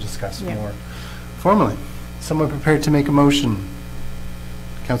discuss more formally. Someone prepared to make a motion?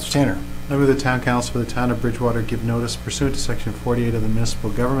 Councillor Tanner. I move the Town Council for the Town of Bridgewater give notice pursuant to Section 48 of the Municipal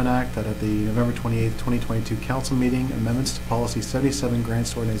Government Act that at the November 28, 2022 Council meeting, amendments to Policy 77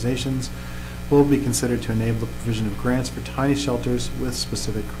 grants to organizations will be considered to enable the provision of grants for tiny shelters with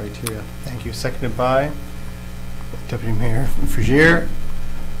specific criteria. Thank you. Seconded by Deputy Mayor Frugier.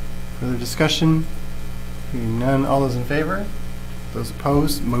 Further discussion? Hearing none. All those in favor? Those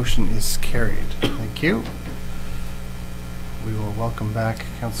opposed? Motion is carried. Thank you. We will welcome back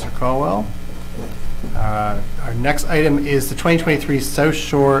Councillor Caldwell. Our next item is the 2023 South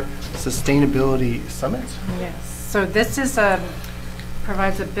Shore Sustainability Summit. Yes. So this is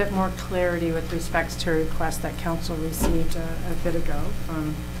provides a bit more clarity with respects to a request that council received a bit ago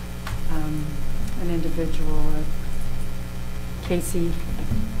from an individual, Casey.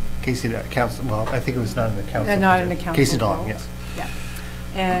 Casey, council. Well, I think it was not in the council. Not in the council. Casey Dawn, yes. Yeah.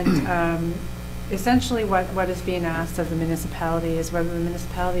 And essentially what is being asked of the municipality is whether the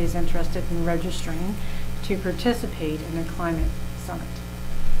municipality is interested in registering to participate in a climate summit.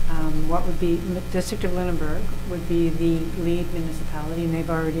 What would be, District of Lunenburg would be the lead municipality, and they've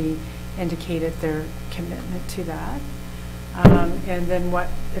already indicated their commitment to that. And then what,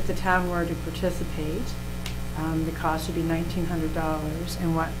 if the town were to participate, the cost would be $1,900,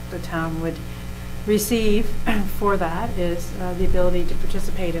 and what the town would receive for that is the ability to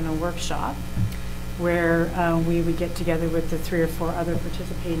participate in a workshop where we would get together with the 3 or 4 other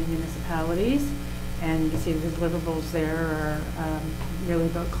participating municipalities, and you can see the deliverables there are really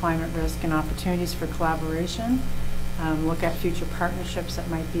about climate risk and opportunities for collaboration, look at future partnerships that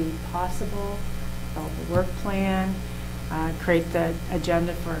might be possible, develop a work plan, create the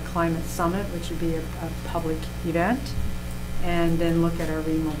agenda for a climate summit, which would be a public event, and then look at our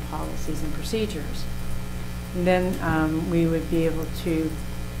remote policies and procedures. And then we would be able to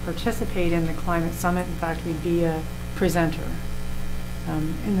participate in the climate summit. In fact, we'd be a presenter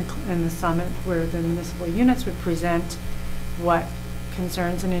in the summit, where the municipal units would present what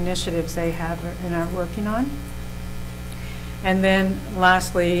concerns and initiatives they have and are working on. And then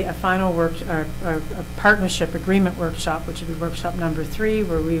lastly, a final a partnership agreement workshop, which would be workshop number 3,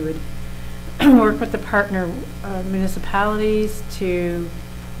 where we would work with the partner municipalities to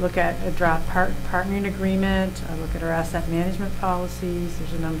look at a draft partnering agreement, look at our asset management policies.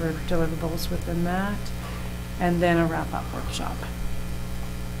 There's a number of deliverables within that, and then a wrap-up workshop.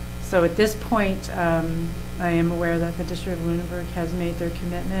 So at this point, I am aware that the District of Lunenburg has made their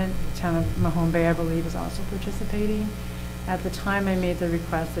commitment. The town of Mahone Bay, I believe, is also participating. At the time I made the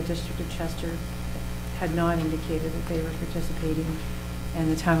request, the District of Chester had not indicated that they were participating,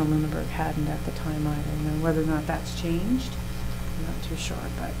 and the town of Lunenburg hadn't at the time either. Now, whether or not that's changed, I'm not too sure,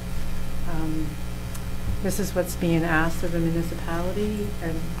 but this is what's being asked of the municipality,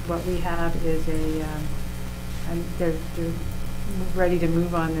 and what we have is and they're ready to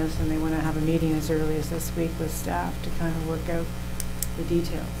move on this, and they want to have a meeting as early as this week with staff to kind of work out the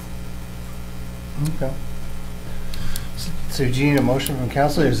details. Okay. So do you need a motion from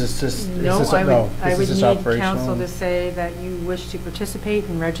council, or is this just... No, I would need operational? council to say that you wish to participate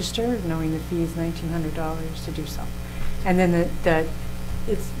and register, knowing the fee is $1,900 to do so. And then that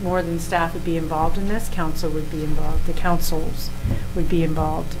it's more than staff would be involved in this, council would be involved, the councils would be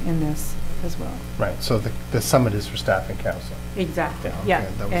involved in this as well. Right, so the summit is for staff and council. Exactly, yeah.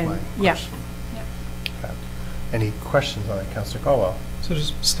 Okay, that was my question. Yeah. Okay. Any questions on it, Councillor Caldwell? So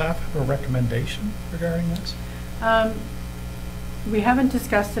does staff have a recommendation regarding this? We haven't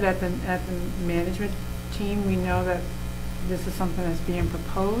discussed it at the management team. We know that this is something that's being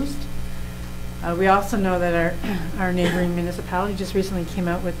proposed. We also know that our neighboring municipality just recently came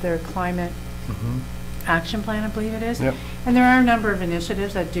out with their climate action plan, I believe it is. Yep. And there are a number of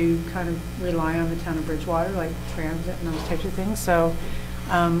initiatives that do kind of rely on the town of Bridgewater, like transit and those types of things. So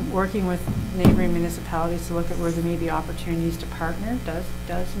working with neighboring municipalities to look at where there may be opportunities to partner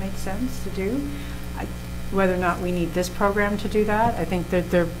does make sense to do. Whether or not we need this program to do that, I think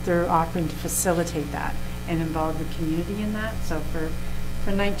that they're offering to facilitate that and involve the community in that. So for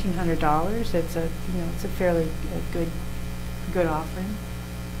 $1,900, it's a it's a fairly good offering.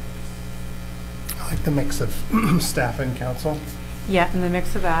 I like the mix of staff and council. Yeah, and the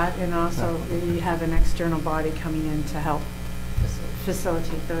mix of that, and also you have an external body coming in to help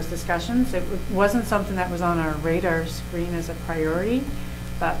facilitate those discussions. It wasn't something that was on our radar screen as a priority,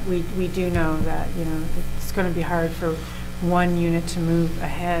 but we do know that it's going to be hard for one unit to move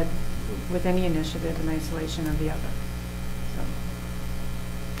ahead with any initiative in isolation of the other.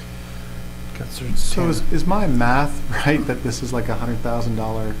 So is my math right that this is like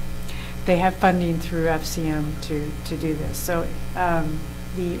 $100,000? They have funding through FCM to do this. So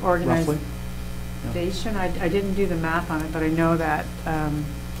the organization, I didn't do the math on it, but I know that.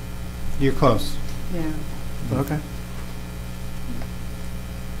 You're close. Yeah. Okay.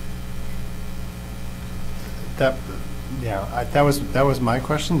 That was my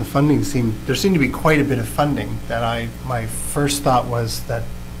question. The funding there seemed to be quite a bit of funding. My first thought was that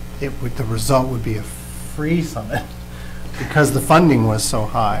the result would be a free summit because the funding was so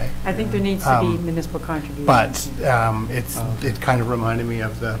high. I think there needs to be municipal contributions. But it kind of reminded me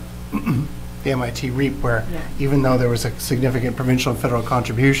of the MIT REAP, where even though there was a significant provincial and federal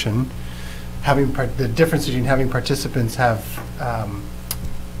contribution, the difference between having participants have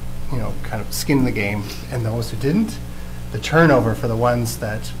kind of skin in the game and those who didn't, the turnover for the ones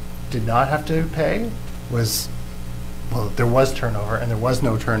that did not have to pay was, well, there was turnover, and there was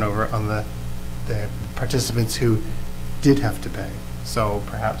no turnover on the participants who did have to pay. So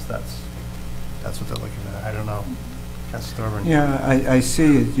perhaps that's what they're looking at. I don't know. Councilor Thorburn. Yeah, I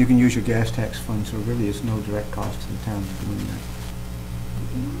see you can use your gas tax fund, so really it's no direct cost to the town for doing that.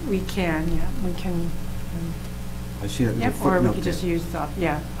 We can, we can. I see that. Yep, or we could just use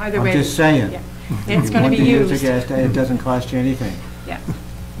either way. I'm just saying. Yeah. It's going to be used. It doesn't cost you anything. Yeah.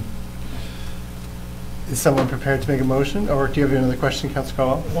 Is someone prepared to make a motion, or do you have another question, Councilor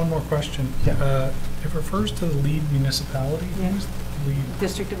Caldwell? One more question. Yeah. It refers to the lead municipality. Yeah. Who's the lead?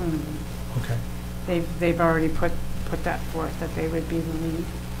 District of Lunenburg. Okay. They've already put that forth, that they would be the lead.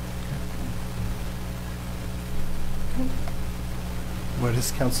 Okay. What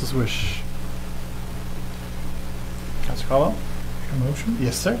is council's wish? Councilor Caldwell? A motion?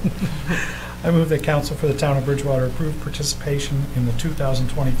 Yes, sir. I move that council for the town of Bridgewater approve participation in the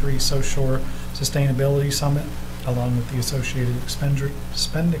 2023 South Shore Sustainability Summit, along with the associated expenditure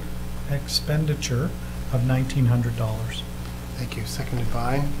of $1,900. Thank you. Seconded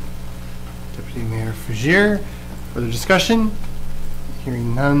by Deputy Mayor Fougere. Further discussion?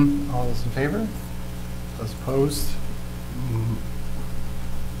 Hearing none. All those in favor? Those opposed?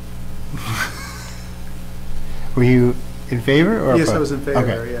 Were you in favor or Yes, opposed? I was in favor.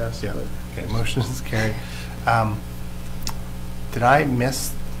 Okay. Yes. Yeah. Okay. Motion is carried. Did I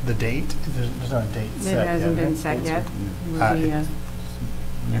miss the date? There's not a date set yet. It hasn't been set yet.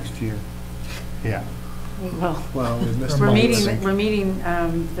 Next year. Yeah. Well, we missed we're meeting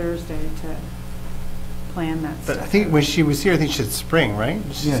Thursday to plan that But stuff. I think when she was here, I think she said spring, right?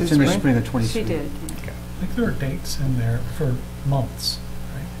 Yeah, it's in the spring of 23. She did. Okay. I think there are dates in there for months,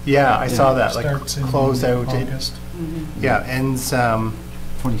 right? Yeah, I saw that. Starts in close out. August. Yeah, ends.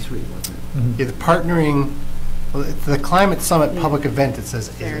 23, wasn't it? Yeah, the partnering. Well, the Climate Summit public event, it says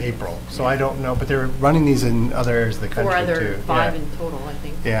in April. So I don't know, but they're running these in other areas of the country too. 5 in total, I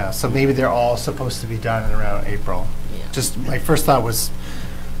think. Yeah, so maybe they're all supposed to be done in around April. Yeah. Just my first thought was,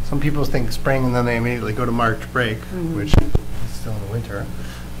 some people think spring and then they immediately go to March break, which is still in the winter.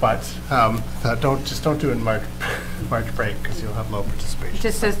 But don't do it in March break because you'll have low participation. It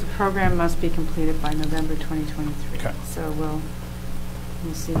just says the program must be completed by November 2023. Okay. So we'll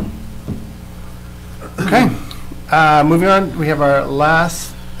see. Okay. Moving on, we have our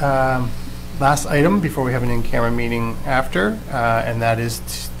last item before we have an in-camera meeting after, and that is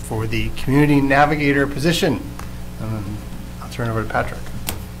for the community navigator position. I'll turn it over to Patrick.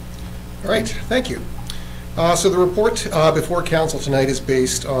 All right, thank you. So the report before council tonight is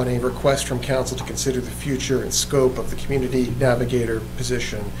based on a request from council to consider the future and scope of the community navigator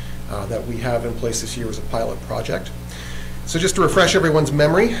position that we have in place this year as a pilot project. So just to refresh everyone's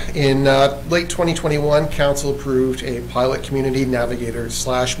memory, in late 2021, council approved a pilot community navigator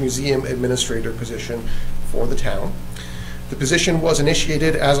 / museum administrator position for the town. The position was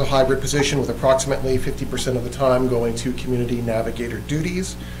initiated as a hybrid position with approximately 50% of the time going to community navigator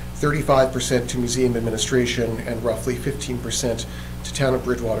duties, 35% to museum administration, and roughly 15% to Town of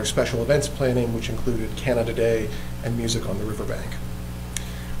Bridgewater special events planning, which included Canada Day and music on the riverbank.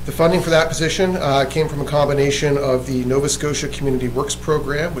 The funding for that position came from a combination of the Nova Scotia Community Works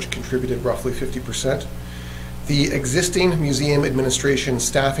Program, which contributed roughly 50%, the existing museum administration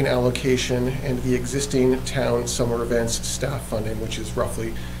staffing allocation, and the existing town summer events staff funding, which is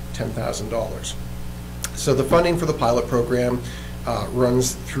roughly $10,000. So the funding for the pilot program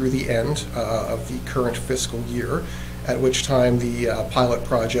runs through the end of the current fiscal year, at which time the pilot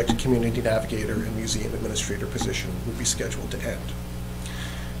project community navigator and museum administrator position would be scheduled to end.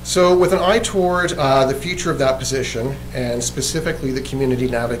 So with an eye toward the future of that position, and specifically the community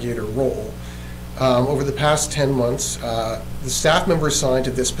navigator role, over the past 10 months, the staff member assigned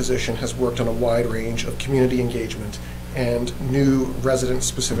to this position has worked on a wide range of community engagement and new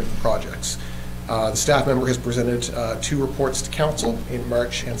resident-specific projects. The staff member has presented 2 reports to council in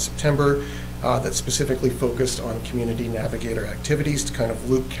March and September that specifically focused on community navigator activities to kind of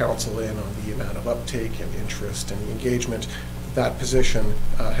loop council in on the amount of uptake and interest and the engagement that position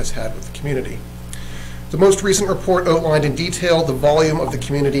has had with the community. The most recent report outlined in detail the volume of the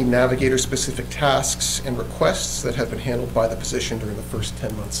community navigator-specific tasks and requests that have been handled by the position during the first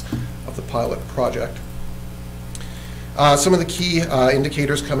 10 months of the pilot project. Some of the key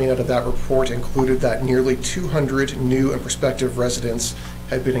indicators coming out of that report included that nearly 200 new and prospective residents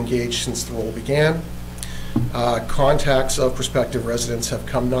had been engaged since the role began. Contacts of prospective residents have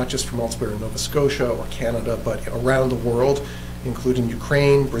come not just from elsewhere in Nova Scotia or Canada, but around the world, including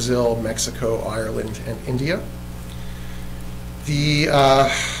Ukraine, Brazil, Mexico, Ireland, and India. The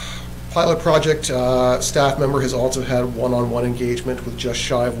pilot project staff member has also had one-on-one engagement with just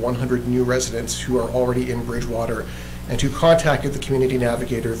shy of 100 new residents who are already in Bridgewater and who contacted the community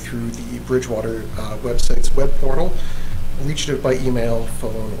navigator through the Bridgewater website's web portal, reached out by email,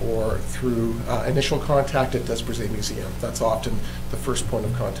 phone, or through initial contact at Des Brisé Museum. That's often the first point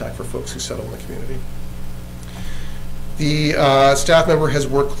of contact for folks who settle in the community. The staff member has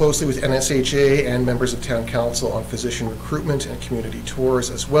worked closely with NSHA and members of Town Council on physician recruitment and community tours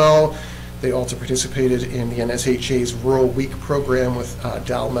as well. They also participated in the NSHA's Rural Week program with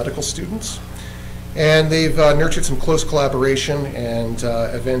Dal medical students. And they've nurtured some close collaboration and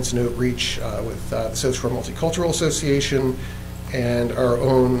events and outreach with the South Shore Multicultural Association and our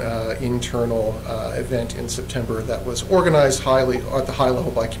own internal event in September that was organized at the high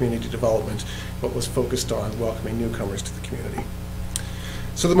level by community development, but was focused on welcoming newcomers to the community.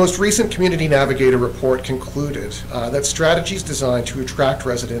 So the most recent Community Navigator report concluded that strategies designed to attract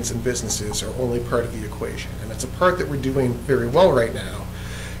residents and businesses are only part of the equation. And it's a part that we're doing very well right now,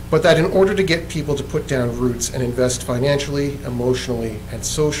 but that in order to get people to put down roots and invest financially, emotionally, and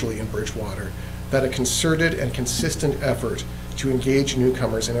socially in Bridgewater, that a concerted and consistent effort to engage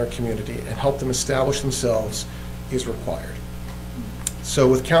newcomers in our community and help them establish themselves is required. So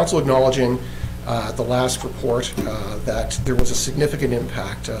with council acknowledging the last report that there was a significant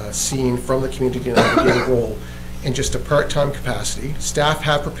impact seen from the community navigator role in just a part-time capacity, staff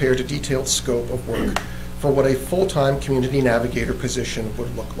have prepared a detailed scope of work for what a full-time community navigator position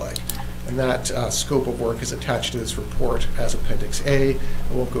would look like. And that scope of work is attached to this report as Appendix A.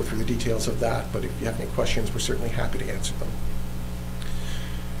 I won't go through the details of that, but if you have any questions, we're certainly happy to answer them.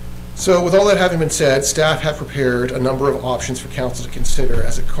 So with all that having been said, staff have prepared a number of options for council to consider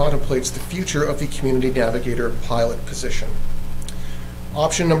as it contemplates the future of the community navigator pilot position.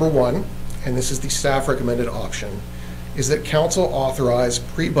 Option number 1, and this is the staff recommended option, is that council authorize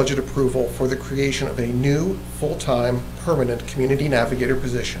pre-budget approval for the creation of a new full-time permanent community navigator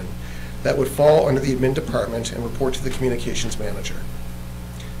position that would fall under the admin department and report to the communications manager.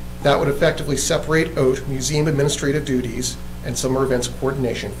 That would effectively separate out museum administrative duties and summer events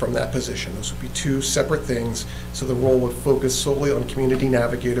coordination from that position. Those would be 2 separate things, so the role would focus solely on community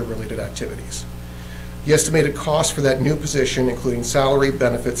navigator related activities. The estimated cost for that new position, including salary,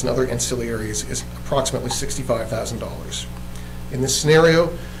 benefits, and other ancillaries, is approximately $65,000. In this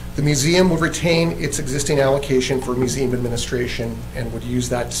scenario, the museum would retain its existing allocation for museum administration and would use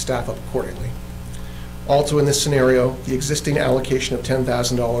that to staff up accordingly. Also in this scenario, the existing allocation of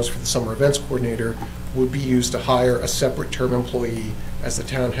 $10,000 for the summer events coordinator would be used to hire a separate term employee, as the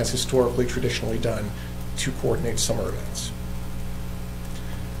town has historically traditionally done, to coordinate summer events.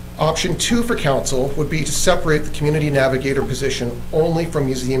 Option 2 for council would be to separate the community navigator position only from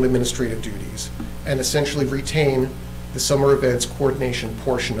museum administrative duties and essentially retain the summer events coordination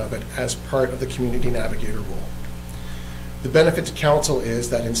portion of it as part of the community navigator role. The benefit to council is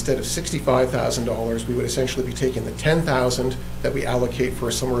that instead of $65,000, we would essentially be taking the $10,000 that we allocate for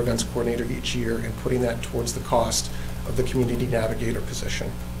a summer events coordinator each year and putting that towards the cost of the community navigator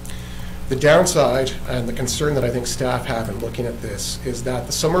position. The downside and the concern that I think staff have in looking at this is that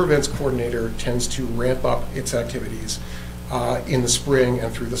the summer events coordinator tends to ramp up its activities in the spring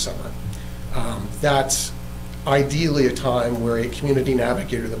and through the summer. That's ideally a time where a community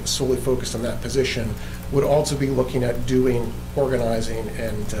navigator that was solely focused on that position would also be looking at doing, organizing,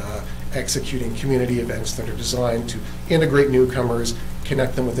 and executing community events that are designed to integrate newcomers,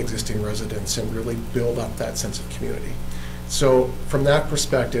 connect them with existing residents, and really build up that sense of community. So from that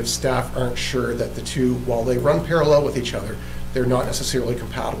perspective, staff aren't sure that the two, while they run parallel with each other, they're not necessarily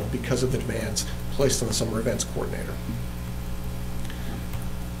compatible because of the demands placed on the summer events coordinator.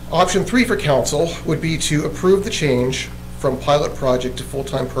 Option 3 for council would be to approve the change from pilot project to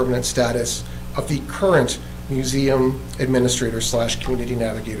full-time permanent status of the current museum administrator / community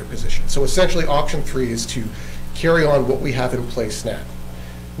navigator position. So essentially option 3 is to carry on what we have in place now.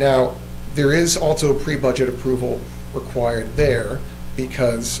 Now, there is also a pre-budget approval required there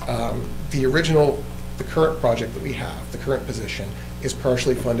because the current project that we have, the current position, is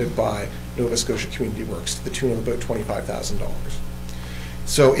partially funded by Nova Scotia Community Works to the tune of about $25,000.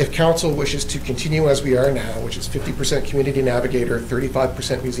 So if council wishes to continue as we are now, which is 50% community navigator,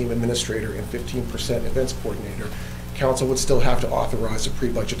 35% museum administrator, and 15% events coordinator, council would still have to authorize a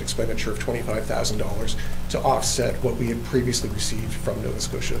pre-budget expenditure of $25,000 to offset what we had previously received from Nova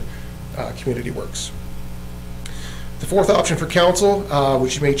Scotia Community Works. The fourth option for council,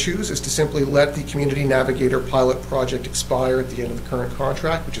 which you may choose, is to simply let the community navigator pilot project expire at the end of the current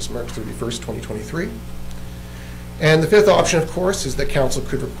contract, which is March 31st, 2023. And the fifth option, of course, is that council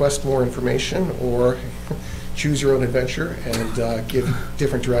could request more information or choose your own adventure and give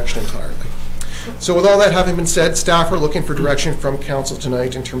different direction entirely. So with all that having been said, staff are looking for direction from council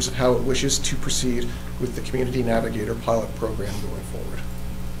tonight in terms of how it wishes to proceed with the Community Navigator pilot program going forward.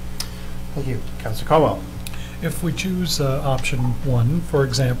 Thank you. Councillor Caldwell. If we choose option 1, for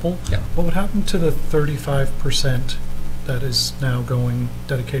example, Yeah. what would happen to the 35% that is now going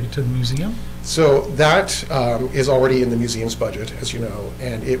dedicated to the museum? So that is already in the museum's budget, as you know,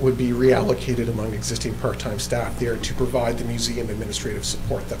 and it would be reallocated among existing part-time staff there to provide the museum administrative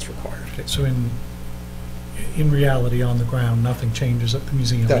support that's required. Okay, so in reality, on the ground, nothing changes at the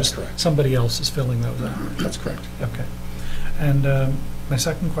museum. That's just correct. Somebody else is filling those hours. That's correct. Okay. And my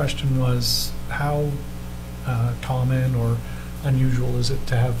second question was how common or unusual is it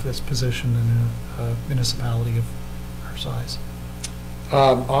to have this position in a municipality of our size?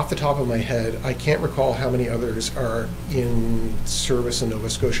 Off the top of my head, I can't recall how many others are in service in Nova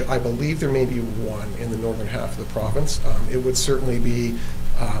Scotia. I believe there may be one in the northern half of the province. It would certainly be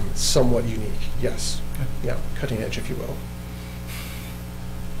somewhat unique, yes. Okay. Yeah, cutting edge, if you will.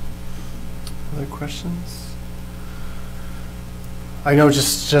 Other questions? I know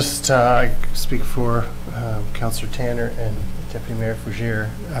I speak for Councillor Tanner and Deputy Mayor Fougere,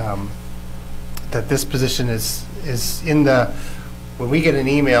 that this position is in the, when we get an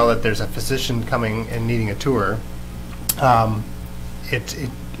email that there's a physician coming and needing a tour, it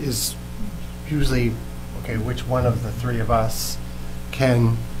is usually, okay, which one of the three of us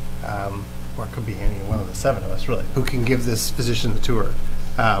can, or it could be any one of the 7 of us really, who can give this physician the tour.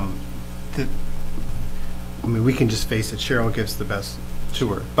 I mean, we can just face it, Cheryl gives the best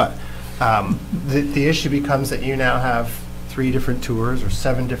tour, but the issue becomes that you now have 3 different tours or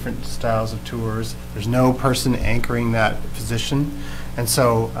 7 different styles of tours. There's no person anchoring that position. And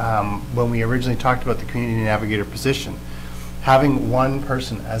so when we originally talked about the community navigator position, having one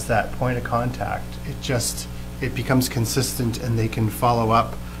person as that point of contact, it becomes consistent and they can follow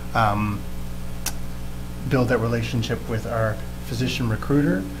up, build that relationship with our physician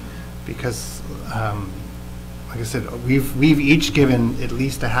recruiter, because like I said, we've each given at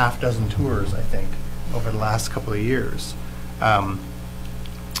least a half dozen tours, I think, over the last couple of years.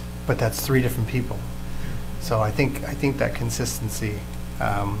 But that's 3 different people. So I think that consistency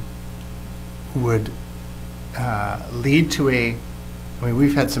would lead to I mean,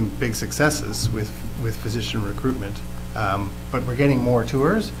 we've had some big successes with physician recruitment, but we're getting more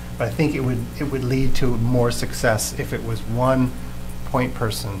tours. But I think it would lead to more success if it was one point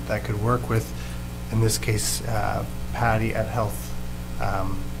person that could work with, in this case, Patty at Health,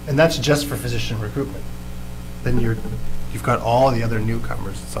 and that's just for physician recruitment. Then you've got all the other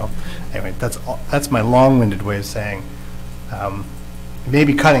newcomers. So anyway, that's my long-winded way of saying it may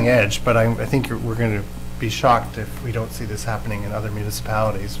be cutting edge, but I think we're going to be shocked if we don't see this happening in other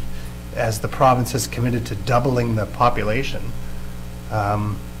municipalities, as the province has committed to doubling the population.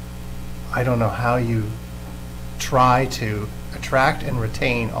 I don't know how you try to attract and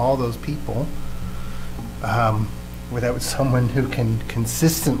retain all those people without someone who can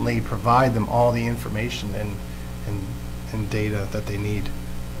consistently provide them all the information and data that they need.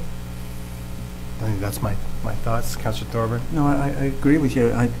 I think that's my thoughts. Councillor Thorburn? No, I agree with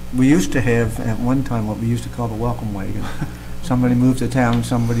you. We used to have, at one time, what we used to call the welcome wagon. Somebody moved to town,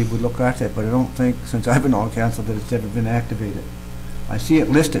 somebody would look after it, but I don't think, since I've been on council, that it's ever been activated. I see it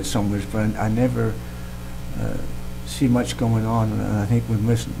listed somewhere, but I never see much going on, and I think we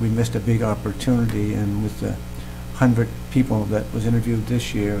missed a big opportunity, and with the 100 people that was interviewed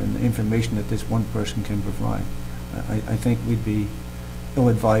this year and the information that this one person can provide, I think we'd be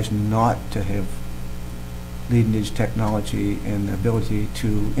ill-advised not to have leading-edge technology and the ability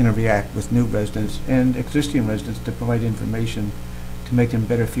to interact with new residents and existing residents to provide information to make them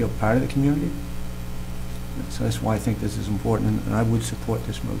better feel part of the community. So that's why I think this is important, and I would support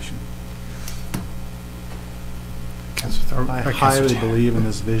this motion. I highly believe in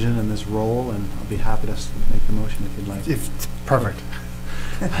this vision and this role, and I'll be happy to make the motion if you'd like. Perfect.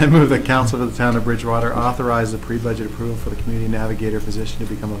 I move that Council for the Town of Bridgewater authorize the pre-budget approval for the Community Navigator position to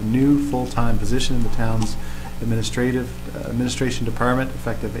become a new full-time position in the town's administration department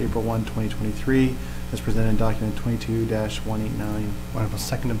effective April 1, 2023, as presented in document 22-189. Wonderful.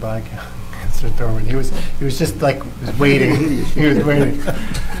 Seconded by Councillor Thorburn. He was just like waiting. He was waiting.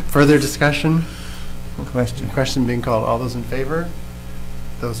 Further discussion? Question being called. All those in favor?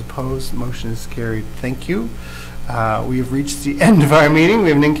 Those opposed? Motion is carried. Thank you. We have reached the end of our meeting. We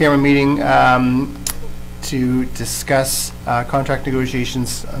have an in-camera meeting to discuss contract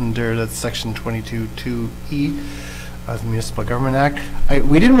negotiations under that Section 22(2)(e) of the Municipal Government Act.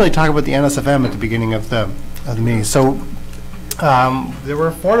 We didn't really talk about the NSFM at the beginning of the meeting. So there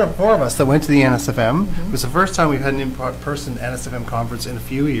were four of us that went to the NSFM. It was the first time we've had an in-person NSFM conference in a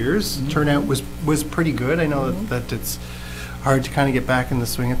few years. Turnout was pretty good. I know that it's hard to kind of get back in the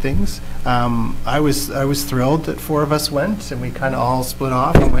swing of things. I was thrilled that four of us went, and we kind of all split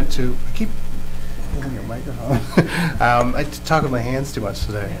off and went to. I keep holding your microphone. I talk with my hands too much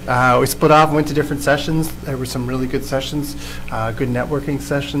today. We split off and went to different sessions. There were some really good sessions, good networking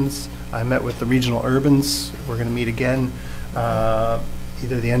sessions. I met with the regional urbans. We're going to meet again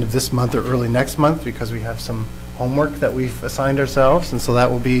either the end of this month or early next month, because we have some homework that we've assigned ourselves, and so that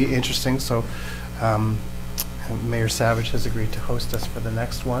will be interesting. So Mayor Savage has agreed to host us for the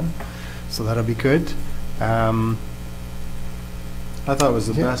next one, so that'll be good. I thought it was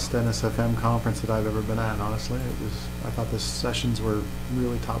the best NSFM conference that I've ever been at, honestly. I thought the sessions were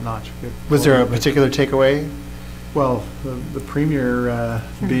really top-notch. Was there a particular takeaway? Well, the Premier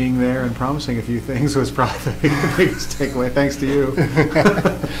being there and promising a few things was probably the biggest takeaway, thanks to you.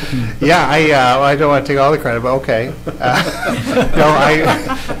 Yeah, I don't want to take all the credit, but okay. But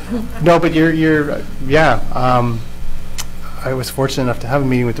I was fortunate enough to have a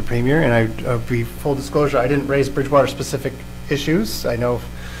meeting with the Premier, and I'll be full disclosure, I didn't raise Bridgewater-specific issues. I know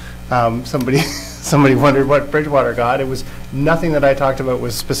somebody wondered what Bridgewater got. It was nothing that I talked about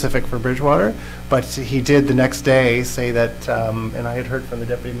was specific for Bridgewater, but he did the next day say that, and I had heard from the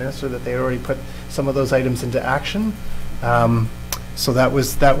Deputy Minister that they had already put some of those items into action. So that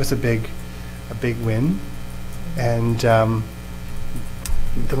was a big win, and the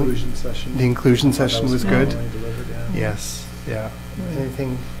inclusion session. The inclusion session was good. Delivered, yeah. Yes, yeah.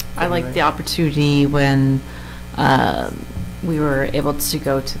 Anything? I liked the opportunity when we were able to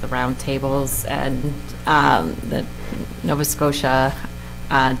go to the round tables, and the Nova Scotia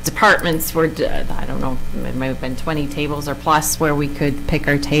departments were, I don't know, it might have been 20 tables or plus where we could pick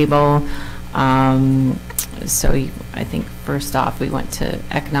our table. So I think first off we went to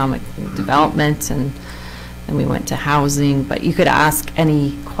economic development, and then we went to housing, but you could ask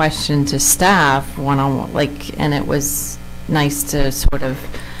any question to staff one-on-one, and it was nice to sort of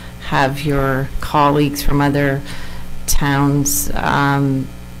have your colleagues from other towns,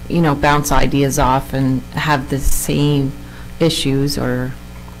 bounce ideas off and have the same issues or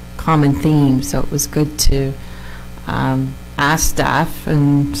common themes. So it was good to ask staff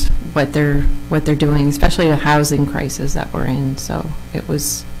and what they're doing, especially the housing crisis that we're in. So it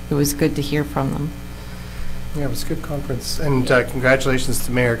was good to hear from them. Yeah, it was a good conference, and congratulations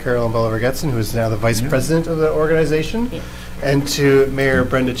to Mayor Carolyn Bolivar-Getson, who is now the Vice President of the organization, and to Mayor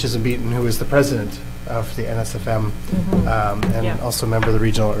Brenda Chisholm-Beaton, who is the President of the NSFM, and also a member of the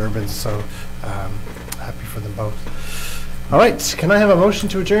Regional Urban, so happy for them both. All right, can I have a motion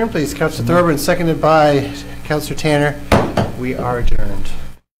to adjourn, please? Councillor Thorburn, seconded by Councillor Tanner. We are adjourned.